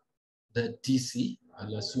the TC.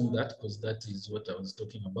 I'll assume that because that is what I was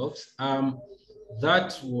talking about.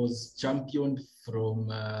 That was championed from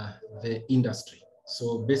the industry.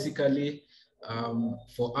 So basically,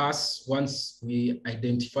 for us, once we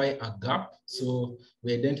identify a gap, so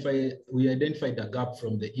we identified a gap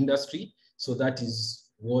from the industry. So that is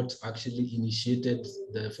what actually initiated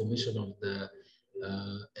the formation of the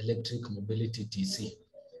electric mobility TC.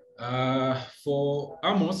 For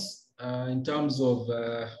Amos, in terms of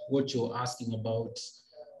what you're asking about,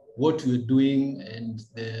 what we're doing and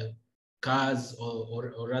the cars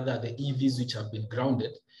or rather the EVs which have been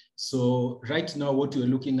grounded. So right now what we're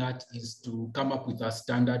looking at is to come up with a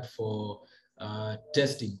standard for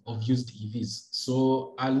testing of used EVs.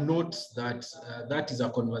 So I'll note that that is a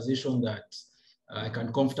conversation that I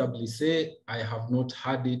can comfortably say I have not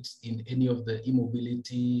had it in any of the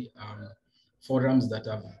e-mobility forums that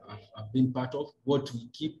I've been part of. What we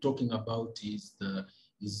keep talking about is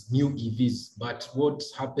new EVs, but what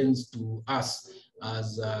happens to us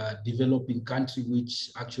as a developing country,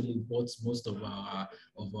 which actually imports most of our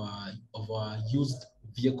used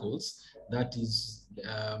vehicles, that is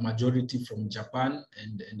majority from Japan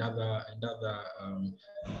and other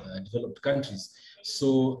developed countries.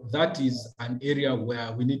 So that is an area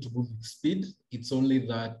where we need to move with speed. It's only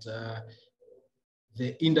that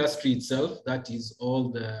the industry itself, that is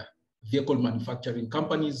all the vehicle manufacturing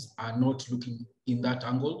companies, are not looking in that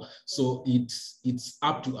angle. So it's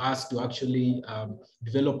up to us to actually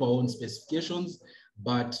develop our own specifications,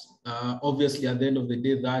 But obviously, at the end of the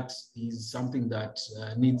day, that is something that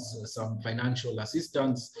needs some financial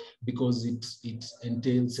assistance, because it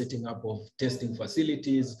entails setting up of testing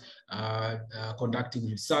facilities, conducting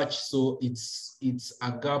research. So it's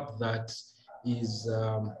a gap that is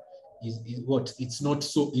it's not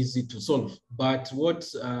so easy to solve. But what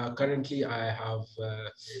currently I have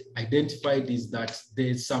identified is that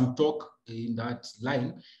there's some talk in that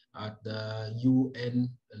line at the UN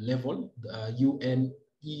level, the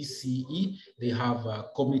UNECE. They have a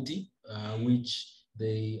committee which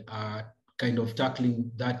they are kind of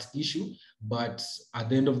tackling that issue. But at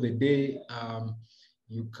the end of the day,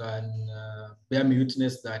 you can bear me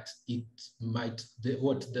witness that it might,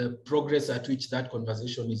 the progress at which that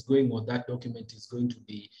conversation is going, or that document is going to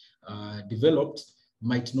be developed,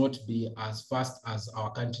 might not be as fast as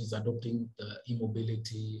our country is adopting the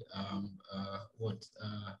e-mobility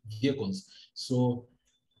vehicles. So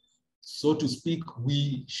to speak,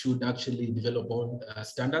 we should actually develop on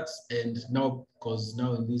standards. And now, because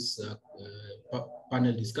now in this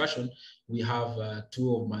panel discussion, we have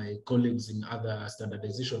two of my colleagues in other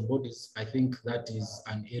standardization bodies. I think that is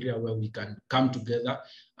an area where we can come together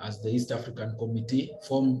as the East African Committee,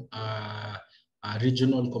 form a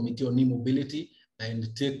regional committee on e-mobility,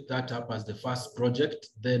 and take that up as the first project.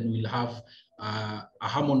 Then we'll have a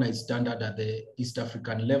harmonized standard at the East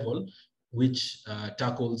African level, which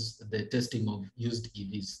tackles the testing of used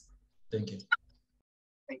EVs. Thank you.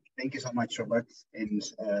 Thank you so much, Robert. And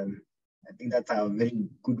I think that's a very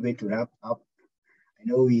good way to wrap up. I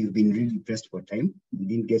know we've been really pressed for time. We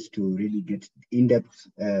didn't get to really get in-depth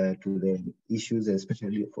to the issues,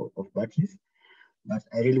 especially of batteries. But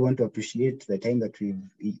I really want to appreciate the time that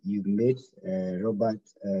you've made, Robert,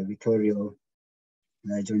 Vittorio,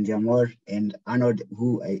 John Jamor, and Arnold,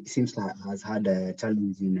 who seems like has had a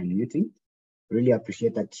challenge in unmuting. Really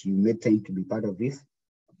appreciate that you made time to be part of this.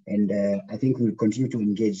 And I think we'll continue to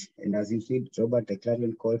engage. And as you said, Robert, a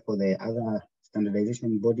clarion call for the other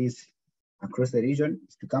standardization bodies across the region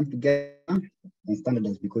is to come together and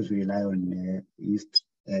standardize, because we rely on used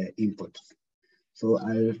imports. So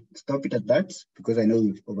I'll stop it at that, because I know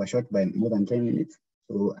we've overshot by more than 10 minutes.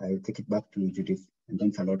 So I'll take it back to Judith, and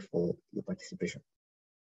thanks a lot for your participation.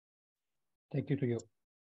 Thank you to you.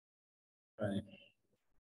 Right.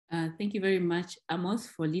 Thank you very much, Amos,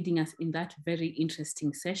 for leading us in that very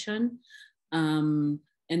interesting session. And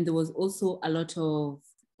there was also a lot of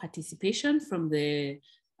participation from the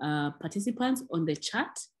participants on the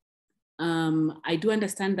chat. I do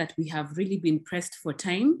understand that we have really been pressed for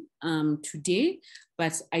time today,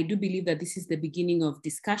 but I do believe that this is the beginning of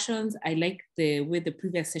discussions. I like the way the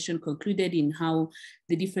previous session concluded in how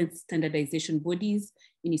the different standardization bodies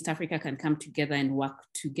in East Africa can come together and work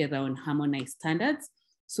together on harmonized standards.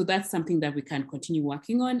 So that's something that we can continue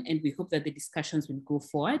working on, and we hope that the discussions will go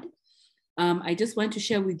forward. I just want to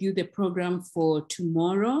share with you the program for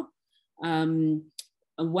tomorrow.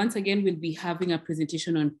 Once again, we'll be having a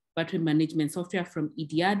presentation on battery management software from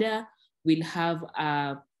IDIADA. We'll have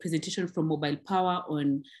a presentation from Mobile Power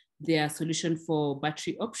on their solution for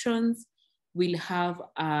battery options. We'll have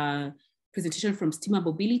a presentation from Stima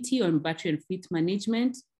Mobility on battery and fleet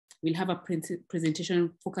management. We'll have a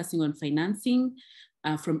presentation focusing on financing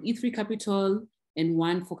from E3 Capital, and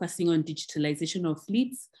one focusing on digitalization of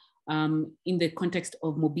fleets in the context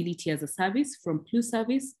of mobility as a service from Plus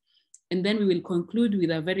Service. And then we will conclude with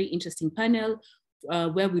a very interesting panel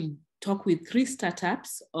where we'll talk with 3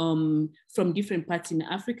 startups from different parts in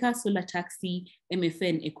Africa, Solar Taxi, MFA,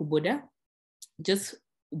 and Ecoboda, just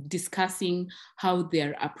discussing how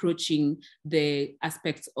they're approaching the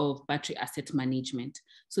aspects of battery asset management.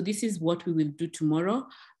 So this is what we will do tomorrow.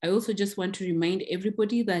 I also just want to remind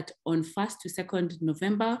everybody that on 1st to 2nd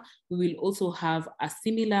November, we will also have a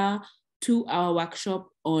similar 2-hour workshop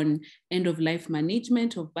on end-of-life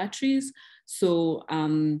management of batteries. So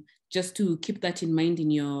just to keep that in mind in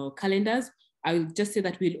your calendars, I'll just say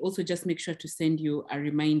that we'll also just make sure to send you a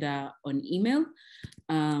reminder on email.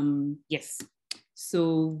 Yes.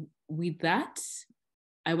 So with that,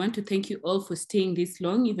 I want to thank you all for staying this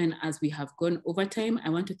long, even as we have gone over time.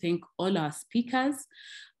 I want to thank all our speakers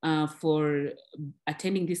for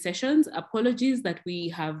attending these sessions. Apologies that we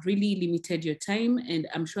have really limited your time, and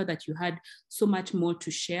I'm sure that you had so much more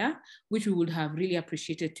to share, which we would have really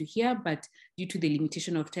appreciated to hear, but due to the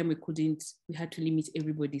limitation of time, we had to limit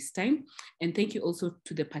everybody's time. And thank you also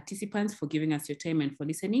to the participants for giving us your time and for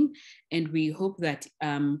listening. And we hope that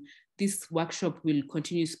this workshop will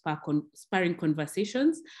continue sparring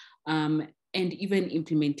conversations and even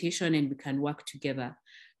implementation, and we can work together.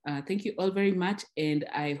 Thank you all very much, and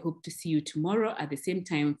I hope to see you tomorrow at the same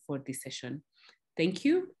time for this session. Thank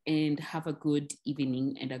you and have a good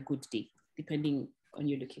evening and a good day, depending on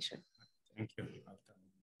your location. Thank you.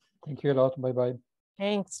 Thank you a lot. Bye-bye.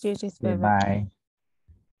 Thanks, Judith. Bye-bye. Bye-bye.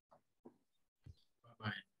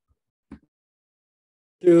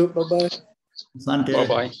 Thank you. Bye-bye.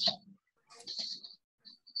 Bye-bye.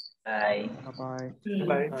 Bye. Bye-bye.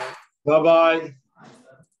 Bye. Bye-bye.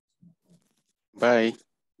 Bye.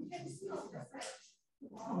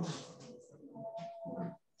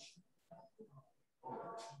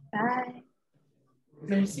 Bye.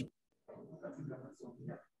 Merci.